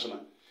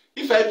international.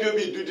 If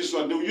IPOB do this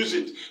one, they will use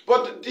it.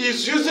 But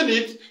he's using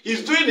it,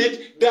 he's doing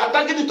it, they are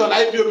attacking it on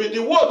IPOB.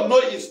 The world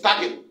knows it's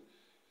tagging.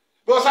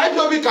 Because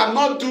IPOB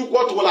cannot do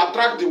what will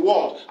attract the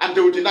world, and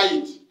they will deny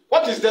it.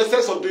 What is the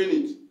sense of doing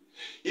it?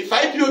 If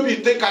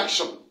IPOB take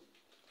action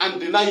and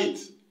deny it,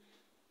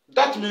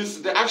 that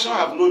means the action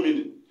have no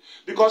meaning.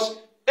 Because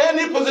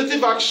any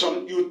positive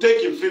action you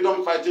take in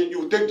freedom fighting,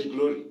 you take the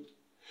glory.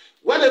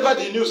 Whenever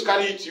the news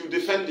carry it, you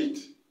defend it.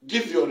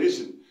 Give your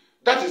reason.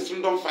 That is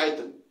freedom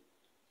fighting.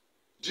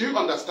 Do you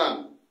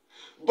understand?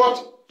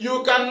 But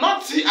you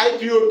cannot see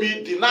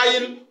IPOB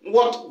denying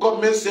what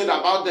government said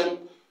about them.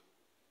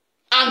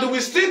 And we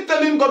still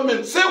telling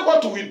government, say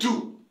what we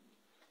do.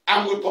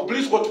 And we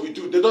publish what we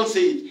do. They don't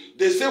say it.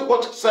 They say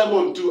what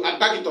Simon do and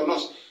tag it on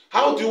us.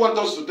 How do you want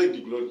us to take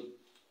the glory?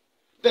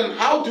 Then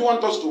how do you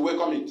want us to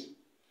welcome it?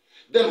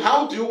 Then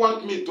how do you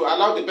want me to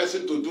allow the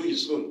person to do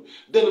his own?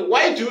 Then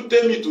why do you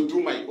tell me to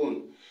do my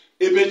own?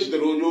 Ebe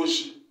jidere onye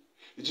oshi,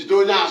 jide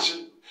onye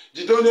ashi,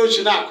 jide onye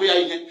oshi na-akụ ya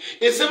ihe.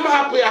 Isi m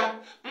hapụ ya,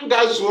 m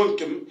ga-zuo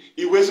nke m,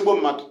 iwe ezigbo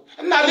mmadụ.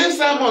 Nna let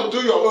Simon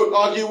do your own,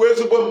 ọ ga iwe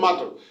ezigbo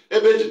mmadụ.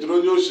 Ebe jidere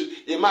onye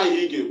oshi, ịma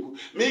ihe ị ga-ekwu,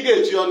 ma ị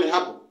ga-eti ọnụ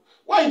hapụ.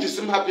 Why ji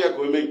si m hapụ ya ka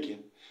o mee nke ya?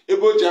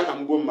 Ebe o ji aha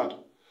m gbuo mmadụ.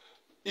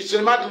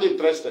 Ichere mmadụ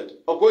interested,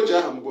 ọ ka o ji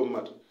aha m gbuo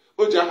mmadụ.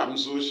 O ji aha m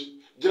zuo oshi.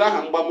 Jiri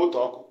aha mgba moto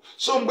ọkụ.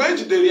 So mgbe e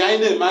jidere ya anyị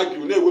na-eme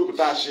agụ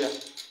na-ewepụta ashị ya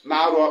na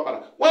arụ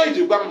ọkpara, nwaanyị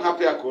ji gwa m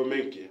hapụ ya ka o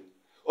mee nke ya.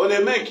 Ọ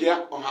na-eme nke ya,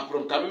 ọ hapụrụ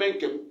m ka m mee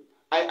nke m.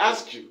 I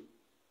ask you.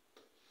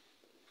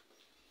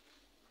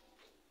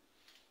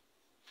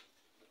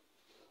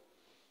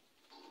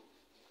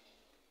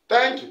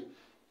 Thank you.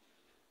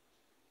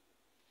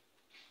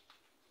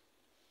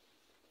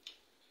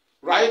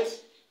 Right?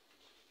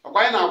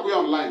 Ọkwa anyị na-akwụ ya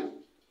online.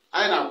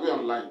 Anyị na-akwụ ya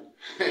online.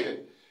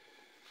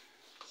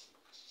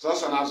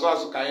 Sọsọ na-azụ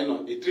azụ ka anyị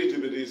nọ etrit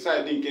bidoro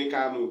side nke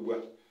Kanu ugbu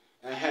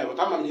a. But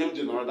ama m ihe m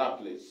ji nọrọ that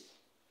place.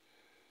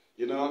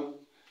 You know,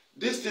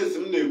 these things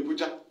m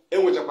na-ekwucha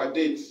enwechakwa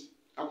date.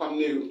 Akwa m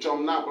na-echọ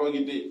m na-akpọrọ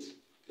gị date.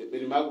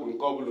 Ekpere m akwuru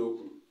nke ọbụla o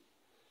kwuru.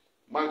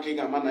 Mgba nke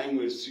ga-ama na anyị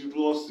nwere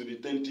serious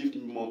retentive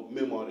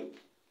memory.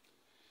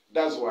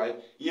 That's why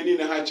ihe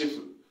niile ha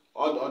chefuru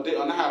ọ naghị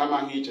ara m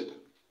ahụ icheta.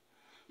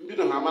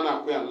 Mbido ha ama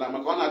na-akwụ ya nla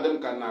maka ọ na-adị m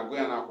ka na-agụ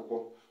ya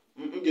n'akwụkwọ.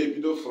 M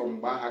ga-ebido from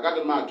mgbe ahụ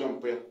agaghị m ajọ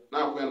mpụ ya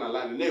na-akwụ ya na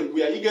line na-ekwu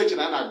ya ị ga-eche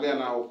na a na-agụ ya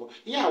n'akwụkwọ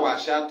ihe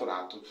awashi atụrụ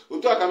atụ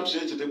otu a ka m si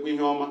echetakwa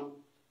ihe ọma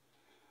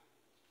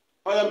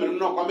ọ ya mere m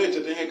n'ọkwa m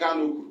echeta ihe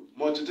Kanu kwuru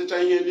ma ọ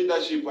chetacha ihe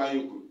leadership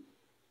anyị kwuru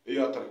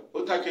ịghọtara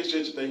otu aka esi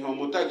echeta ihe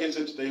ọma otu aka esi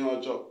echeta ihe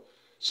ọjọọ.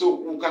 So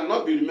we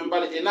cannot be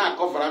remembered ị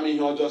na-akọvara m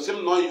ihe ọjọọ sị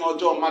m nọọ ihe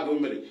ọjọọ mmadụ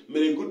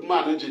mere good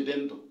man ji dị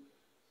ndụ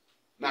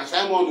na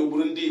Simon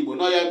gburu ndị Igbo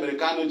nọ ya mere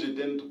Kanu ji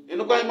dị ndụ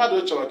ịnụkwa ihe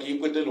mmadụ chọrọ ka ị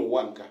kweta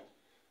n'ụwa nka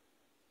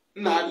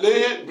na lee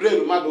ihe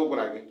brain mmadụ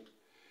gwara gị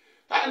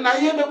na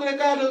ihe mekwere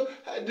Kanu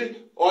dị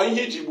ọ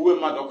ihe iji gbuwe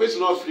mmadụ ọ kwesịrị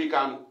n'Afrika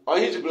Kanu ọ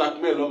ihe iji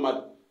blackmail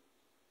mmadụ.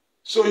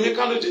 So ihe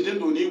Kanu ji dị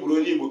ndụ na igburu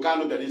onye Igbo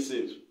Kanu bịara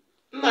isave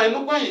nna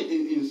ịnụkwa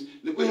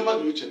lekwa ihe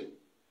mmadụ chere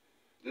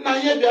nna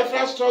ihe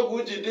Biafra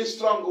struggle ji dị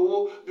strong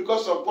wo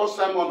because of Paul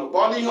Simon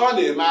kpọọ na ihe ọ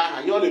na-eme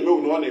aha ihe ọ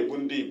na-eme na ọ na-egbu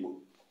ndị Igbo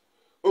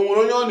o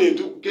nwere onye ọ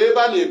na-edu ka ebe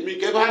a na-ekpe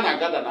ka ebe ha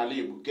na-agada n'ala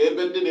Igbo ka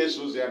ebe ndị na-eso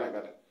ụzọ ya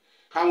na-agada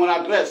ha nwere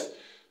adreesị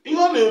ihe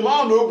ọ na-eme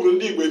ọ na o gburu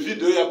ndị Igbo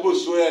vidio ya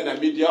postuo ya na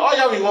midia ọ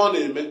ya bụ ihe ọ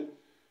na-eme.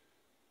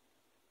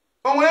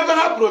 O nwere ebe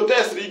ha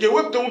protest ị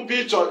ga-ewepụta m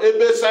pichọ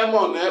ebe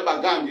Simon na Eba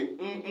gang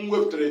m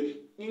wepụtara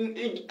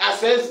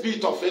access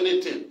bit of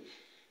anything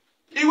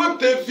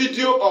iwepụta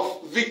video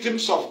of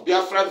victims of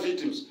Biafra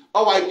victims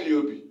or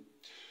IPOB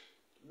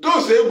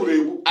those egburu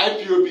egbu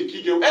IPOB ka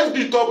ị ga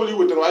SBT ọbụla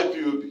iwetara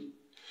IPOB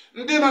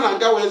ndị nọ na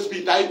nga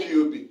SBT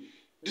IPOB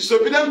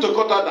disobedient to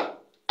court order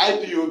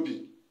IPOB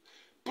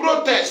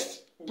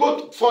protest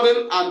both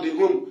foreign and the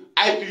home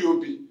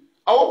IPOB.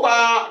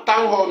 Our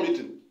town hall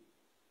meeting.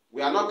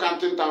 We are not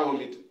counting town hall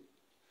meeting.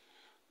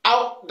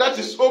 That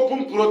is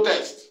open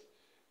protest.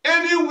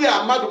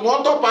 Anywhere, Madam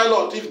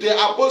Autopilot, if they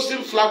are posting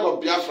flag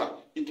of Biafra,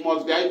 it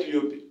must be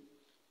IPOB.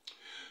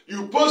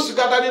 You post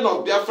gathering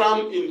of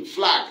Biafran in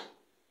flag,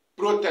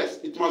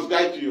 protest, it must be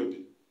IPOB.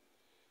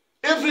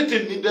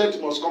 Everything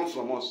needed must come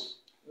from us.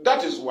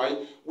 That is why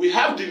we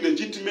have the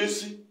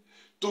legitimacy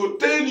to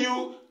tell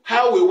you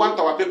how we want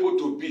our people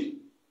to be.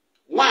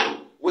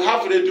 One, we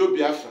have Radio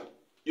Biafra.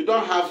 You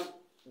don't have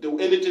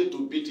anything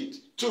to beat it.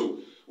 Two,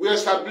 we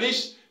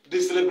established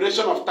the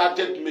celebration of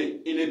 30th May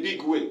in a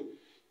big way.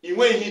 In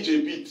way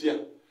he beat here.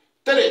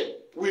 Three,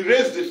 we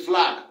raised the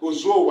flag,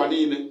 Ozuo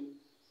Wanine,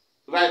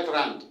 right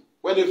hand,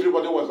 when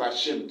everybody was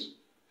ashamed.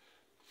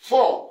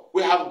 Four,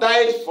 we have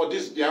died for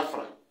this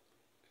Biafra.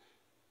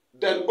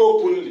 Then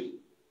openly.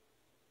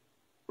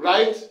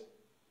 Right?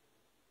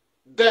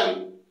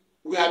 Then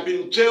we have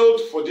been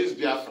jailed for this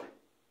Biafra.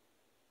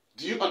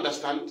 Do you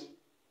understand?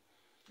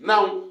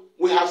 Now,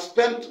 we have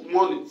spent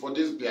money for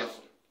this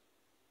Biafra.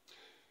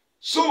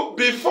 So,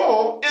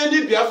 before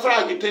any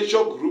Biafra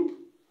agitation group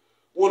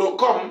will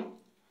come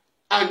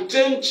and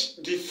change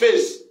the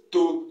face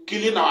to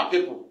killing our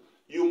people,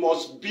 you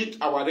must beat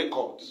our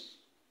records.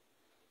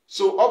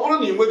 So,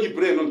 upon you make the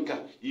brain,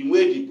 you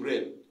make the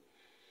brain.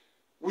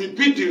 We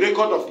beat the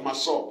record of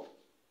Masob.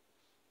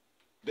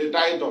 They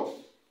died off.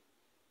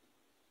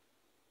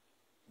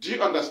 Do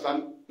you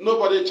understand?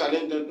 Nobody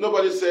challenged them.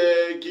 Nobody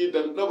said kill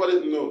them.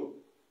 Nobody, no.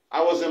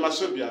 I was a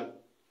Masobian.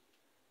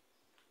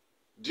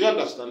 Do you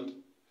understand?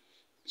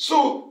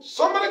 So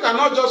somebody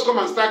cannot just come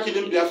and start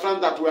killing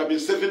Biafrans that we have been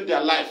saving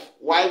their life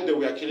while they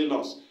were killing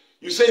us.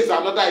 You say it's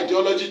another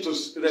ideology to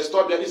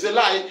restore Biafra. It's a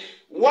lie.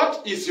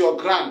 What is your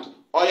grant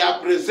or you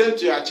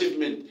present your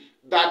achievement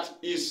that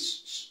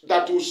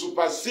will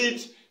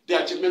supersede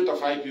the achievement of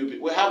IPOB?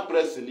 We have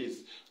press release,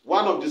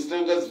 one of the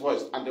strongest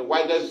voice and the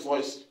widest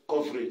voice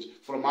coverage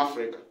from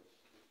Africa.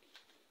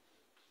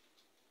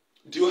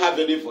 Do you have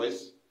any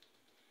voice?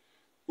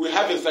 We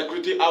have a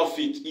security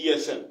outfit,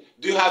 ESN.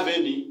 Do you have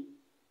any?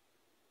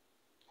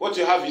 What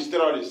you have is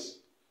terrorists.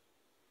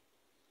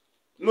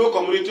 No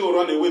community will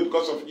run away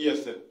because of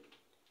ESN.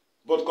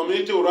 But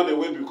community will run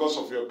away because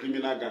of your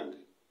criminal gang.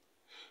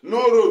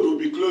 No road will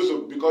be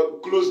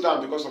closed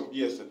down because of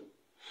ESN.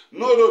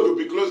 No road will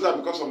be closed down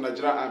because of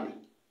Nigerian army.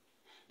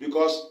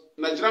 Because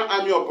Nigerian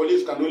army or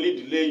police can only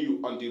delay you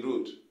on the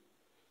road,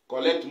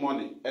 collect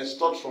money,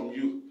 extort from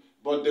you.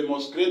 But they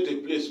must create a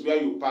place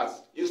where you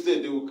pass.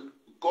 Instead, they will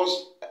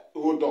cause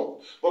hold up.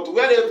 But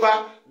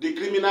wherever the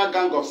criminal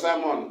gang of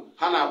Simon,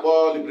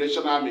 Hannibal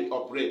Liberation Army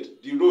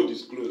operate, the road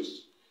is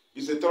closed.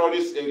 It's a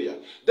terrorist area.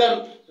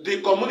 Then the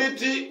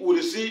community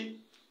will see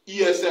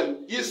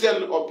ESN.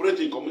 ESN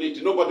operating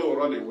community. Nobody will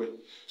run away.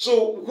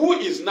 So who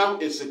is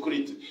now a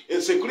security? A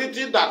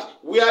security that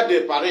where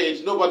they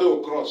parade, nobody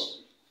will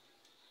cross.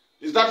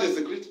 Is that a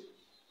security?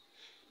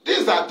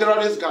 These are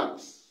terrorist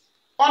gangs.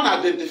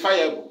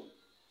 Unidentifiable.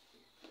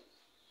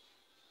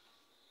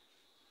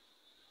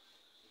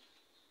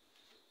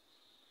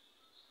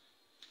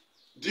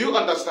 Do you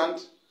understand?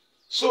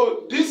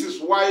 So this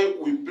is why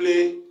we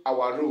play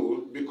our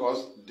role,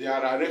 because there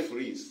are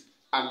referees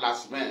and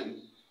last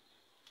men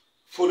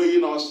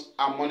following us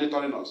and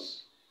monitoring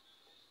us.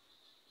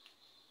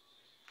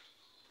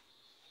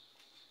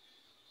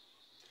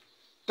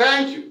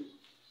 Thank you.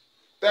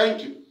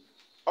 Thank you.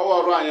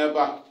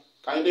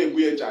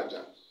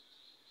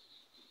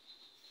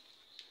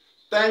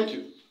 Thank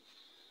you.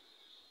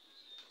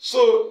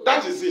 So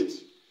that is it.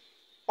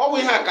 All we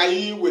have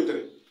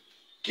with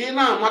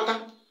Kina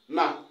mata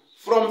na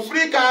from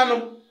free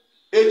Kanu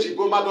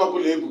ejibo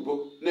Maduabuchi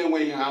ebubo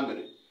na-enweghị ha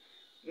mere.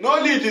 No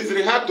lead is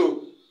had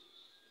to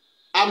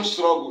armed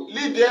struggle.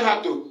 Lead there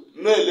had to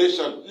no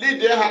election. Lead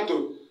there had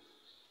to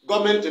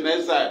government in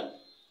exile.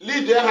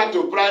 Lead there had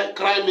to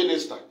prime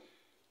minister.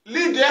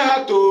 Lead there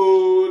had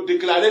to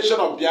declaration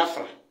of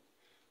Biafra.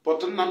 But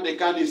Nnamdi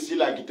Kanu is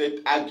still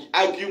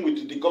arguing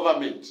with the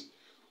government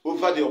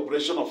over the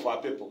operation of our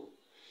people.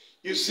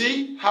 You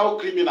see how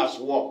criminals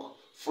work.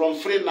 From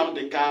free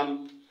Nnamdi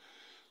Kanu.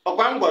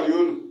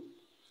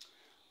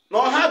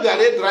 No have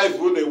they drive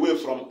away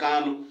from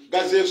Kanu.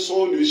 Gaze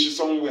soul you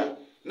somewhere.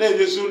 Now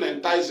you soon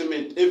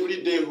enticement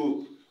everyday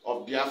hope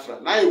of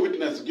Biafra. Now you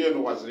witness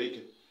again was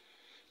Rike.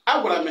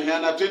 Abraham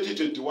Hana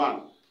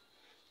 2021.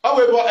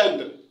 However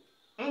end.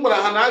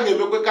 Mbrahana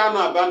make Kanu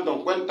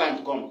abandon when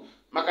time come.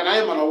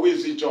 Makana man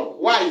always the job.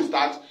 Why is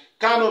that?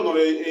 Kanu no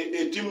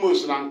a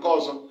timos and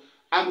cause.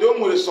 And there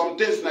were some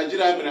things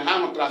Nigeria made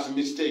a class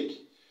mistake.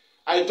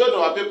 I told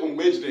our people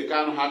wage they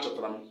can't hatch at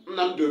them.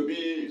 Nnamdi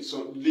be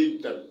so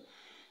lead them.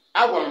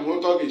 I want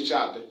to talk each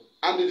other,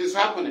 and it is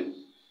happening.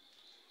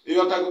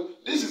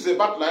 This is a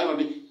bad line on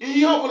it. In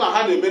your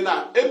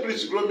hand, April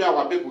grow me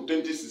our people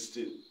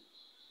 2016.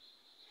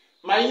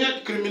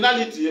 My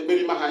criminality,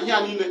 very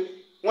mahani.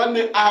 When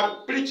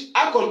I preach,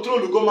 I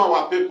control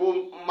our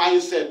people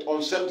mindset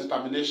on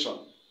self-determination.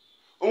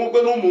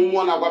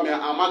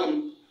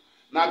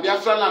 Na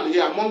Biafra land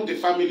here among the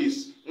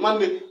families. One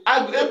day,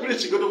 I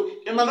preach go to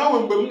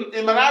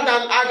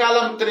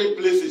Imanaga 3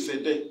 places a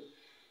day.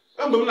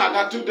 I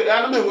got 2 days.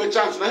 I don't know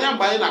chance. I am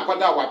buying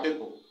our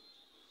people.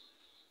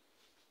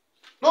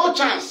 No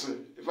chance.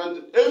 If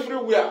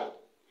everywhere,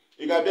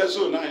 you got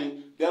so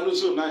 9, Biano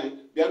so 9,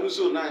 Biano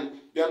so 9,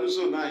 Biano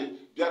so 9,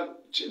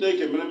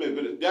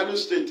 Biano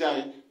state,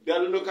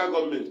 Biano local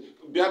government,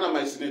 Biano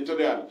my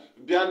senatorial,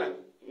 Biano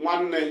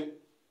 1 day.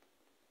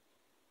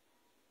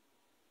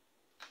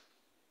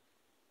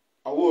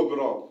 Awo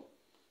bro.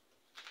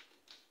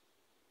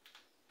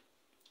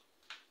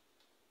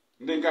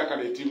 Ndị nke aka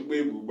na-eti mkpa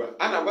egwu ugbu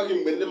a na-agwa gị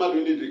mgbe ndị mmadụ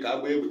niile ka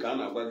agba egwu ka a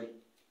na-agwa gị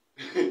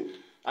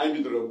anyị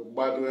bidoro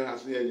gbado ha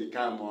sị enyi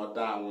ka ma ọ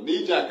daa anwụ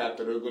n'ije aka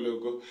toro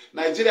ogologo.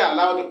 Nigeria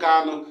allowed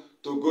Kanu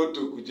to go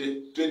to Kuje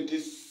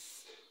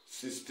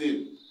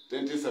 2016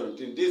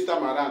 2017. This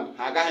time around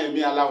ha agaghị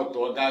eme allowed to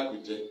ọ gaa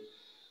Kuje.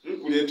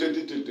 Nkwulie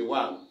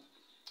 2021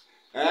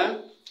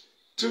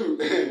 2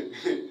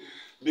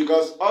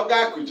 because ọ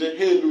gaa Kuje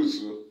ha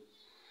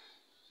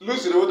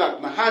lose the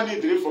that na ha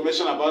need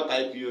information about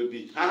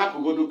IPOB. Ha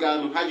hapụ godu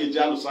Kanu ha ga-eji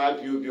alụso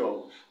IPOB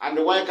ọgụ. And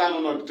the why Kanu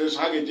nọ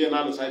detention ha ga-eji na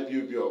alụso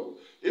IPOB ọgụ.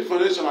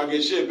 Information ọ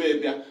ga-eshi ebe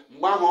bịa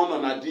mgbe ahụ ọ nọ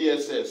na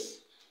DSS.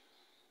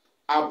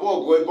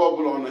 Abụọ go ebe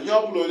ọbụla ọ nọ. Ihe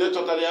ọbụla onye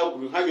chọtara ya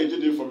kwuru ha ga-eji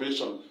the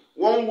information.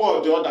 One word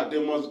or the other, they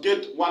must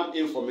get one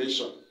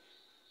information.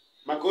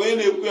 Maka onye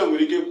na-ekwu ya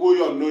nwere ike kwuo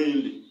ya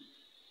unknowingly.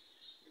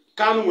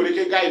 Kanu nwere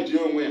ike guide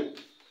ya onwe ya.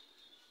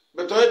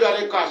 But onye bịara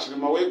ịkọ ashịrị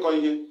ma wee kọ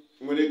ihe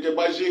nwere ike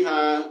gbaji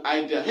ha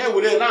idea. Ha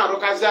were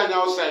na-arụkazi anya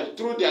outside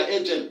through their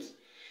agent.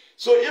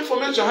 So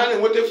information ha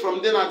na-enweta from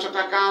ndị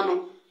na-achọta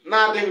Kanu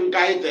na-adịghị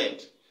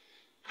guided.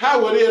 Ha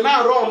were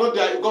na-arụ ọnụ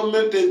their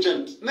government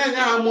agent, na-enye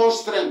ha more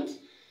strength,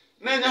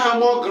 na-enye ha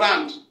more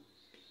grant.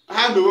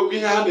 Ha na-ewepụ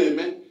ihe ha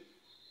na-eme.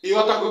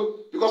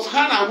 Ịghọtago? Because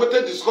ha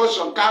na-enweta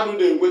discussion Kanu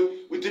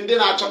na-enwe with ndị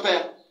na-achọta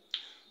ya.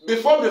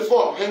 Before,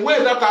 ha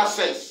enweghị that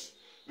access.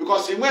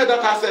 Because he enweghị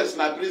that access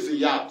na prison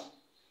yard.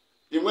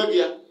 Enweghị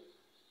ya.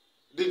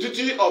 The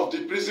duty of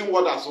the prison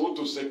warders is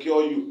to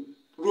secure you.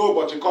 Ruo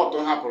ụbọchị court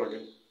hapụrụ gị.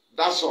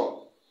 That's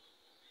all.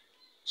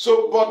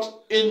 So,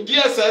 but in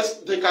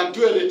DSS, they can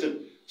do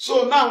anything.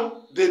 So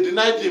now, they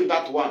denied him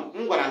that one.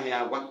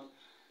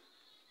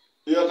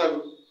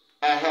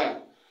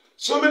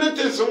 So many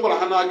things,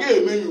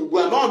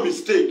 no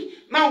mistake.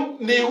 Now,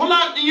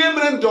 Nihuna,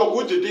 Yemen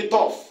dog did it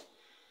off.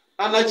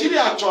 And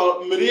Nigeria,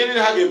 Marian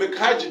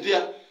Hage,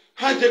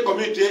 Haji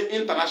committee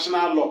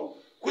international law,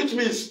 which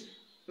means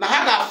now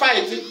had a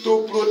fight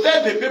to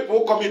protect the people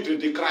who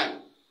committed the crime.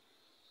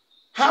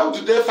 How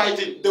do they fight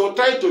it? They will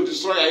try to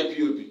destroy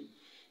IPOB.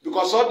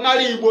 Because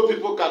ordinary Igbo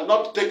people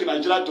cannot take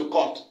Nigeria to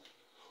court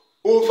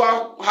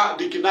over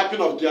the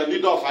kidnapping of their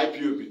leader of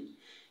IPOB.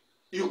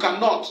 You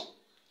cannot.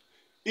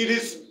 It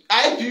is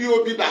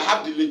IPOB that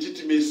have the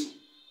legitimacy.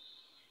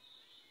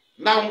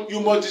 Now, you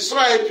must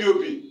destroy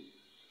IPOB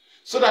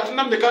so that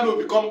Nnamdi Kanu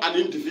will become an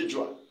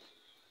individual.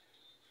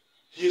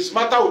 His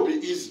matter will be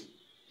easy.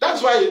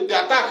 That's why the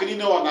attack on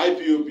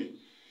IPOB.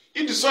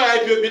 If destroy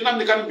IPOB,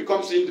 Nnamdi Kanu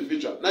becomes an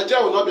individual.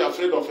 Nigeria will not be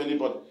afraid of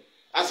anybody.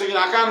 As in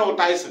Akano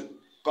Tyson,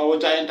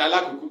 called Giant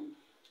Alakuku,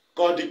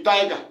 called the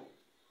Tiger.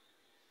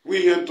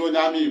 We here to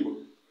Namibo.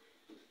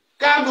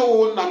 Kanu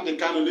will Nnamdi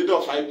Kanu, leader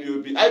of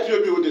IPOB.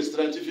 IPOB will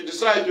destroy. If you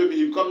destroy IPOB,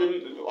 you become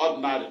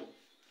ordinary.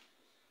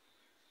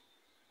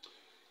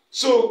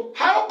 So,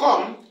 how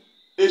come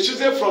a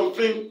choosing from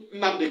freeing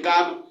Nnamdi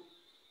Kanu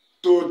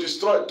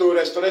to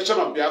restoration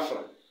of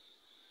Biafra?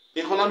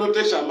 In Hona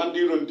notation,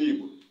 Mandiro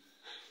Ndigbo.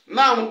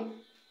 Now,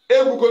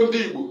 Ebugo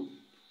Ndigbo,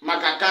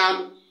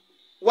 Makakan,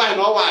 why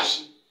no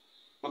wash?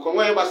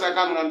 Makonwe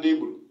Basakan and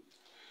Ndigbo.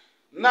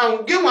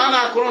 Now, give one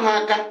akron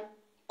haka,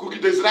 cookie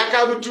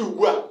desraka rutu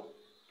gua.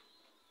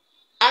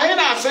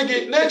 Aina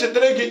segi, nature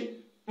tregi,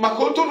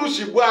 Makoto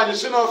Nushibua and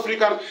Sin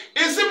African.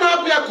 Is him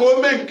happy a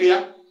co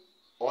menkea?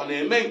 Or a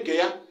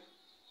menkea?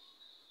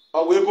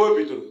 Or we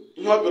bobito,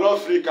 you have been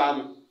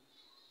African.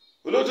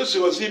 We notice she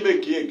was he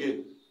making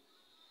again.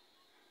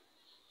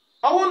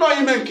 I won't know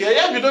him and care.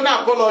 Yeah, we don't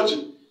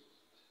apology.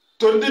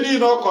 Tondini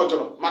no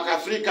control, Mac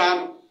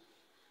African.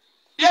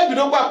 Yeah, we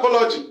don't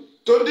apology.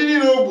 Tondini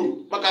no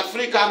boo, Mac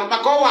African,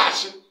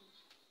 Macawash.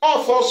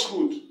 All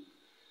falsehood.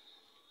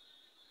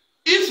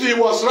 If he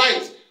was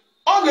right,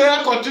 all the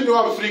air continue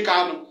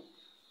African.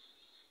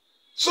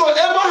 So,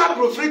 ever have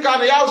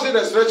African, the house in the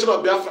restoration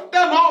of Biafra,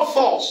 they're all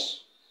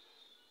false.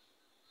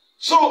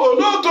 So,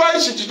 no toy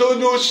she don't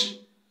know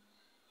she.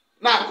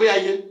 Now,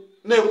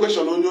 no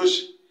question on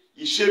Yoshi.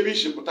 Ishebi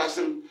she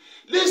potassium.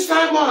 Let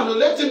Simon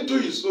let him do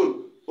his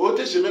own.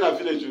 Ote she made a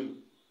village.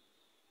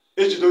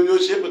 Ejidonyo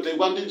she but a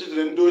one digit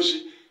and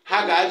doshi.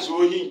 Haga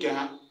zohi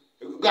inkeha.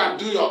 Go and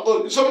do your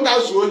own. Some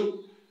guys zohi.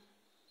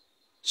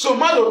 So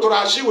Mado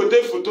Torashi with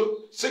a photo,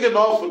 second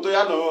off photo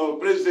no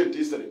president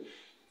history.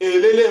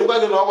 Lele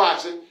wagon or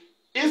watching.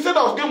 Instead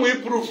of getting we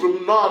proof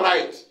from no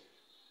right.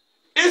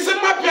 Isn't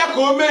my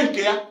piaco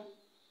menke?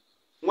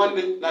 One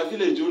day na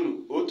village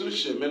unu, otu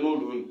she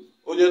menolun.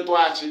 Onye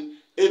toachi.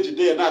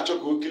 Ejide na achọ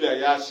ka o kiri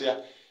ya asịa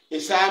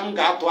Isam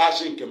ga-atụ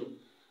asị nke m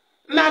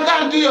na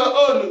ga do your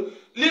own,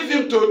 leave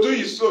him to do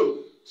his own.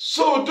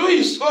 So do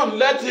his own,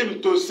 let him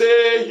to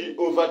say he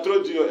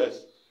overthrew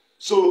DOS.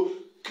 So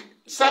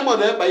Simon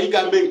eba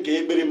iga mee nke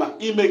ekpere ma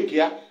ime nke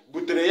ya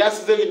butere ya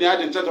size na ya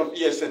the church of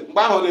ESN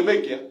mgbe ahụ na-eme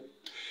nke ya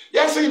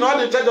ya sị na ọ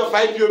the church of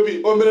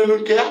IPOB o mere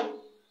nke ya.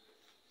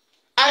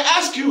 I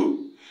ask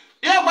you,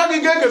 ya gba gị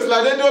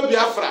ga-egosila redio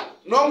Biafra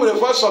na o nwere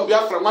voice of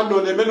Biafra nwanne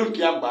ọ na-emelu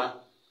nke ya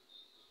mgbe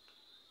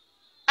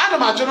Ana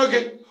m achọrọ gị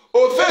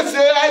ofesi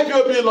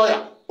IPOB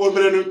lawyer o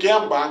mere nke ya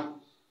mgbe ahụ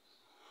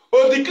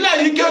o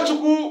declare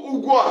Ikechukwu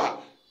Ugwuọha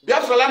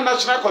Biafra Land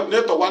National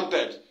Coordinator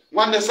wanted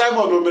nwanne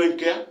Simon o mere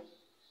nke ya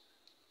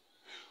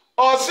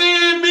o si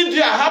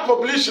media ha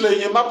publish le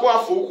ihe mapụ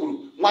afọ ukwuru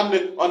nwanne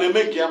ọ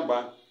na-eme nke ya mgbe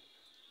ahụ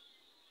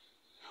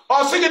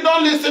o si gị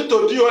don't listen to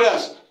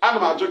DOS ana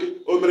m ajụ gị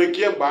o mere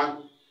nke ya mgbe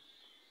ahụ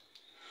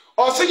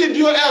o si gị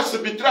DOS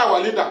betray our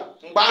leader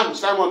mgbe ahụ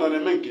Simon ọ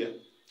na-eme nke ya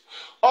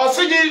or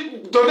say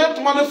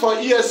donate money for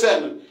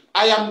ESN.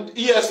 I am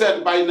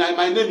ESN by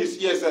my name is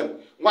ESN.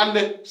 One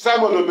day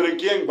Simon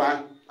Omerekieng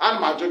Bang and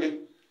Majogi.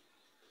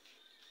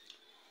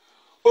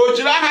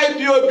 Ojira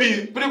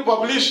IPOB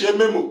pre-publish a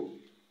memo.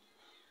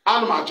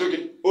 And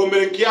Majogi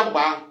Omerekieng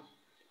Bang.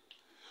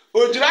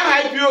 Ojira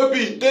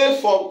IPOB day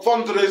for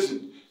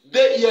fundraising.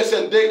 Day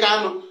ESN, day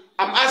Kanu.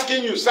 I'm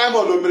asking you,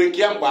 Simon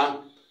Omerekieng Bang.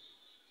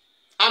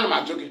 And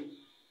Majogi.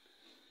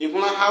 If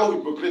not how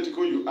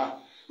hypocritical you are.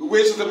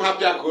 We say them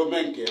happy ako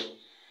menke.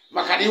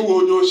 Makani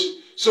wo nyoshi.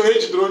 So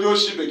eji dro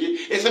nyoshi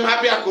begi. Ese them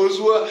happy ako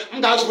zuwa.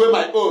 That's way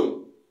my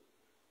own.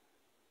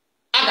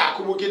 Aga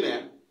kubu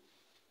gine.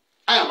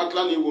 I am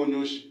atlani wo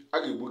nyoshi.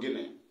 Aga ibu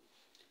gine.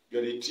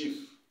 You're a thief.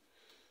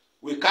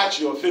 we catch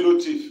your fellow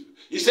thief.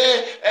 He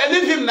say,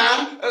 leave him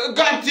now,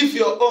 go and thief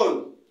your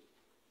own.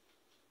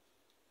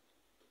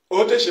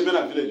 Ote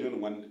shemena village unu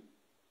nwanne.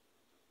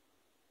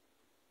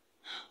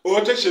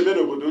 Ote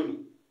shemena obodo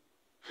unu.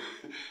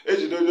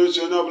 Ejide onye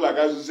ochie onye ọbụla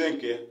ga-azụzie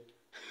nke ya.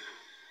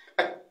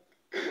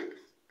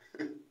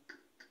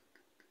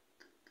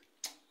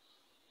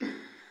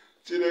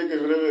 Chineke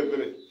mere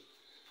ebere.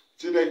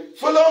 Chineke.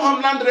 Follow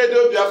Homeland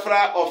Radio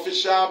Biafra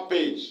official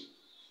page.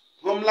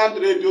 Homeland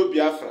Radio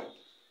Biafra.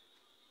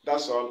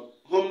 That's all.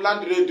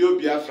 Homeland Radio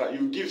Biafra.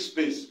 You give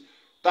space.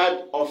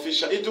 Type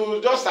official. It will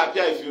just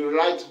appear if you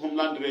write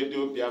Homeland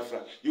Radio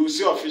Biafra. You will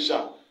see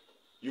official.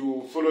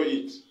 You follow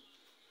it.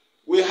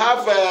 We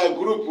have a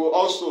group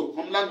also.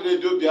 Homeland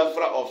Radio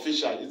Biafra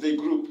official. It's a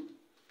group.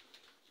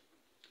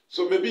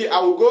 So maybe I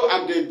will go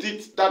and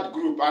edit that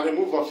group and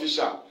remove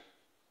official.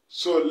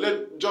 So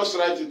just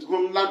write it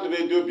Homeland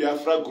Radio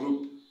Biafra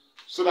group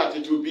so that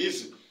it will be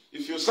easy.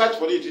 If you search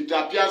for it, it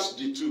appears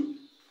the two.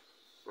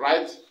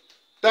 Right?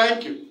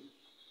 Thank you.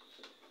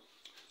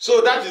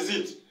 So that is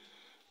it.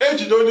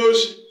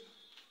 Ejidonyoshi,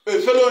 a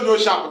fellow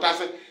Nyoshi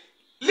apotase.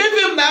 Leave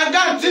him now and go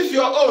and thief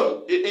your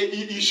own.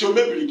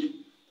 Ishomebirigi.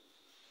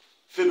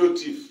 Fellow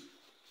thief.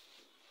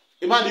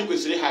 Imagine we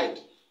say hide.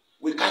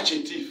 We catch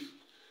a thief.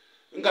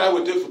 Ngara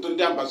wete photo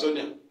ndi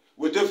Amazonia.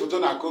 Wete photo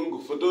na Congo.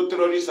 Photo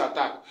terrorist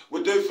attack.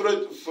 Wete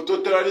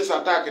photo terrorist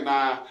attack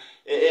na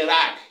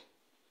Iraq.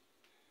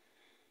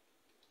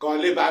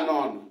 Kon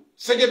Lebanon.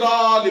 Second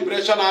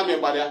Liberation Army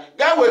gbadia.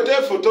 Ga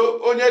wete photo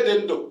onye dị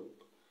ndụ.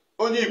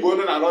 Onye Igbo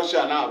no na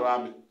Russia na arụ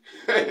army.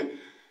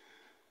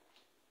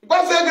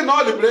 Gbaze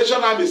na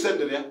Liberation Army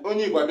send ya.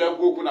 Onye Igbo bịa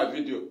kwu okwu na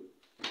video.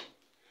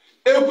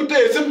 Ekwute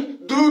esim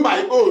do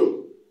my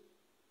own.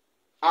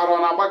 Aro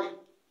na agba gị.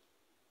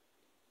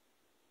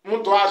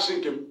 Mụtụ achị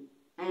nke m.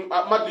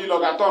 Mmadụ ile ọ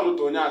ga-atọ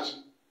ọnụtụ onye achị.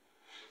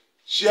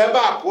 Si ebe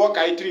a pụọ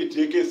ka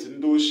itiriti ekesi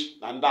ndị oshi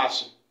na ndị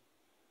achị.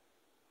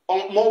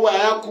 Mọwe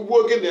anya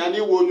kugbuo gị na ya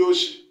n'iwe onye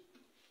oshi.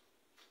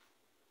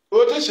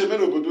 Ote sheme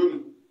n'obodo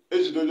unu.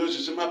 Ejide onye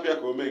ochichi mapụ ya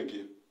ka o mee nke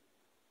ya.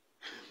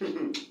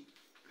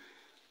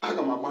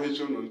 Aga m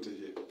agbaghịcha unu ntị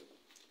ihe.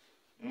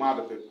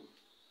 Mmadụ people.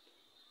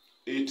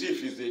 A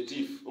thief is a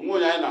thief. Onwe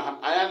onye anyị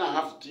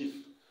na-have thief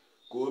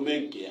ka o mee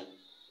nke ya.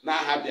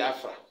 N'aha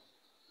Biafra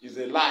is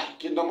a lie.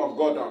 Kingdom of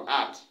God on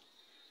earth.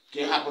 Ka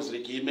ị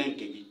hapụsịrị ka ị mee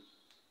nke gị.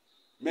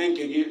 Mee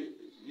nke gị.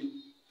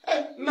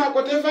 Now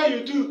whatever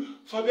you do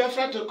for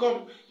Biafra to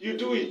come, you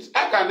do it.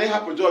 I can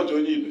hapụ George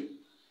onye ibe.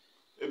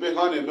 Ebe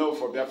ha na-eme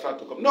for Biafra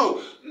to come.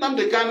 No,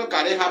 Nnamdi Kanu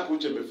can hapụ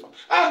uche mefa.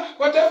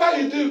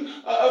 Whatever you do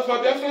for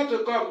Biafra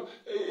to come,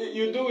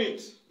 you do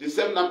it. The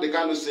same Nnamdi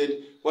Kanu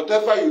said,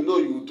 whatever you know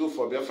you do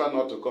for Biafra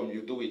not to come,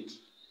 you do it.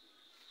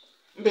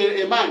 Mbe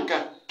ema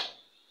nka.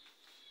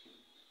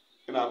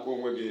 Ị na-akpọ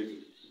onwe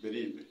gị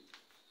beribe.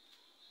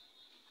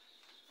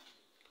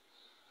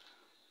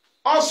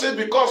 Also,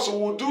 because we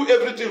will do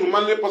everything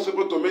humanly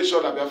possible to make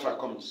sure that Biafra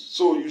comes.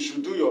 So you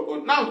should do your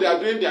own. Now they are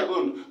doing their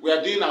own. We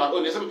are doing our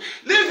own.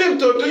 Leave him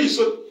to do his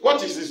own.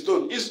 What is his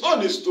own? His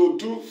own is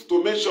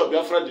to make sure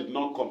Biafra did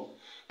not come.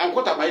 And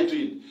what am I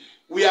doing?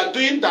 We are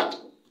doing that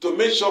to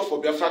make sure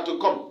for Biafra to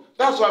come.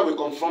 That's why we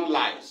confront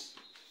lies.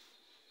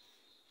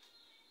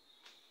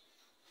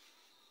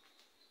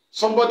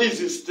 Somebody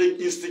is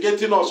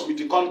instigating us with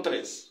the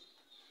countries.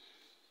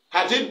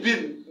 Had it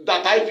been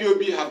that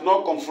IPOB have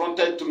not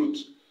confronted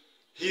truth,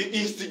 he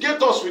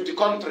instigates us with the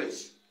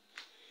countries.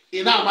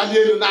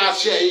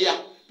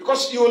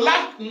 Because you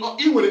lack no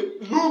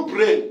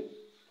brain.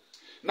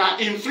 Now,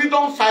 in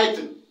freedom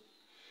fighting,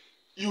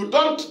 you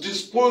don't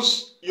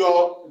dispose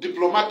your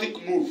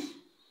diplomatic move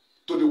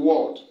to the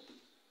world.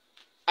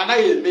 And I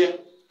am there.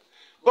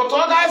 But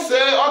others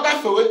say,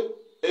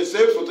 a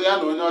safe photo ya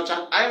no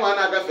nyocha. I want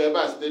to go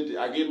for state.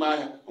 I give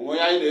my onwe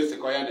ya ina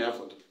esekoya na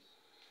photo.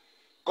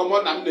 Come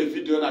on, I'm the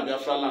video na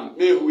Biafra land.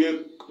 Me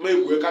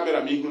we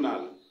camera me ihu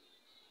n'ala.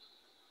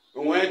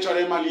 Onwe chọrọ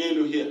ịmali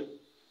elu here.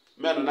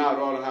 Men na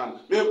arụ ọrụ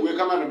ha. Me we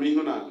camera me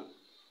ihu n'ala.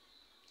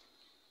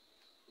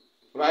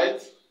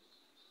 Right?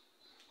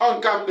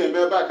 On kam na eme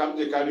ebe a kam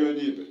dị karịa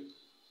onye ibe.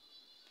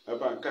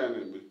 Ebe a nke a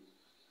na-eme.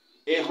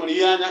 Ị hụrụ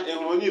ya anya, ị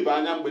hụrụ onye ibe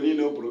anya mgbe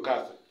niile o buru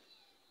kasa.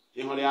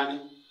 Ị hụrụ ya anya.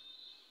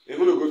 Ị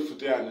hụrụ go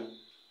foto ya anya.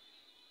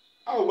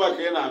 Ahụ gba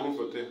ka ị na-ahụ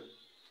foto ya.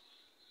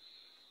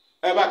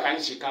 Ebe a ka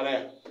anyị chịkara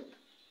ya.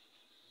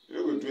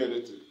 You will do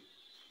anything.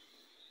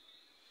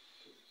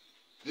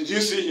 Did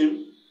you see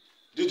him?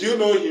 Did you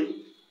know him?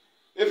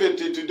 Even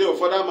till today, or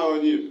further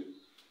man you.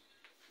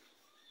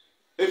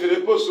 If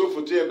you post so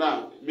for today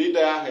now, me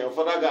there here,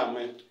 further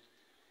guy.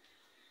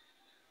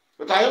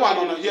 But I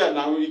want to hear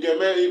now. You get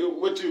me.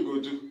 What you go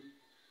do?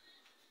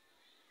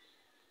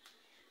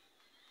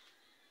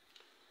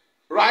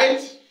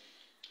 Right?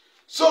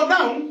 So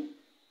now,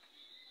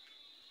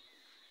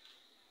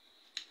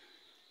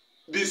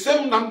 the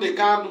same Nnamdi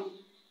Kanu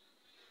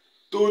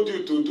told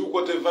you to do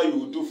whatever you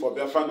will do for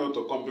Biafra not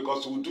to come,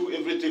 because we will do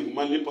everything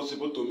humanly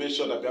possible to make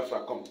sure that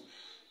Biafra comes.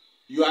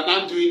 You are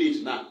not doing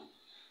it now.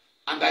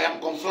 And I am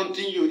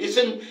confronting you. He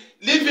said,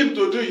 leave him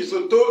to do his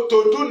own, to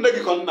do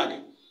negi kon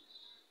nagi.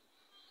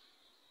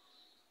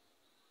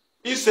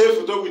 ise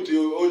photo with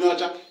onye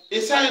ọcha,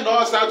 saying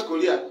all South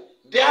Korea,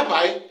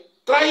 thereby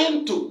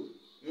trying to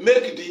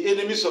make the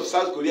enemies of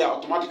South Korea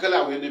automatically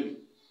our enemy.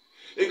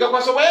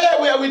 Because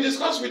we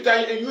discuss with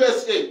the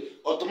USA,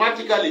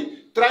 automatically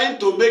trying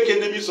to make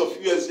enemies of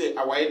USA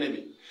our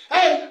enemy.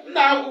 Hey,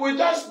 now we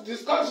just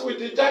discuss with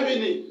the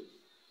Germany,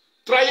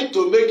 trying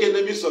to make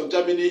enemies of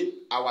Germany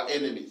our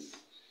enemies.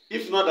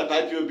 If not that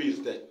IPOB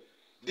is there.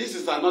 This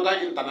is another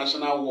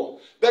international war.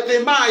 But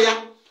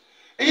Imaya,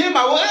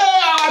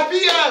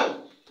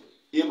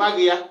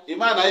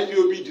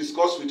 IPOB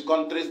discuss with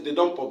countries, they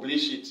don't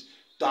publish it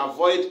to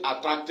avoid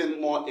attracting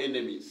more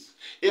enemies.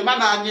 Thank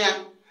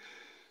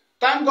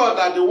God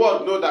that the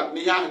world know that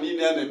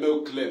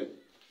Niha claim.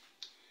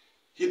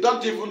 He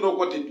don't even know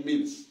what it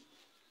means.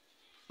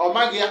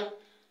 Omagia,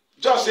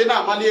 just in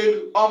a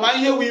money, or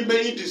we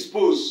may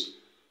dispose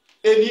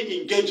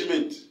any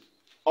engagement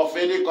of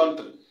any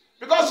country.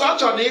 Because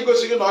such an ego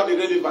is not the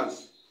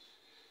relevance.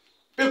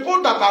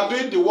 People that are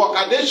doing the work,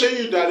 are they showing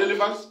you their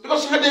relevance?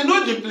 Because they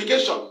know the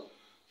implication.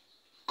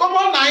 Come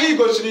on, now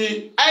ego is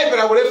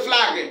either with a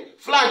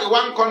flag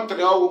one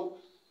country,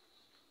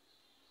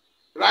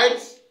 right?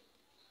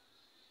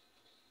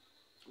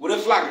 With a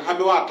flag, have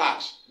no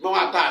attach, no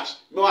attach,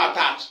 no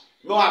attach,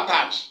 no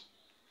attach.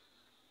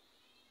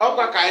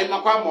 Upper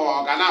Kaimaka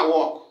more gonna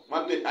walk.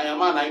 I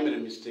am I made a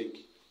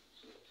mistake.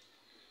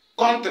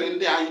 Country in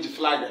the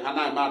flag and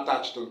I'm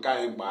attached to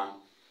Kaimba.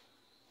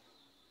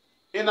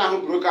 In a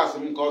who broke us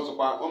in cause of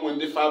when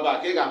they far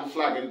back, I got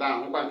flagging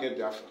down, who can't get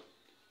Biafra.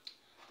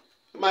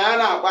 My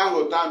Anna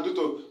Bango town due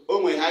to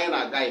only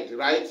Hyena guide,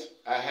 right?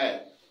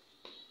 Ahead.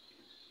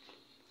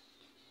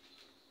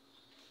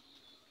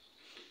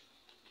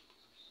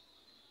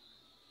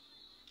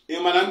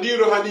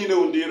 Imanandiro Hanino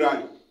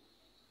Undirani.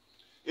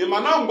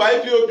 Imanam by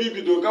IPOB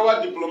bido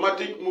gawa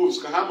diplomatic moves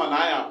kahama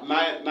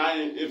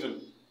nine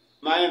even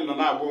nine no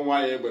na bo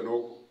nwa egbe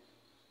n'okwu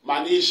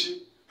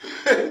manishi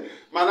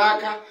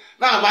manaka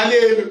na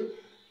malelu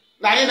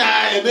na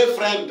ina eme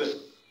friend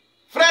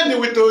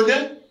with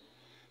onye.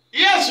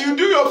 Yes, you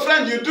do your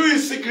friend, you do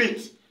his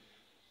secret.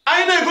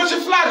 I know go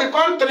to flag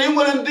country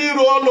nwere ndị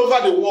iro all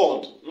over the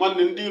world.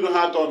 Nwanne ndị iro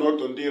ha turn out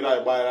ndị iro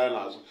agbara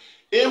n'azụ.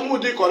 Ihu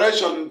the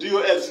correction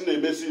DOS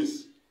na-eme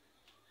since.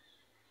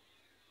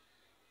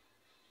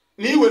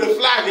 Ni were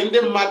flag ndị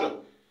mmadụ.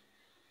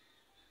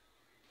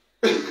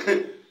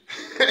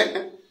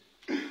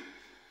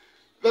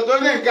 But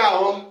onye nke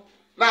ahụ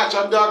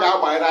na-achọ ndị ọ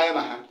ga-agbara anyị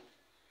na ha.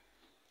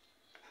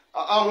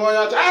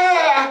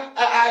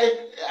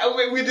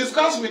 We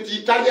discussed with the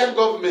Italian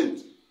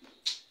government.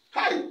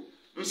 Hi,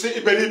 msi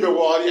iberibe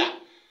warrior.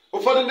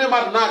 Ụfọdụ ndị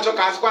mmadụ na-achọ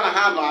ka asịkwa na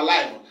ha nọ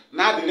alive,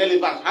 na the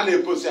relevant, ha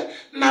na-epost ya.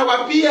 Na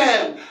our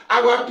PM,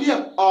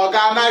 ọ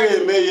ga-anaghị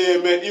eme ya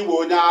eme iwe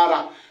onye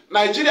ara.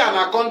 Nigeria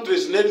and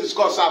countries they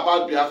discuss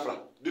about Biafra.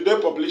 Do they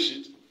publish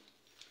it?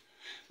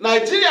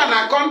 Nigeria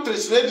and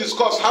countries they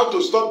discuss how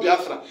to stop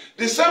Biafra.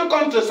 The same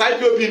countries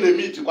IPOB in a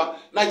meet.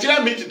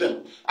 Nigeria meet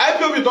them.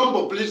 IPOB don't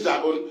publish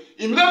their own.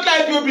 Immediately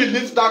IPOB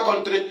leaves that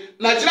country,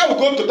 Nigeria will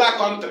go to that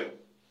country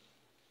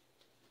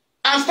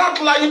and start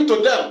lying to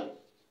them.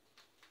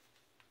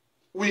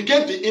 We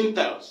get the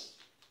intels.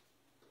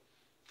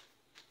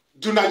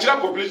 Do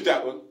Nigeria publish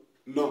their own?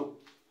 No.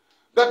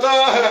 But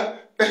a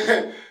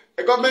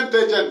government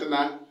agent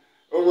now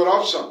over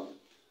option.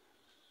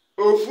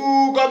 A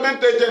full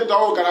government agent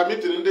or got a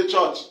meeting in the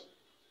church.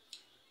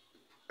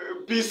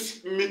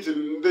 Peace meeting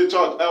in the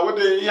church. What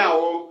they hear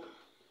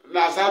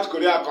na South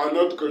Korea or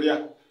North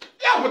Korea.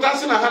 Yeah, but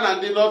that's not how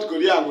the North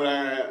Korea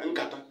were in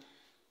Qatar.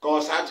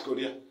 Or South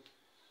Korea.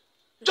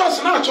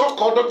 Just now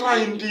choke or the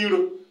time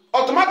deal.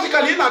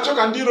 Automatically na choke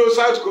and deal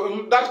South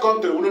that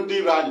country wouldn't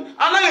deal running. And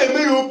I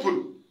may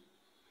open.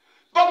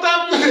 But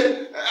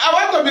I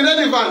want to be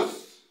relevant.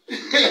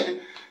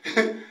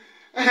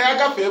 I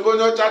got favor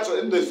no chat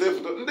in the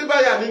safe. The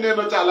buyer in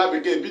no chala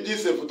became BG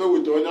safe photo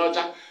with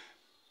Onyocha.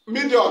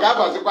 Media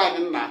Gabas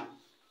in na.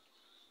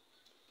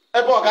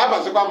 Ebo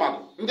Gabas a man.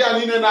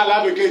 Ndian in a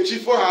labicate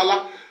chief for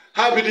Hala.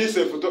 Happy this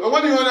photo.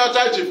 When you want to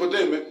charge for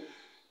them,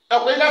 a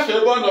quicker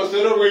favor no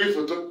zero way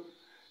photo.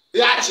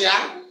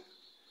 Yachia.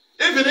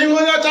 If you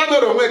want your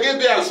channel, we get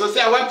there, so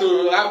say I want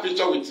to have a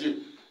picture with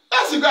you.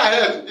 That's go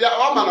ahead. Yeah,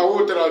 all man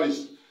of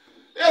terrorists.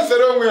 Yes, the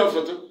wrong way of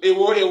photo. It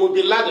will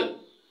be laden.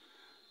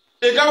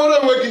 It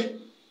can't work. If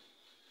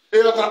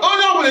you're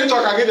only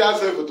talking again,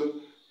 say photo.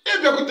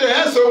 If you could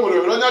have someone,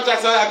 run your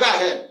chest, I got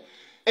ahead.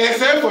 And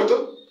say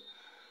photo.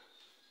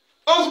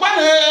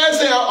 Osman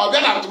say, or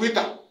then on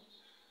Twitter.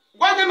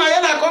 Why can I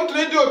have a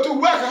country to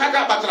work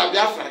Haka Batra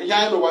Biafra?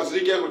 Yan was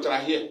Ricky, which are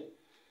here.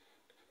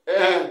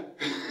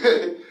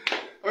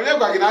 When you're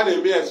going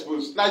to be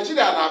exposed,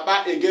 Nigeria are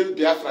back against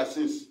Biafra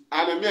since,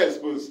 and me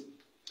exposed.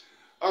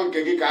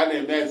 Uncle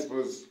Gika me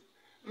exposed.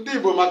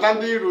 Ndigbo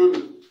Matandi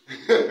rule.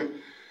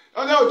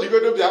 Oh no, you go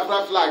to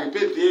Biafra flag,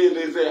 pay the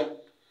laser,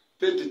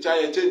 pay the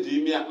chaya, change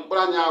the Mia,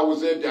 Branya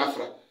was a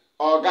Biafra.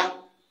 Oga,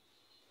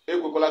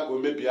 Equola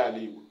could maybe a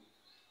league.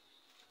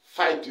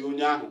 Fight you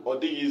young, or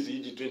dig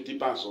easy 20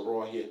 pounds or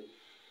raw here.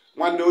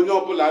 One no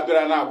noble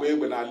Abera now way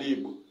when I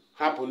leave.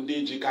 hapụ ndị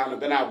iji Kanu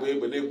bịa na-agba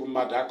egbe na-egbu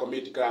mmadụ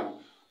akọmiti crime.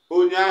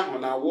 Onye ahụ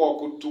na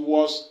walk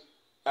towards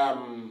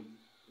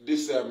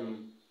this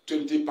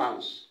 20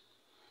 pounds.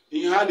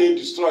 Ihe ha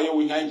na-destroy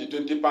ewu ihe anyị ji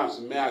 20 pounds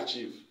may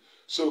achieve.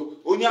 So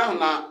onye ahụ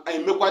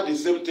na-emekwa the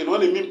same thing, ọ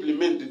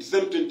na-implement the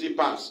same 20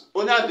 pounds.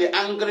 Onye ahụ dị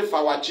angry for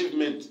our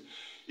achievement.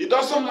 It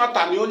doesn't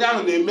matter na onye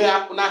ahụ na-eme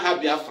n'aha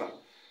Biafra.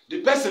 The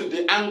person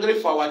dị angry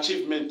for our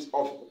achievement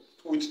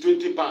with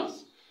 20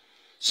 pounds.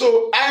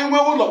 So anyị nwee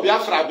ụlọ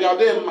Biafra bịa ọ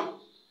dị mma.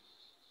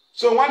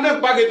 So nwanne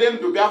mkpagide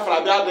ndụ Biafra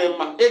bịa dị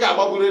mma, ị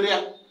ga-agbagburiri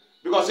ya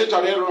because ị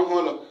chọrọ ịrụ ha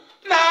ụlọ.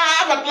 Na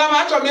abatala m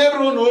achọrọ m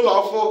ịrụ n'ụlọ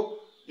ọfụ,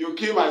 you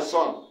kill my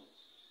son.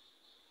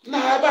 Na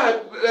ebe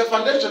a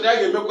foundation ya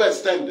ga-emekwa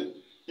extend,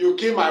 you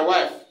kill my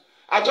wife.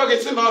 Achọghị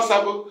si na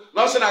ọsabụ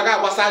na ọsị na-aga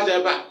agbasa aja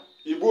ebe a,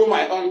 igbuo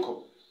my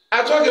uncle.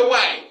 Achọghị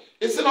why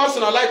isi na ọsị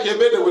na like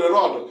ebe edewere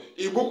rọdụ,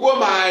 igbukwuo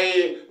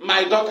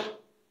my daughter.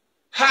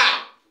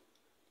 Ha!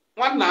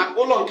 Nwanna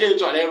ụlọ nke ị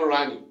chọrọ ịrụrụ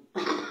anyị.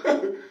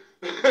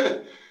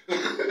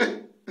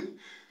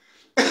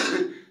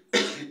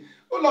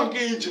 Ụlọ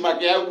nke iji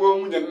maka ya gbuo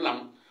nwunye nna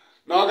m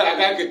na ọ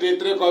ga-aga kete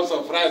 3 cups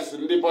of rice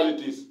ndị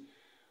politics.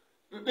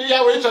 Ndị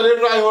ya wee chọrọ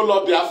ịrụ anyị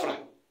ụlọ Biafra,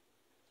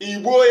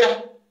 igbuo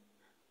ya.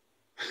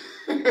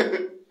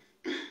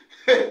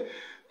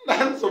 Na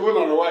nsogbu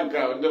nọ n'ụwa nke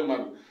ndị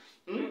mmadụ.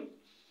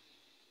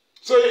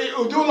 So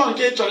ụdị ụlọ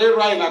nke ị chọrọ ịrụ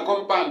anyị na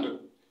compound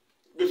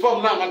before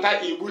m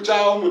na-amata igbucha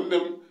ụmụnne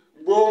m,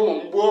 gbuo ụmụ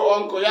m, gbuo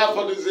ọnkụ ya,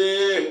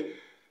 fọdụzie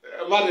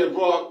mmadụ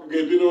abụọ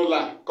ga-ebi n'ụlọ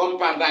a,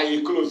 compound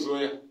anyị close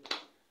ya.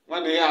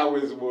 Nwanne ya ahụ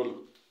ezigbo ụlọ.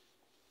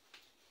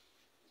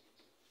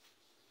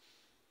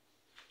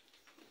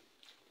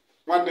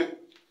 Nwanne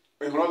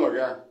ị hụrụ ụlọ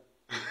gị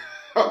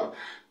ahụ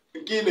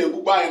nke ị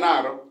na-egbukpa anyị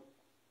na-arụ,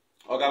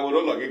 ọ ga-were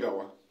ụlọ gị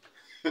gawa.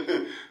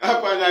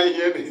 Hapụ anyị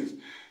ihe n'ezi,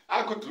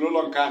 akụtụrụ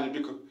ụlọ nke anyị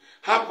biko,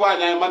 hapụ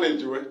anyị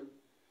manejiwe.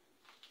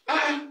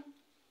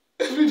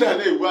 Everyday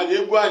na-egbu anyị,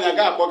 egbu anyị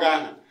aga akpọ gị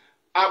aha,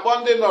 akpọ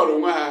ndị nọrọ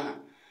onwe ha aha.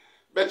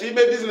 Bet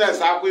ime biznes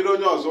akwụire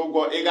onye ọzọ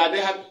ụgwọ, ị ga-adị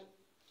happy?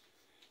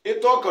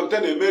 Ịtụọ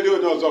kọntena emeri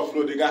onye ọzọ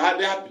flood, ị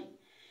ga-adị happy?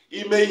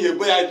 Ime ihe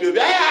bụ ya IPOB,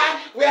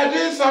 we are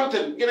doing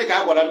something. Gịnị ka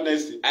a gwara m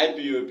na-esi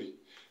IPOB?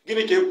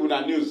 Gịnị ka e kwuru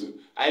na news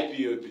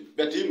IPOB?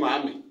 Bet ịmụ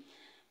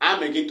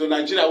amị gị to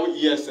Nigeria with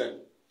ESN,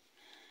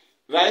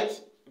 right?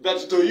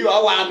 But to you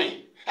our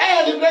army,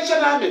 the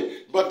Liberation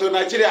Army, but to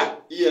Nigeria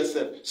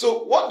ESN.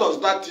 So what does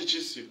that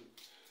teaches you?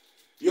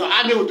 Your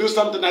army will do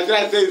something,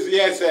 Nigeria says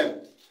ESN.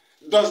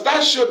 Does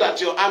that show that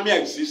your army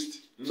exists?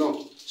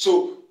 No.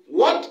 So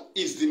what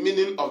is the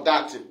meaning of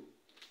that thing?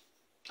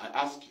 I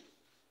ask you.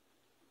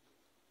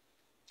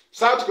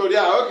 South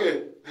Korea,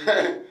 okay.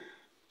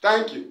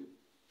 Thank you.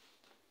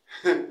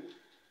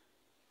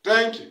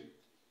 Thank you.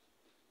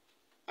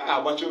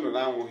 But you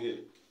know here.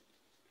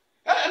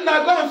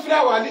 Now go and free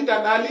our leader,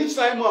 now leave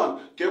Simon.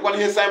 Okay, what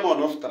is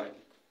Simon after?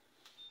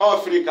 Oh,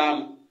 free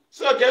Kanu.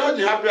 So okay, what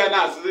you happy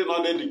now? So they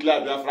not they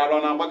declare Biafra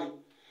run am.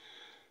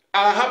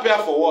 I'm happy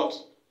for what?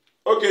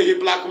 Okay, he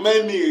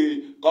blackmail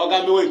me. Go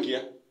get me wake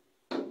here.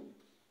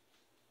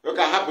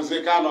 Okay, happy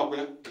say Kanu up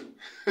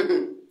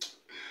here.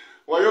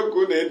 Why you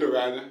go na edo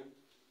anya?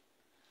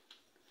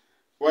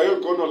 Why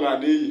you go no la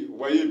n'iyi?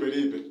 Why you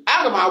believe?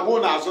 Aga m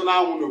agbu na aso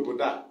na anwụ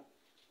n'obodo a.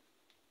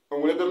 O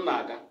nwere ebe m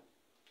na-aga.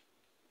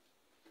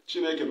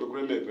 Chineke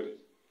mekwere m ebere.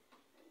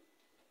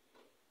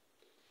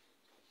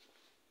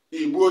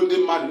 Igbo ndị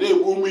mmadụ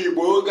na-egbu ụmụ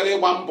Igbo gara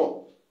ịgba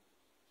mbọ.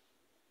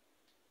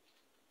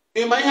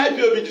 Ịma ihe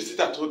IPOB ji sit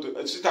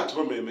at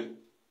home eme.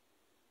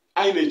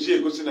 Anyị na-eji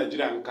egosi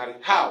Nigeria nkarị.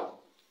 How?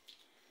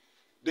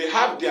 They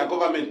have their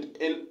government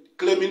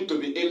claiming to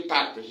be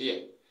intact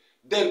here.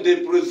 Then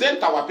they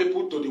present our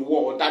people to the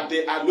world that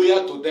they are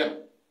loyal to them.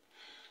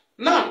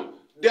 Now,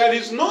 there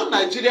is no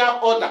Nigeria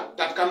order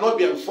that cannot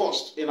be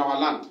enforced in our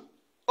land.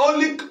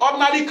 Only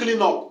ordinary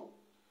cleanup.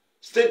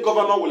 State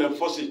governor will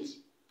enforce it.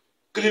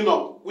 Clean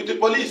up with the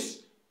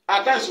police,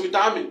 at times with the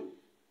army,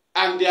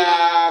 and there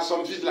are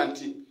some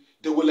vigilante.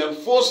 They will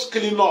enforce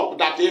clean up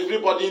that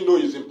everybody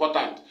knows is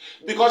important.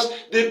 Because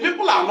the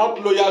people are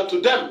not loyal to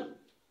them.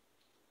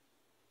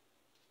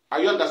 Are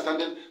you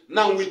understanding?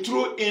 Now we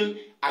throw in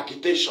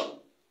agitation.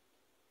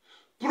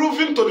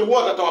 Proving to the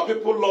world that our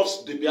people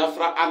love the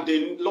Biafra and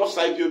they love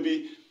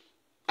IPOB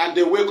and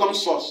they welcome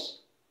source.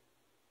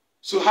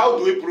 So how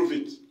do we prove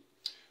it?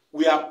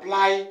 We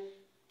apply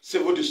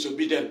civil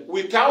disobedience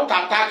without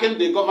attacking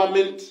the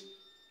government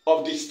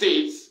of the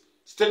states,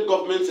 state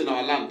governments in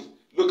our land,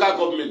 local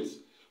governments,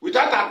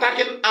 without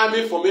attacking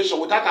army formation,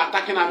 without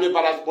attacking army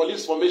barracks,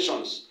 police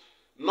formations.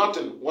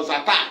 Nothing was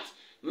attacked.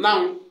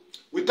 Now,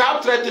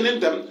 without threatening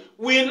them,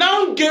 we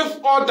now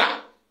gave order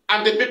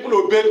and the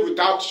people obeyed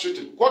without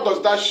shooting. What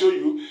does that show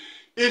you?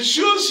 It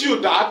shows you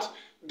that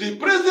the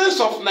presence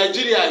of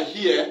Nigeria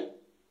here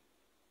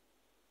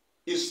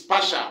is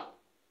partial.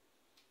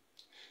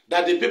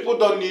 That the people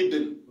don't need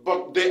them,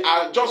 but they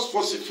are just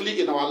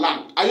forcibly in our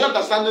land. Are you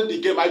understanding the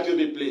game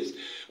IPOB plays?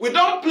 We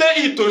don't play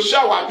it to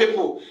show our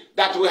people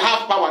that we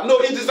have power. No,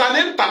 it is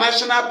an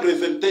international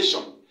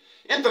presentation,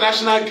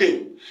 international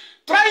game.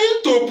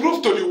 trying to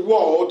prove to the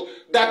world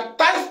that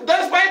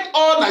despite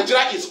all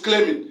Nigeria is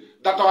claiming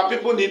that our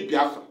people need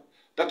Biafra,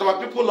 that our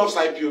people love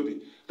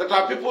IPOB, that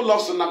our people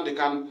love Nnamdi,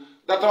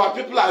 that our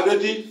people are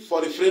ready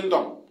for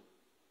referendum.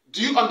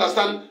 Do you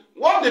understand?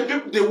 What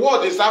the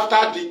world is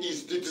after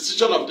is the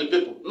decision of the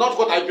people, not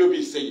what IPOB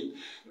is saying.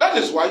 That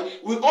is why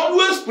we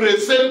always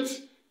present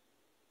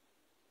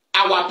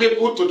our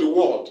people to the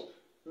world.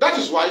 That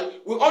is why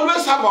we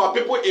always have our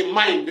people in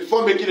mind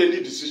before making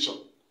any decision.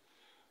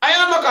 I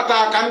am not at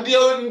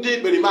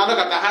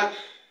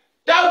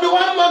there will be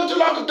 1 month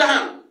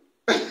lockdown.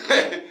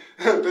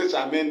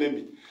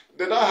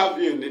 They don't have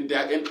you in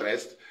their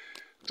interest,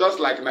 just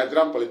like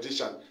Nigerian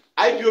politicians.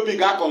 IPOB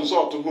got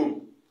consult to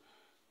whom?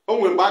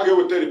 When Bagay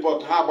with the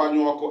report, how about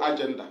your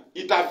agenda?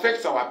 It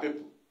affects our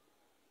people.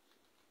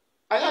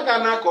 I am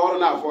going to call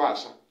now for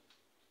us.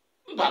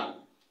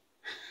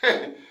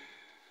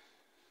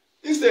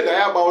 Instead, I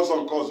have about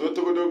some cause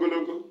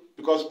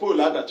because Paul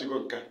had that you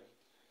go.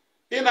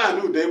 In a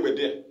new day with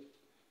there.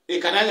 A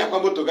Canadian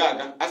come to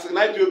Gaga as an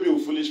IPOB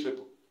of foolish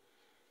people.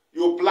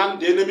 You plan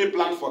the enemy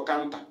plan for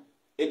counter.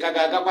 A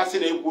Kagaga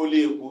passing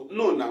equally.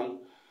 No, now.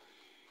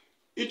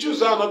 You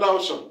choose another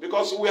option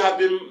because they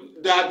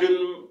have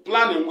been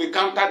planning, we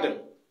counter them.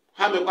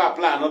 How may I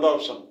apply another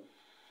option?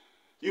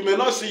 You may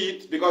not see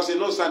it because you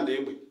know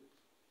Sunday.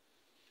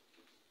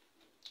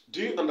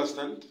 Do you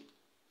understand?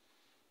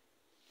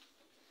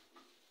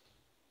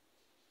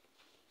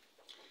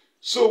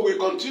 So we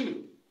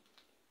continue.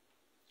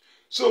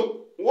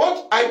 So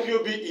what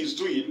IPOB is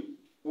doing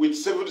with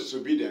civil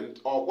disobedience,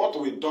 or what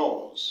we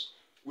do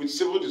with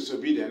civil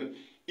disobedience,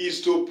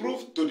 is to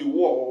prove to the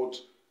world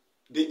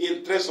the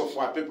interests of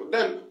our people.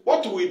 Then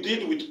what we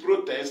did with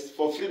protests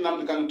for free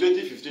Nnamdi in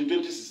 2015,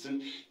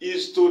 2016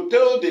 is to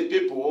tell the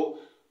people,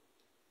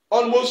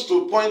 almost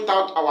to point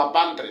out our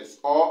boundaries,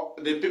 or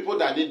the people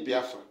that need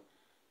Biafra,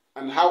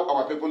 and how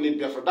our people need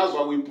Biafra. That's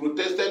why we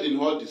protested in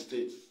all the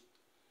states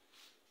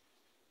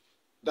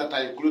that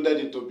are included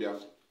into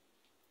Biafra.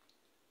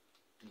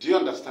 Do you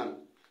understand?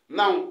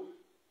 Now,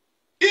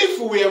 if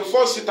we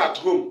enforce it at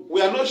home,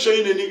 we are not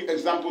showing any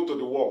example to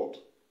the world.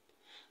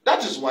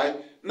 That is why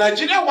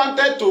Nigeria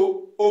wanted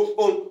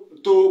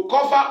to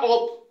cover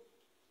up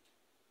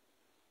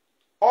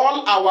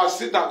all our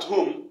sit at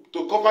home,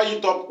 to cover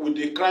it up with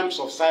the crimes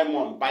of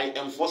Simon by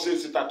enforcing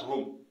sit at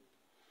home.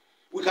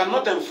 We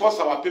cannot enforce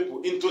our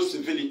people into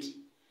civility.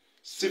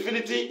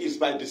 Civility is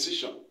by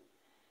decision.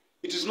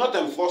 It is not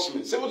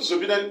enforcement. Civil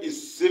disobedience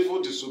is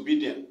civil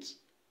disobedience.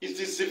 It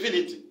is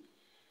civility.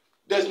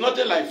 There's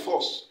nothing like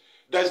force.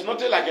 There's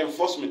nothing like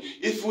enforcement.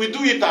 If we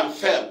do it and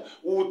fail,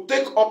 we will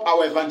take up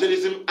our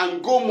evangelism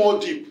and go more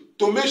deep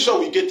to make sure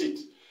we get it.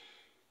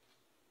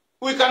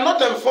 We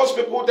cannot enforce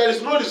people. There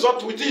is no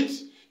result with it.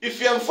 If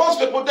you enforce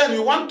people, then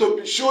you want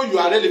to show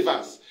your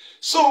relevance.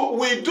 So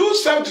we do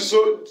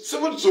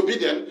civil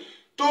disobedience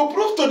to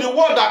prove to the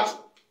world that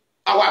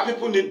our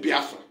people need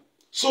Biafra.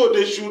 So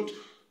they should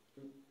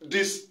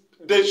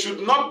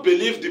not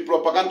believe the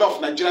propaganda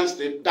of Nigerian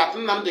state that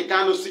Nnamdi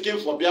Kanu seeking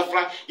for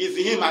Biafra is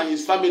him and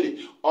his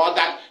family, or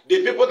that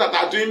the people that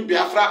are doing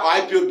Biafra or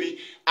IPOB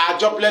are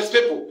jobless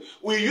people.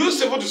 We use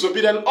civil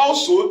disobedience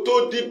also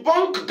to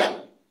debunk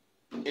them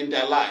in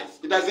their lives.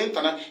 This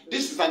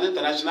is an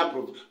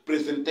international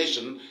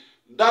presentation.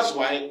 That's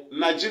why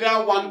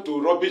Nigeria want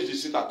to rubbish the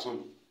sit at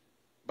home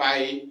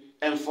by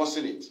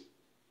enforcing it.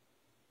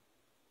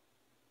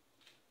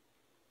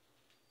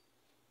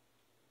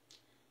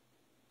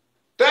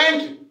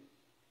 Thank you.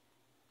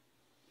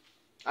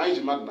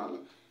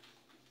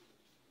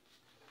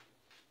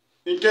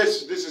 In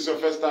case this is your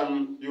first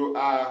time you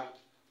are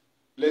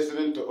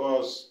listening to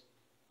us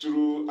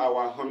through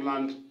our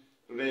Homeland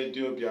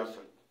Radio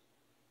Biafra,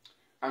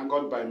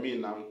 anchored by me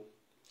now,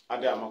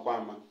 Ade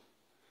Amakwama.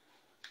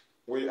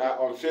 We are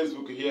on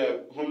Facebook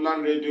here,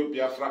 Homeland Radio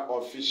Biafra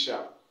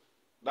Official.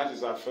 That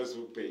is our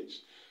Facebook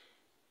page.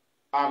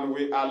 And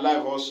we are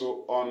live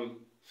also on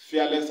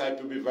Fearless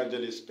IPOB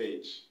Evangelist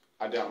page,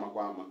 Ade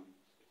Amakwama,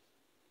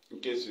 in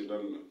case you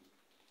don't know.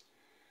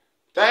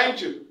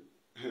 Thank you.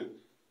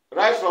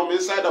 Right from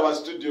inside our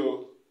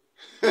studio,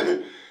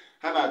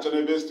 Hana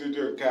Chonebe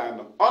Studio in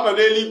Kanu. On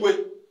the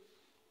Eligwe.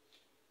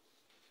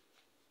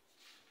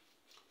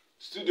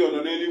 Studio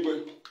on the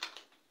Eligwe.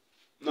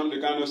 Nnamdi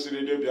Kanu si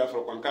Radio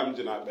Biafra kwa nkam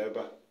jina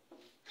beba.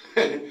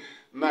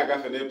 Na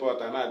gafe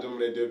n'airport and na jum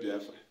Radio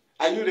Biafra.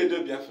 Are you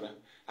Radio Biafra?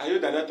 Are you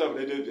director of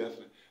Radio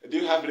Biafra? Do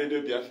you have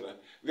Radio Biafra?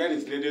 Where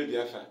is Radio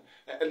Biafra?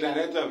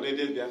 Director of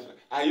Radio Biafra.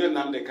 Are you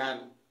Nnamdi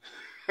Kanu?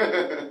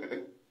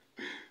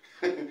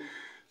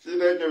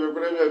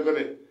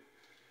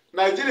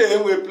 Nigeria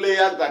have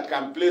players that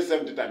can play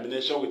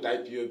self-determination with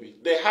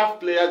IPOB. They have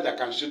players that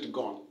can shoot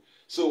gun.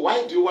 So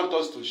why do you want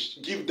us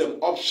to give them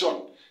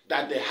option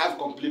that they have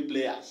complete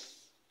players?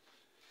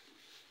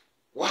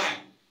 Why?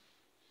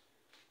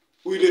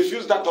 We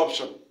refuse that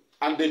option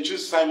and they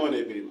choose Simon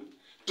Ebrima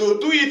to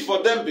do it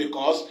for them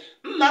because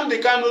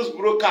Nnamdi Kanu's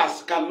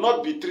brokers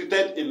cannot be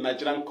treated in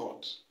Nigerian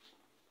courts.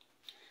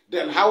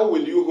 Then how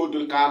will you hold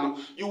Kanu?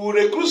 You will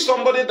recruit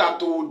somebody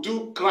that will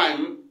do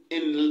crime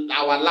in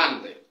our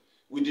land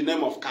with the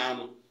name of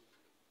Kanu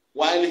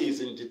while he's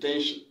in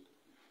detention.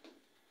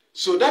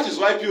 So that is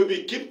why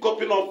IPOB keep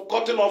cutting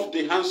off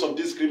the hands of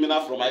this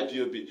criminal from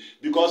IPOB,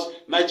 because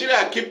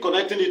Nigeria keep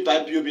connecting it to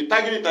IPOB,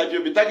 tagging it to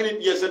IPOB, tagging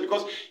it ESN,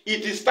 because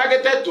it is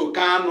targeted to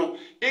Kanu.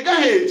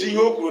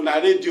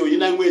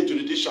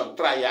 Jurisdiction.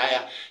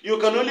 You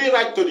can only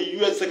write to the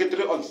US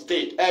Secretary on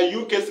State,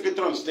 UK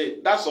Secretary on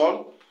State. That's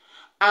all.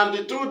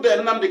 And through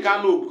then Nnamdi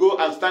Kanu will go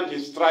and stand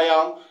his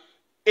trial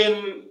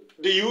in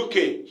the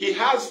UK. He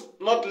has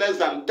not less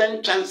than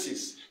 10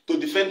 chances to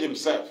defend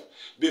himself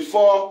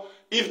before,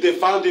 if they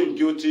found him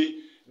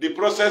guilty, the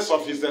process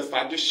of his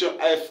extradition,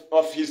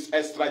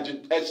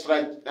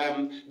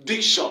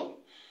 extradition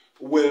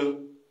will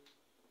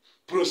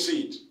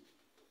proceed.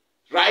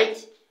 Right?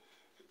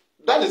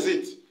 That is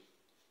it.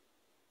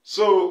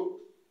 So,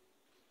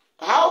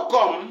 how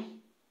come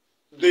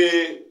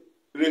they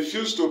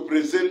refuse to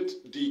present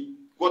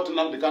what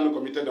Nnamdi Kanu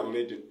committed on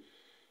radio?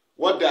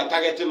 What they are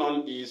targeting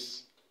on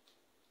is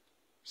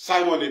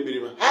Simon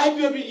Ebirima.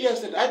 IPOB,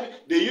 yes,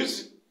 they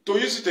use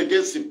it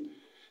against him.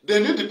 They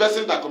knew the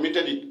person that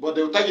committed it, but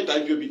they will target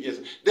IPOB, yes.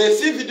 They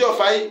see video of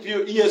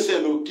IPOB,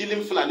 ESN,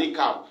 killing Fulani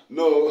cow.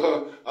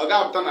 No,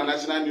 Oga Upton and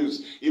National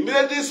News.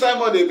 Immediately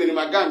Simon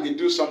Ebirima gang, they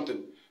do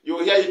something. You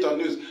will hear it on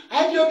news.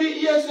 IPOB,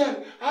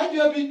 ESN,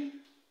 IPOB.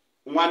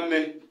 One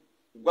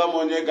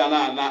Guamonye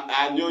Gana,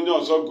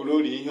 Anyo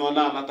Zoguri,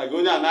 Hona,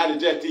 Natagonia, and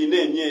reject.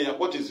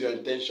 What is your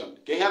intention?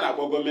 Kehana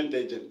government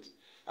agent.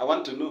 I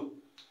want to know.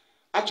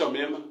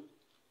 Achomema.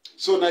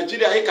 So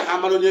Nigeria, Eka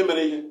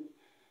Hamarone.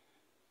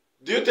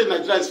 Do you think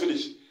Nigeria is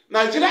finished?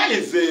 Nigeria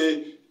is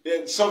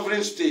a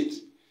sovereign state.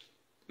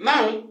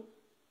 Now,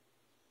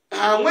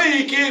 when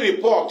you can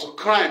report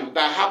crime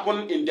that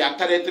happened in their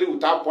territory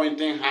without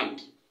pointing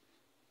hand.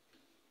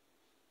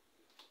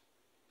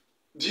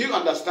 Do you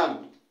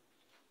understand?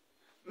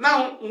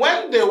 Now,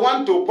 when they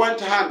want to point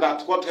hand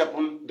at what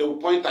happened, they will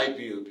point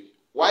IPOB.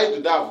 Why do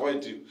they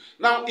avoid you?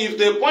 Now, if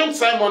they point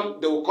Simon,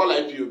 they will call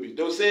IPOB.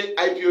 They will say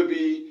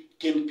IPOB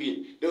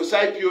kingpin. They will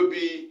say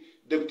IPOB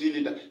deputy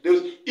leader.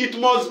 It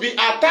must be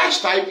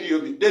attached to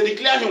IPOB. They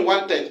declare him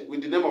wanted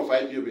with the name of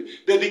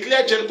IPOB. They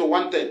declare Gento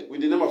wanted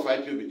with the name of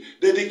IPOB.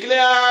 They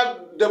declare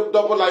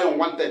Double Lion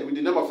wanted with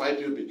the name of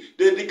IPOB.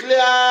 They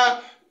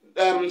declare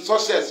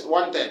Success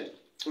wanted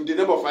with the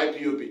name of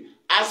IPOB.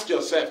 Ask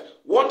yourself,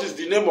 what is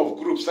the name of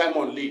group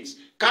Simon leads?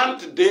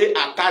 Can't they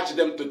attach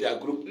them to their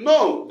group?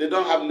 No, they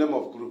don't have name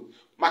of group.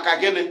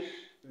 Makagene,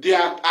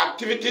 their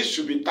activities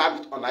should be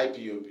tagged on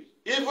IPOB.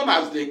 Even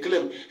as they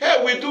claim,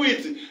 hey, we do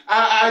it.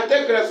 I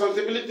take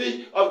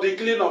responsibility of the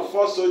killing of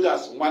 4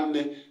 soldiers, one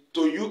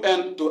to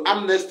UN, to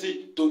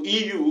Amnesty, to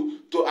EU,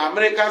 to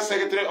American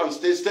Secretary on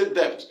State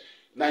Debt.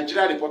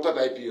 Nigeria reported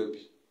IPOB.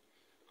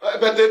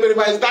 But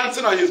everybody is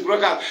dancing on his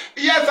broadcast.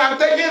 Yes, I'm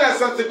taking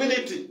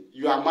responsibility.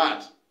 You are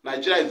mad.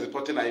 Nigeria is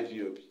reporting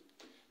IPOB.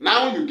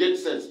 Now you get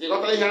sense. You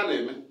got to hear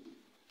them.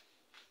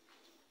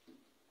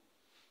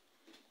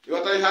 You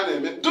got to hear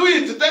them. Do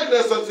it. Take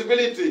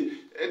responsibility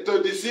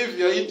to deceive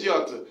your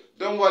idiot.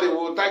 Don't worry,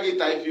 we'll target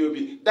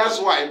IPOB. That's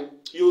why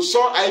you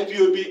saw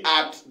IPOB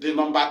at the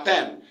number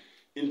 10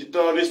 in the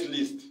terrorist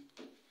list.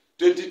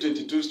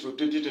 2022 through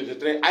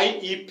 2023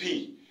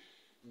 IEP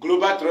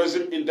Global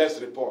Terrorism Index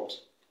report.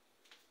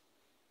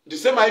 The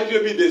same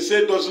IPOB they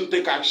say doesn't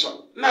take action.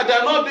 Now they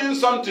are not doing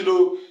something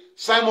to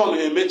Simon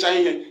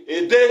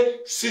a day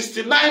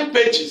 69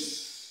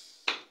 pages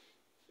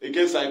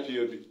against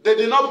IPOB. They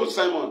did not put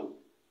Simon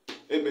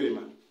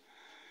Eberima.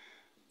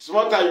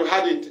 Small time you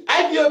had it.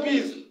 IPOB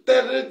is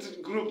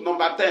terrorist group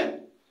number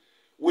 10.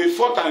 We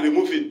fought and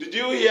removed it. Did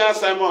you hear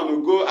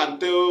Simon go and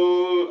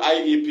tell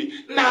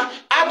IEP? Now,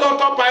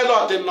 adult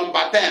pilot in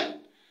number 10.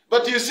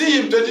 But you see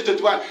him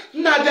 2021.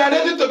 Now, they are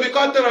ready to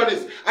become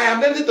terrorists. I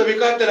am ready to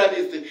become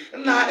terrorists.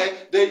 Now,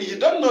 you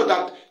don't know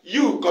that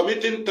you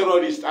committing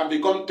terrorists and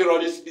become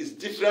terrorists is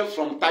different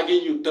from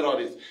tagging you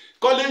terrorists.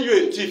 Calling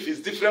you a thief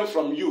is different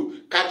from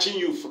you catching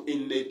you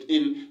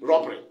in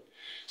robbery.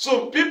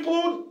 So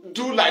people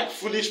do like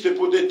foolish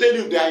people. They tell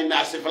you they are in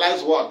a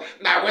civilized world.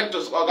 Now I went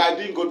to school. I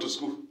didn't go to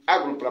school.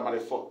 I grew primary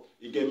 4.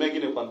 You get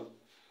making a fun.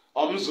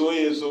 Omzo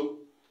yezo.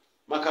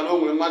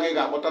 Makano when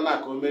magega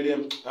botana ko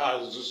meriam.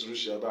 Zus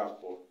Russia ba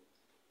po.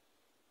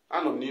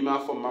 Anom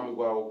nima from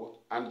mamgwa.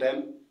 And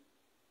then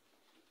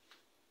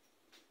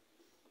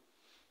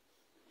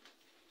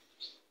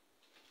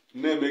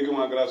ne making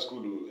one grass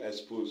school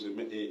expose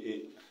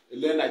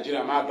le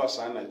Nigeria ma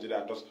dosa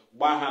Nigeria dos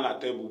gba ha na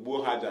table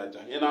gbo ha jaja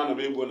ina no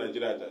me gbo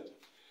Nigeria jaja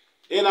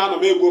ina no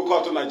me gbo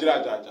court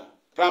Nigeria jaja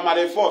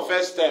primary 4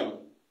 first term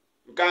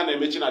nka na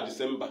emechi na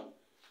December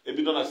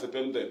ebido na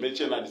September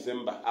mechi na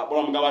December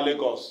akporo m gawa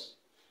Lagos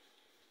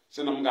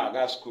si na m ga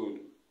aga school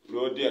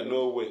no there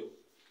no way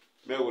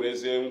me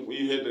wereze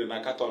ihe dị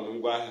na carton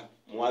ngwa ha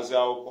mwazi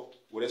akwụkwọ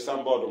were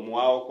sandboard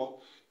mụọ akwụkwọ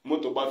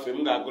moto gbafe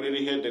m ga agụrịrị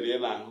ihe dere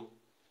na ahụ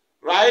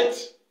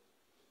right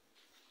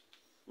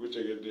which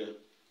I get there.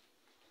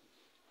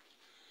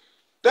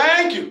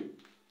 Thank you.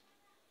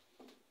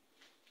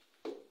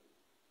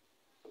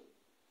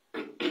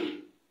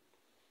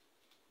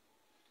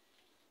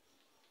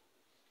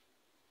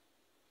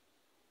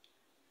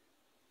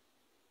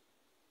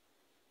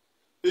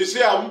 You see,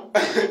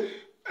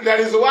 there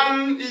is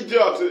one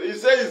idiot. He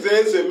says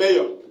he's a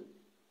mayor.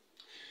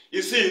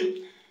 You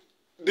see,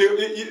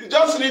 you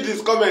just read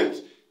his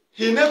comment.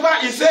 He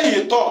said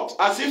he thought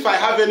as if I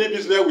have any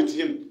business with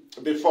him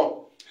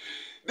before.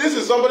 This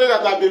is somebody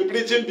that I've been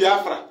preaching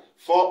Biafra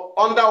for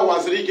under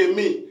Wazirike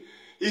me.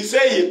 He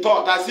said he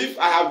thought as if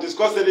I have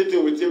discussed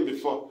anything with him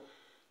before.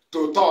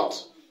 To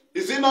thought.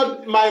 Is it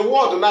not my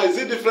word now? Is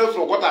it different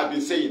from what I've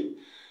been saying?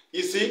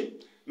 You see?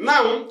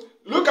 Now,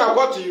 look at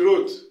what he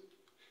wrote.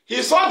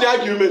 He saw the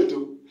argument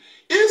too.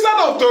 Instead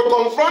of to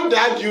confront the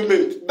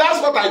argument,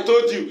 that's what I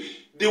told you.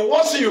 The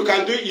worst thing you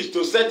can do is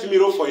to set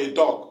mirror for a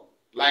dog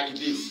like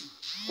this.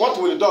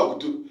 What will the dog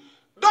do?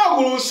 Dog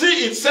will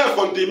see itself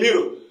on the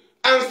mirror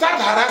and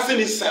start harassing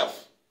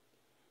itself.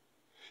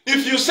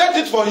 If you set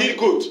it for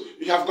he-goat,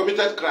 you have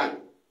committed crime.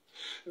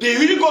 The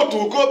he-goat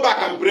will go back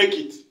and break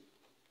it.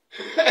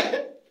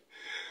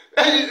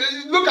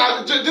 Look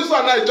at this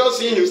one now, is just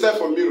seeing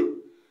himself on mirror.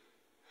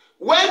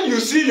 When you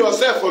see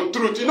yourself on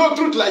truth, you know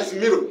truth like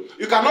mirror.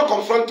 You cannot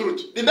confront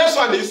truth. The next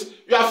one is,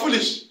 you are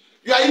foolish,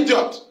 you are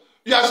idiot,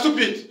 you are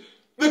stupid.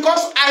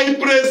 Because I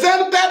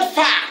presented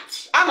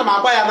facts. And am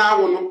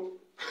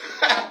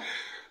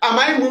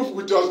I moved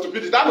with your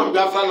stupidity? I'm on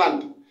Biafra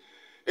land.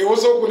 It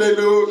was so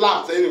cool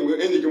laugh anyway.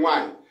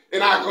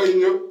 And I call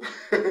you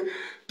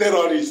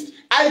terrorist.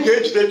 I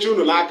gauge the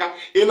tune naka.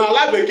 In a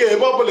lab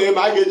again,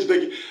 I gauge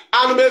the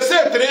and may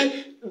say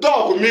 3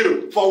 dog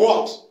mirror for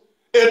what?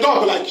 A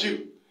dog like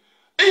you.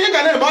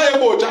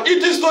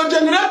 It is to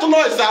generate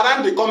noise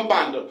around the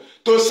compound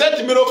to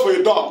set mirror for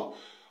a dog.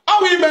 How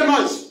will you make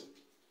noise?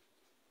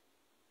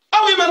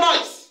 How will you make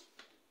noise?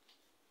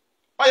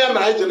 I am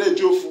right to let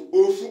you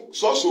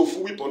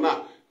so weep on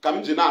now.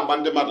 Come to now,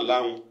 band the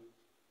madlang.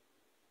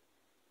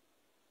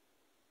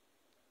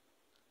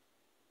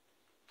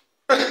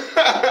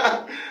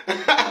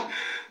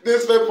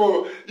 These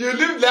people, you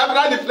leave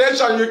Biafra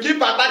deflation, you keep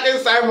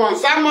attacking Simon.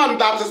 Simon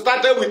that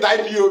started with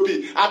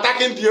IPOB,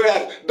 attacking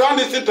DOS. Don't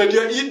listen to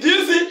DOS. Do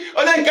you see?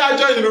 Only can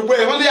join in the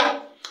way.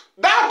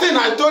 That thing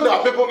I told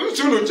our people,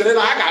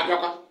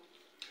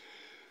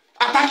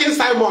 attacking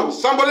Simon.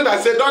 Somebody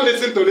that said, don't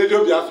listen to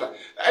Radio Biafra.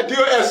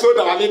 DOS sold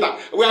our leader.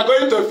 We are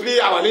going to free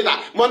our leader.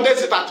 Monday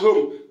sit at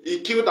home.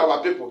 He killed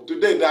our people.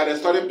 Today they are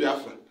restoring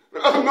Biafra.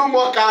 No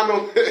more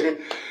Kanu.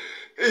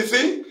 You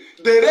see?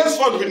 They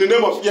respond with the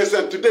name of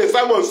ESN. Today,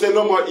 Simon said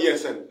no more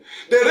ESN.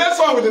 They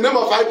respond with the name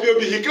of IPOB.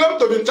 He claimed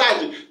to be in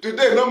charge.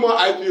 Today, no more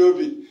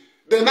IPOB.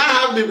 They now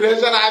have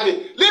Liberation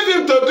Army. Leave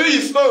him to do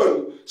his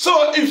own.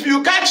 So, if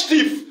you catch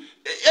thief,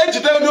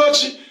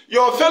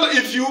 your fellow,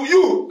 if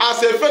you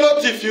as a fellow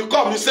thief, you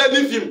come, you say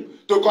leave him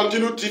to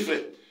continue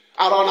thiefing.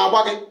 Around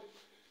Abagi.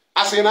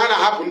 As in Anna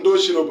happened,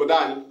 Doshi no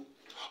Bodani.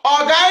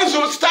 Or guys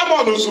who stammer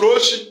on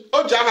Usuroshi,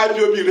 or Jaha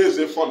IPOB raise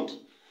a fund.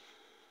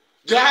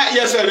 Jaha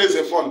ESN raise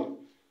a fund.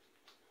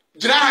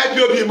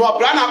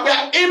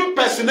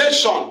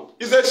 Impersonation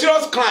is a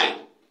serious crime.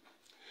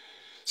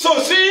 So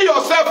seeing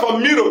yourself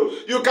on mirror,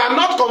 you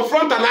cannot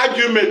confront an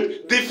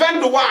argument,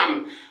 defend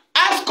one,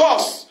 ask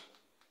us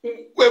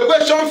a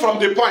question from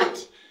the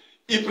point.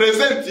 He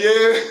presents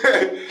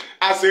here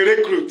as a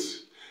recruit.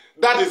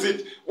 That is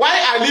it. Why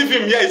I leave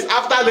him here is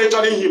after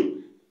lecturing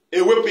him.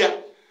 A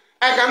whipper.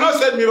 I cannot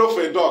set mirror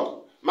for a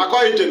dog. My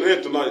call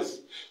generate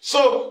noise.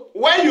 So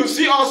when you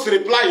see us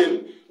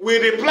replying, we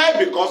reply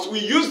because we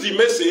use the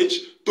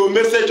message to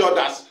message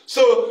others.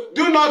 So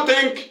do not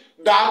think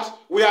that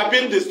we are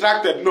being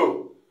distracted.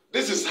 No.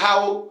 This is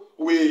how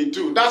we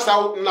do. That's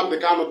how Nnamdi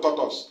Kanu taught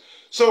us.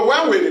 So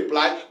when we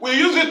reply, we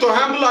use it to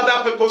handle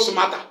other people's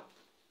matter.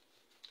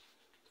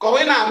 Do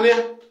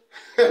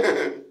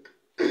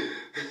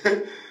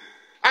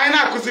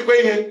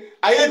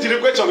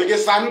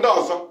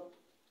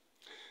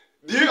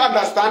you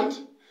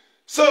understand?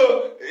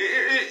 So,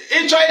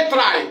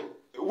 try.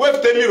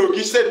 With the mirror,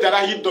 he said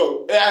that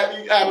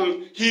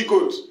he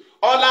goes.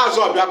 All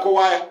answer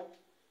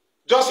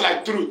just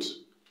like truth.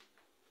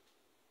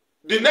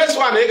 The next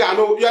one, you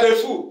are a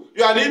fool.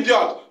 You are an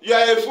idiot. You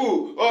are a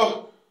fool.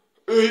 Oh,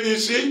 you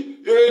see,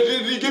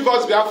 you give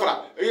us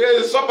Biafra.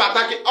 Stop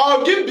attacking.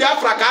 Oh, give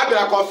Biafra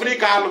Kabila or free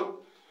Kanu.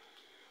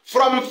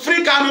 From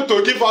free Kanu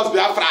to give us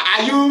Biafra.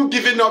 Are you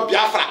giving up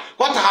Biafra?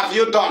 What have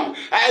you done?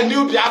 A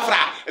new Biafra.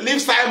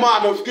 Leave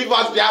Simon, give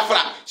us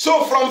Biafra.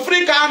 So from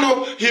free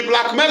Kanu, he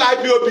blackmailed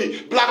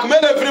IPOB,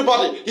 blackmailed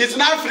everybody. He's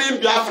now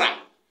freeing Biafra.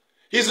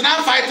 He's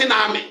now fighting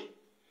army.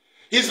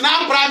 He's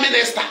now prime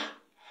minister.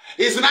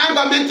 He's now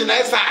government in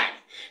SI.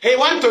 He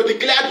wants to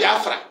declare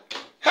Biafra.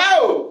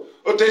 How?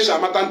 Otesha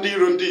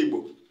Matandiro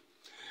Ndigbo.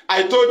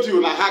 I told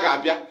you na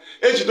Hagabia.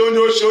 Happy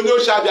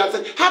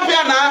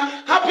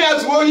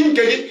as wohin.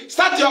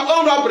 Start your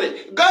own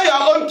robbery. Go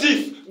your own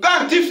thief. Go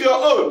and thief your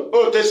own.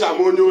 Oh, Tesha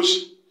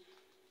Monyoshi.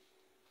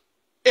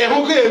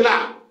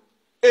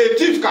 A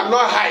thief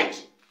cannot hide.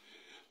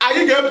 Are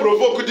you going to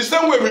provoke? The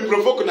same way we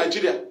provoke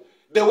Nigeria.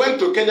 They went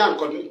to Kenya and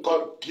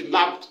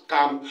kidnapped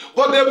Kanu.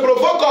 But they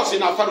provoke us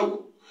in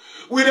Afaruku.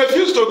 We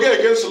refuse to go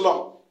against the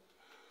law.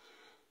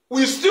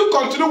 We still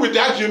continue with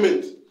the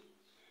argument.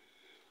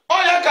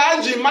 Oya ka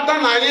anji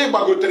mata na anyị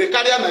gbagotere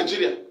karịa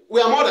Nigeria.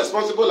 We are more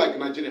responsible like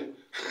Nigeria.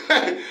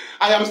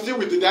 I am still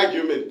with the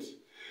argument.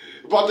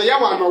 But the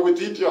yaman are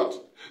with idiot,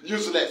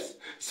 useless,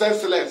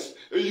 senseless,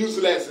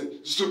 useless,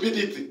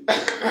 stupidity.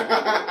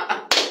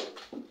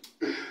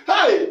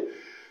 Hey!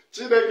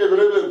 Chineke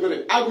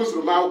very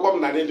agụzuru m akwụkwọ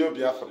m na Radio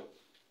Biafra.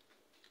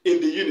 In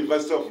the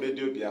University of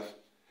Radio Biafra.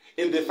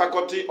 In the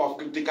Faculty of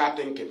Critical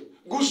Thinking.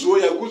 Guzuo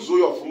ya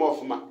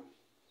ọfụma.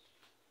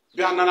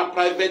 Bịa na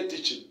private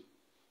teaching.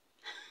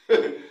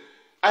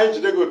 Anyị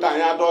jide go ta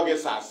anyị adọ gị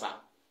sasa.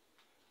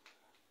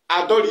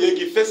 Adọrie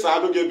gị fesa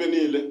anụ gị ebe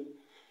niile.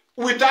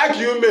 With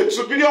argument,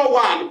 superior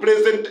one,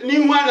 present,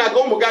 n'ihu anya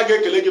ga ụmụ ga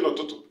ga-ekele gị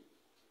n'ụtụtụ.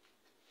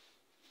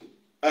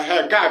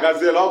 Nke a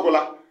gaziela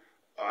ọgwụla.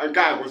 Nke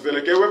a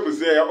gụziela ka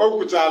ewepụzie ya, o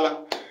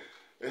gwuchala.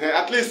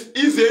 At least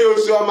izie ya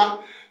ozi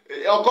ọma,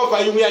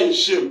 ọkọva ihu ya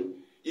ishim,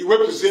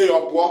 iwepụzie ya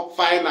ọpụọ,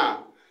 final,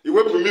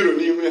 iwepụ mmiri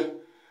n'ihu ya.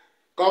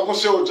 Ka ọ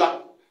kwụsị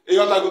ụja.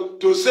 Ịghọtago,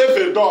 to save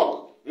a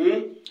dog,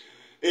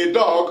 a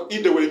dog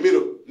idewere mmiri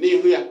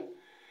n'ihu ya.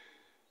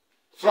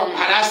 From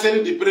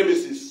harassing the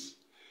premises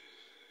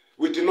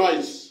with the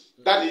noise.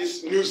 That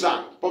is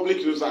nuisance,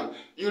 public nuisance.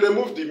 You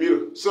remove the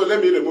mirror. So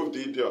let me remove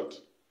the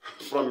idiot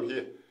from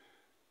here.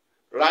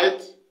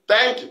 Right?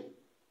 Thank you.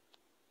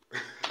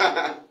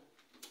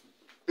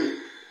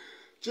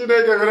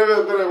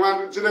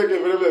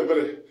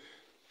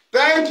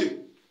 Thank you.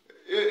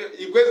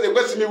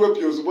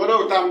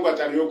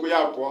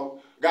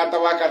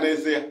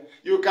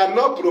 You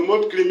cannot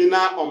promote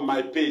criminal on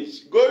my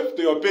page. Go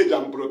to your page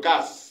and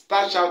broadcast.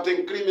 Start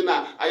shouting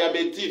criminal. I am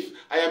a thief.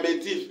 I am a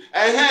thief.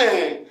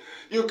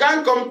 You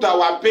can't come to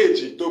our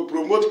page to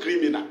promote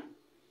criminal.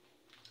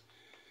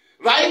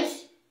 Right?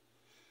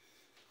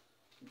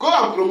 Go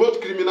and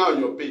promote criminal on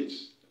your page.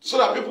 So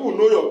that people will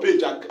know your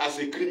page as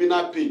a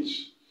criminal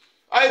page.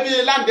 I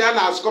be land there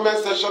as comment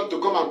section to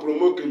come and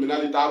promote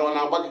criminality.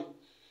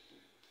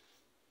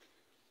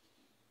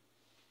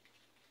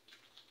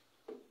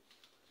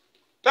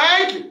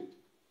 Thank you.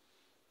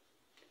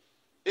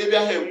 Ebe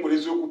ahụ nwere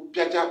eziokwu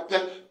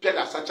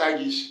pịa sacha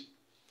gị isi.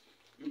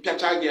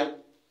 Mpịacha gị ya.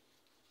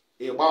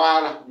 Ị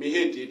gbawara ma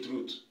ihe dị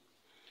truth.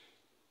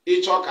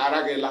 Ịchọ ka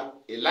ara gị la,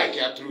 ị like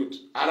ya truth.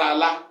 Ara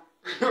ala.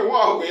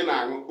 Nwa ọgwụ ị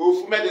na-aṅụ,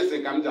 ofu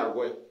medicine ka m ji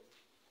agwọ ya.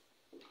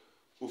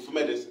 Ofu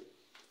medicine.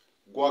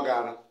 Gwọ gị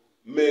ara,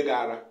 mee gị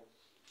ara.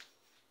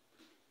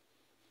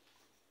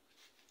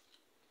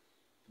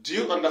 Do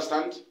you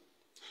understand?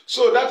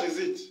 So that is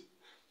it.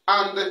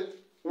 And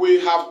we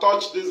have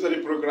touched this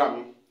very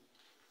program.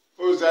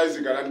 Oza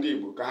izigara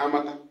Ndigbo ka ha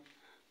mata.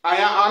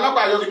 Anya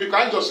anakwa yogi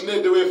because I just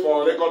need the way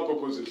for record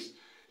purposes.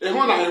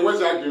 Ehun na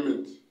enwezi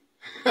argument.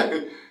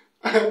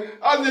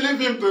 As you leave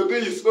him to do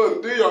his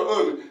own, do your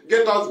own.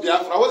 Get us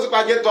Biafra. What's it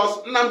called? Get us.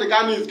 Nnamdi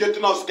Kanu is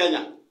getting us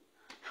Kenya.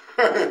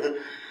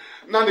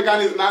 Nnamdi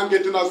Kanu is now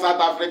getting us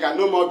South Africa.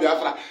 No more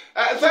Biafra.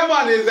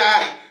 Someone is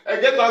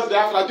get us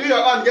Biafra. Do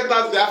your own. Get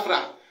us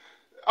Biafra.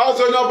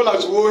 Also, noble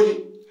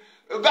wohi.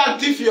 Go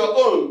and thief your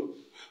own.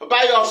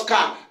 Buy your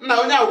car.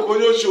 Now, now, when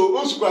you show,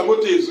 Usukwa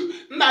Motezu.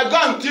 Now, go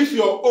and thief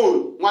your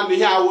own. One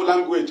day, our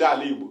language,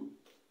 Alibu.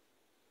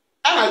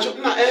 And I took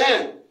na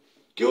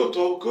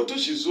Kyoto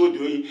Shizo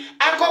doing.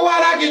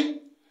 Akawara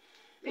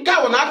Nka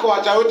wona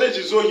akawacha ote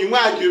Shizo you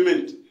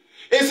argument.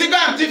 Is go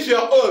and thief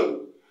your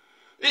own.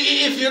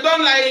 If you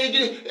don't like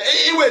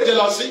it,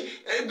 jealousy,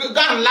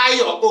 go and lie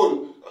your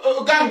own.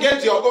 Go and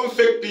get your own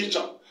fake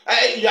picture.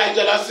 You are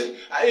jealousy.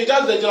 You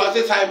just the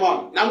jealousy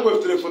Simon. Now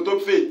move to the photo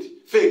fake.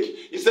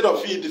 Instead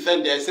of you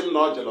defend the same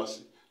no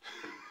jealousy.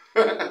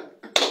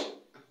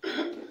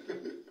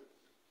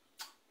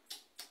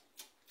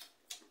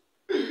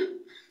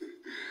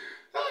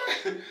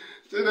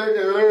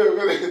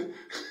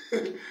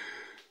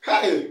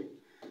 Hi.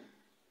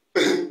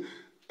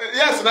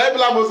 Yes, na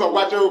ibla mo so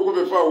kwache okwu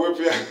before we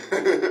pia.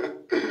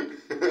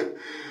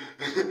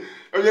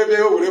 Onye be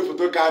o were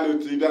photo Kanu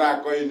ti biara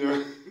akọ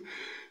inyo.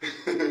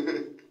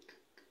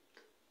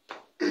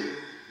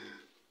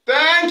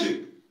 Thank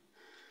you.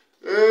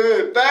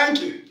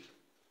 Thank you.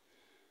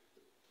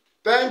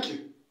 Thank you.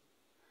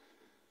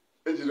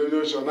 Ejiro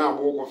onye osho na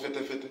agba ụkwụ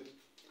fete.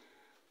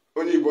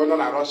 Onye Igbo nọ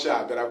na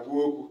Russia bịara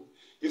kwuo okwu.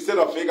 Instead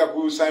of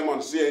ịgakwu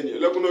Simon si enyi,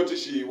 lekwu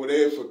n'otishi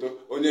were foto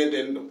onye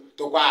dị ndụ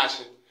tụkwa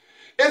ashị.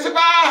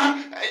 Ezikwa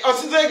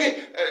ọsịze gị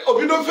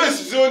obido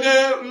fesizi onye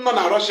nọ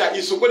na Russia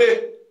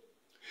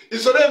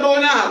isoro ebe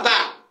onye aha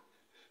taa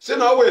si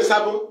na ọ wee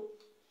sabụ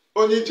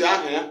onye iji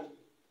aha ya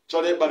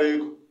chọrọ ịkpara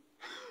ego.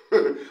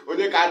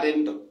 Onye ka dị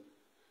ndụ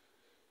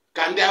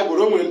ka ndị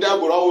agboro nwere ndị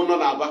agboro ọwụ nọ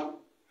n'Aba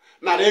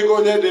nara ego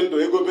onye dị ndụ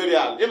ego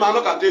burial. Ịma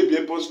anụ ka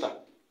ebie posta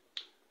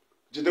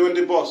jidewe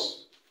ndị bọs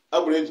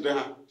agboro ejide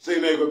ha si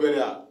na ego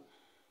burial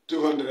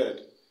 200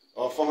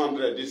 or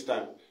 400 this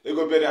time.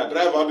 Ego burial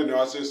driver ọ dị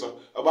na ọsịsọ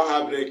ọgba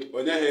ha break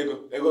onye ha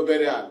ego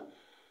burial.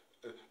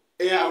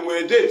 Ihe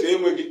nwere date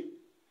enweghị.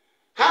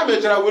 Ha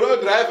mechara were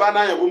driver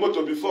anaghị bụ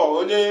moto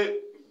before onye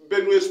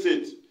Benue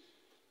State.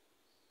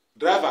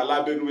 Driver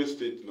la Benue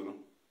State nọ.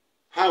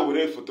 Ha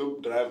were foto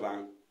driver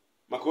ahụ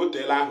maka o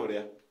teela ahụrụ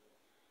ya.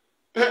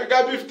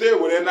 Gabifte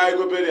were na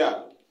ego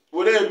burial.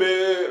 Were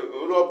eme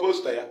ro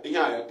poster ya. Ihe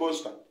a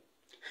poster.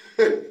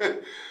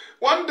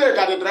 One day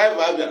ka the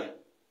driver abịara.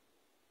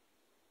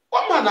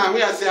 One man ahụ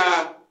ya sị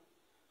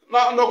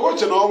na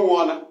koche na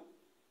ọnwụọla.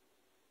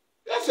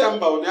 Ya sị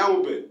mba ọ na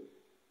anwụbe.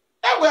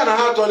 Egwe ya na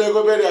ha tọrọ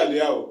ego burial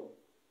ya o.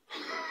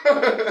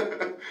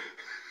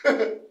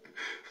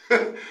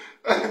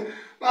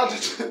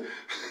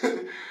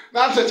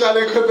 Not such a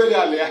little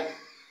burial.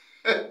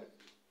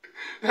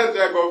 That's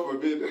why God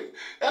forbid.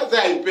 That's why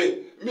I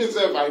pay.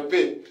 Myself, I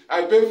pay.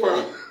 I pay for.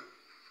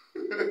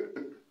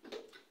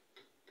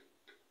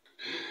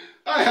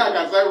 I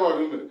can say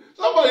one.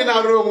 Somebody in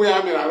a room we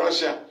are in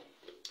Russia.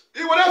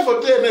 He would have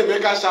for 10 and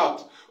make a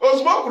shout. Oh,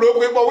 smoke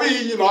rope, but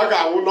we, you know,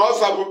 I will not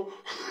sabo.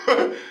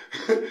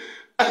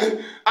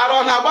 I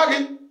don't have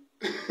baggy.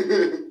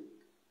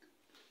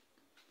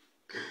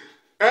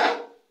 Eh?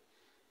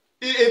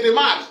 He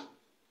demand.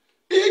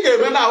 He gave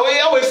me now. We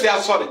always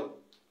say sorry.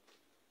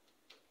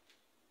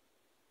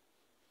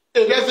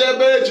 If there's a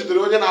better to the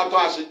Rogan out to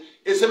Ashi,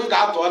 it's him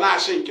got to an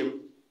ashing him.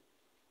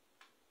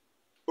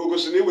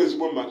 Augustine was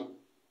woman.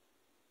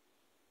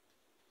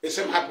 It's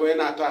him happy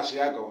when I touch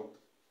Yago.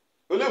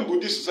 Only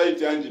Buddhist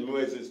society and you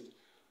exist.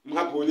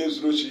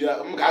 Mhapolis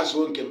Russia,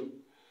 Mgazunkim.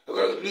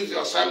 Leave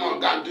your Simon,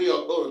 go do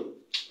your own.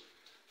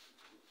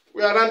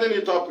 We are running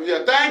it up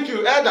here. Thank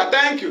you, Elder.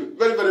 Thank you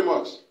very, very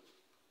much.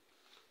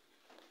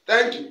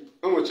 Thank you.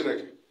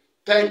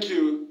 Thank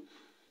you.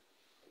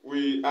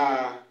 We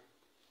are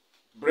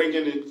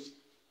bringing it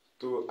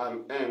to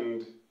an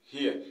end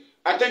here.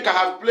 I think I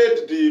have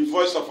played the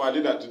voice of our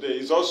leader today.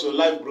 It's also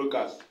live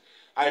broadcast.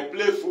 I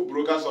play full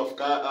broadcast of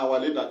our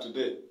leader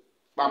today.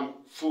 Bam,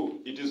 full.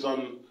 It is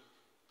on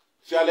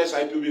Fearless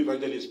IPB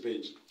Evangelist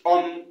page.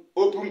 On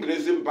Open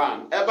Grazing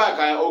Ban. Eba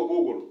kaya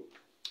Google.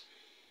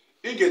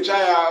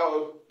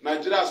 Igechaya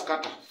Nigeria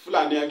scatter.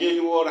 Fulani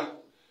again water.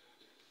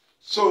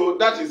 So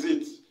that is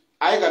it.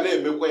 I can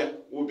name where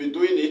we'll be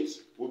doing it.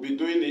 We'll be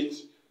doing it.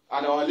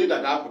 And our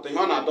leader got put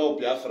on a door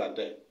Biafra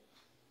there.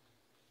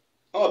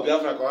 Oh,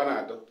 Biafra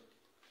Canada.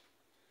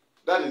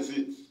 That is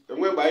it. And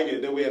when I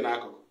get the way in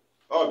Ako.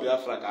 Oh,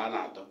 Biafra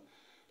Canada.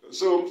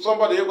 So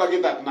somebody ever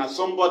get that now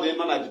somebody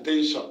non at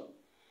detention.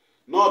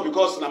 No,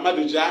 because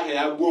Nnamdi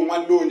here boom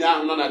one no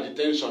nya non at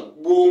detention.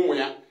 Boom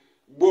ya.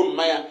 Boom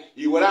maya.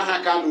 You will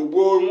have Kanu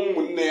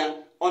boom there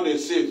on a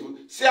safe.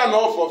 See an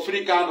offer for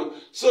free Kanu.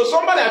 So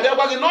somebody at the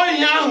back no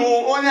yahu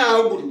only a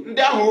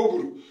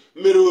Ndahuburu.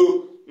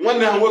 Mero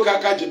one woka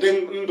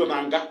kajiden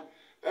ndonanga.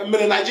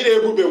 Mere Nigeria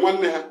ebube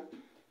one.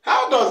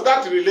 How does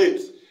that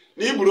relate?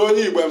 N'iburu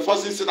onye Igbo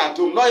enforcing sit at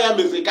home. No ya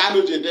mezi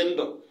Kanu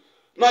jedendo.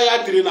 No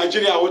ya tiri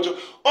Nigeria ojo.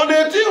 On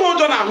the thing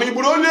ojo na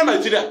iburu onye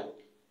Nigeria.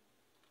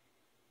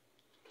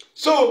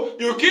 So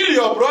you kill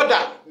your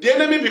brother, the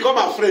enemy become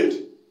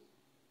afraid.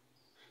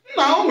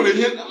 Na o nwere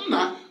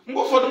na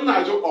mgbe ụfọdụ na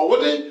ajụ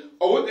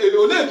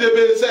ole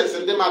debe sense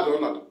ndị mmadụ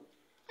ọnọdụ.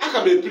 Aka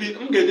m epiri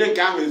m ga-enye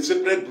nke ahụ in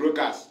separate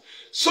broadcast.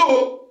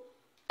 So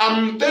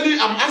I'm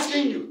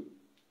asking you.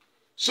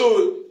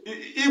 So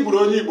iburu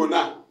onye Igbo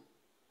na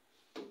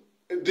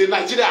the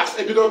Nigerians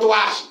ebido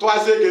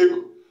tụwasị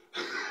ego.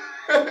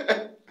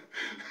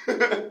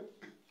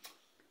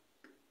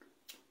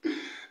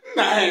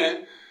 Na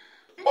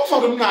mgbe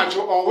ụfọdụ m na-ajụ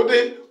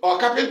ọ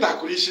kapịnta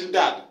kụrụ isi ndị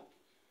ada.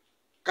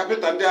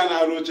 Kapịnta ndị a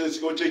na-arụ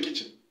oche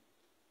kichin.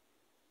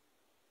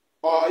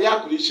 Ọ ya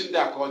kụrụ isi ndị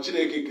a ka ọ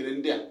Chineke kere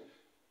ndị a.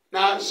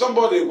 Na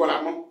somebody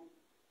gwara m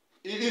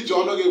iji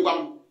ọnụ gị gwa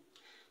m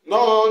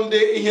nọọ ndị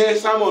ihe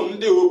Simon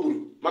ndị o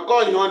gburu maka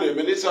onye ọ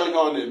na-eme n'isi onye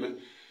ọ na-eme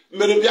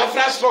mere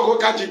Biafra struggle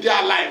ka ji dị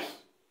alive.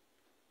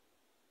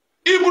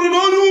 I gburu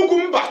n'onye ugwu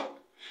mba.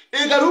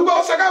 Ị gara ugwu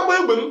Awụsa ga gba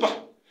egbe mba.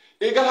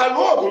 Ị gara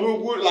lụọ ọgụ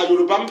n'ugwu la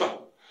Yoruba mba.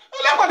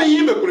 Olekwana ihe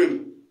imekwere m.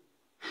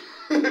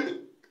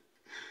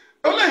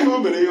 Ole ihe o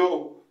mere ihe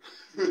ọwụ.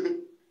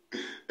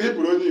 I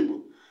gburu onye Igbo.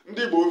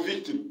 Ndị Igbo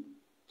victim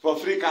for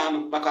free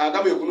Kanu maka aga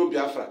m ekwunu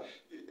Biafra.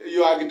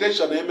 Your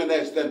agitation eme na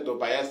extend to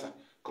Bayelsa,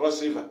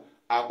 Cross River,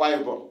 Akwa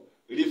Ibom,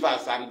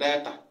 Rivers and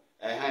Delta.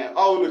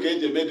 All look at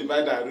the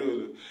divide and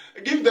rule.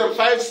 Give them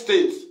 5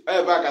 states.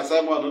 Back as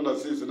someone on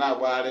since now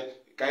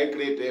can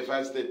create a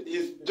 5 states.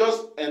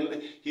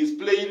 He's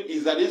playing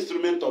is an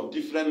instrument of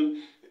different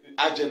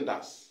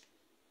agendas.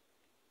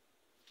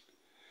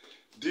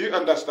 Do you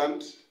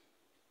understand?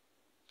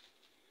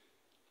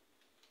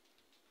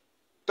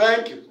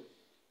 Thank you.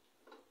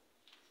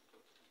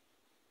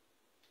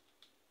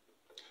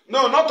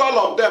 No, not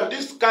all of them.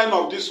 This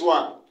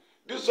one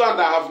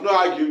that have no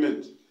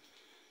argument.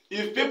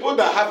 If people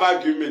that have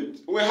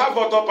argument, we have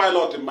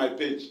autopilot in my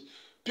page.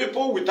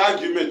 People with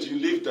argument, you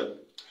leave them.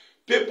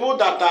 People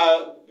that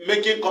are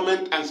making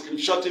comment and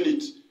screenshotting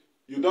it,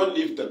 you don't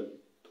leave them.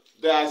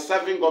 They are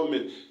serving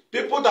government.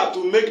 People that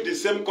will make the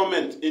same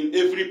comment in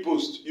every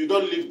post, you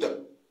don't leave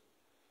them.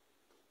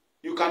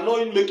 You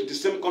cannot make the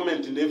same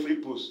comment in every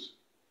post.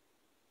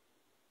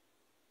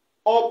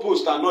 All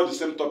posts are not the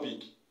same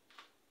topic.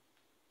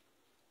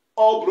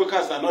 All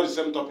brokers are not the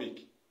same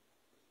topic.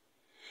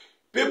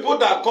 People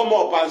that come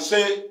up and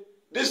say,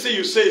 this thing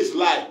you say is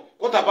lie.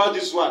 What about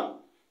this one?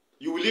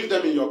 You will leave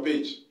them in your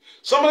page.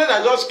 Somebody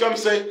that just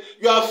comes say,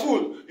 you are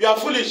fool, you are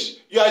foolish,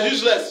 you are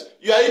useless,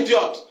 you are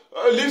idiot.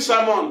 Leave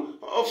someone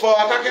for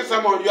attacking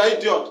someone, you are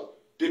idiot.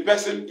 The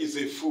person is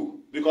a fool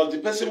because the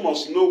person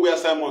must know where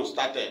someone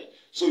started.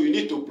 So you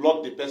need to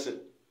block the person.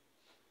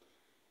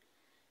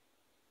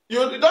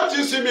 Don't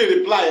you see me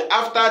reply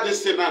after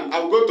this thing? I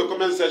will go to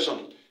comment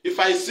section. If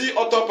I see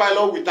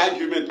autopilot with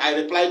argument, I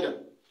reply them.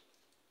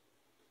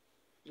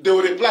 They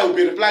will reply, will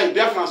be replying.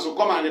 Biafrans will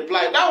come and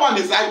reply. That one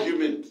is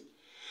argument.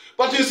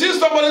 But you see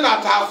somebody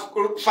that have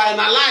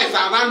finalized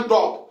and ramped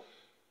up.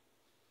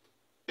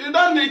 You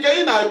don't need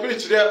to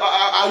preach there.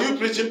 Are you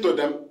preaching to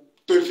them?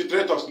 To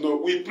infiltrators? No.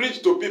 We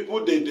preach to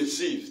people they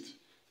deceived.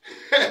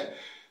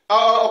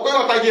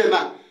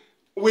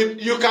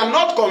 You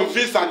cannot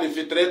convince an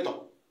infiltrator.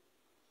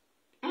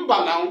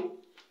 Now,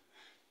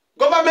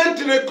 government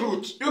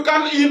recruit,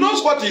 he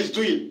knows what he's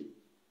doing.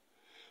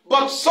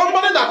 But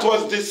somebody that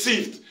was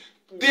deceived,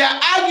 their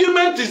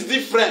argument is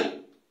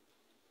different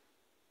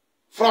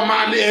from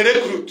a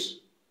recruit.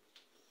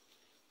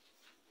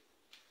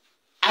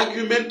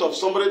 Argument of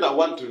somebody that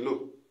want to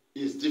know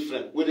is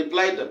different. We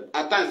reply them.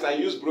 At times I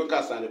use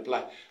brokers and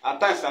reply. At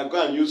times I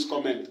go and use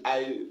comment.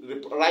 I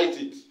write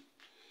it.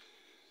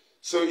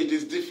 So it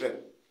is different.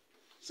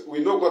 So we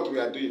know what we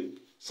are doing.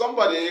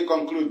 Somebody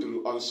conclude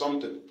on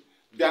something.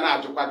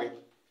 Biana ajukwage.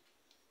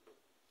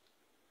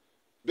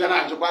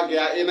 Biana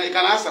ajukwage. You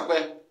can answer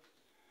where.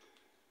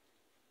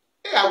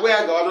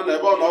 Where go on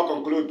ebe no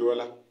conclude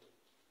wala.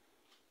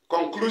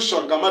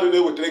 Conclusion kamadu ne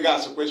would trigger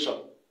as a question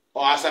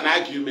or as an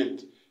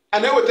argument.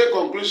 And they will take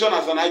conclusion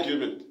as an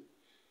argument.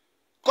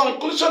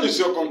 Conclusion is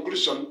your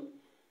conclusion.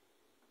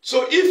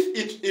 So if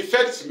it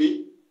affects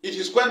me, it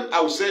is when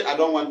I will say I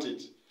don't want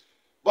it.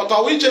 But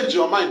I will change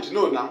your mind to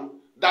know now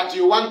that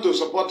you want to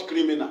support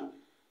criminal.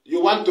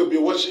 You want to be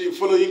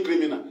following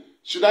criminal.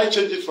 Should I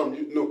change it from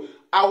you? No.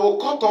 I will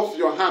cut off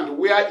your hand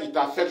where it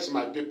affects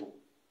my people.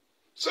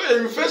 So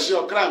if you face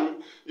your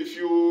crime, if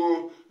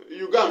you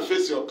go and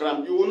face your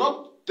crime, you will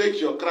not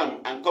take your crime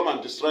and come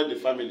and destroy the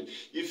family.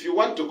 If you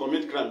want to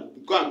commit crime,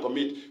 go and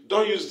commit.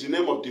 Don't use the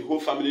name of the whole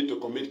family to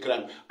commit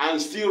crime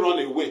and still run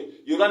away.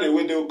 You run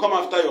away, they will come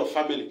after your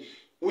family.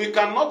 We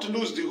cannot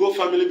lose the whole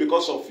family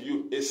because of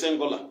you, a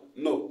singular.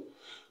 No.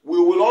 We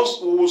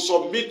will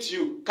submit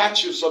you,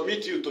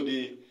 submit you to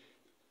the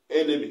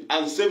enemy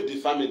and save the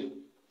family.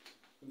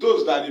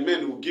 Those that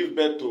remain will give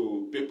birth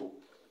to people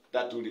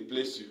that will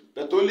replace you.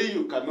 But only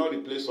you cannot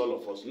replace all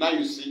of us. Now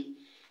you see,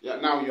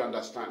 now you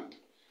understand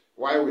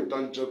why we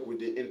don't joke with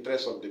the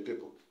interests of the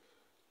people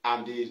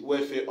and the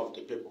welfare of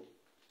the people.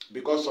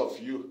 Because of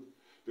you.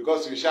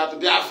 Because you shout,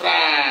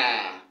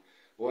 Biafra!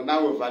 Well,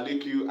 now we'll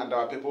value you and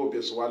our people will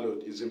be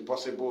swallowed. It's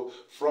impossible.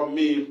 From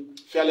me,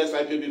 fearless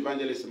IPB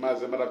evangelist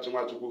Mazi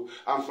Maduabuchi,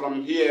 and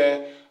from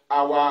here,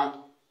 our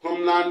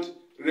homeland,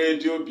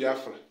 Radio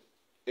Biafra,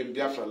 in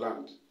Biafra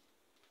land.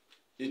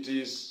 It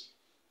is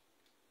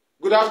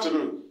good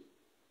afternoon.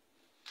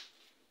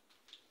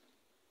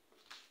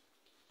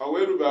 A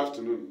very good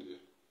afternoon.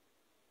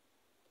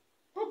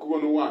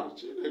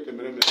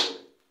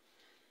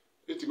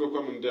 It's go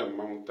come and down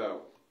Mount Tower.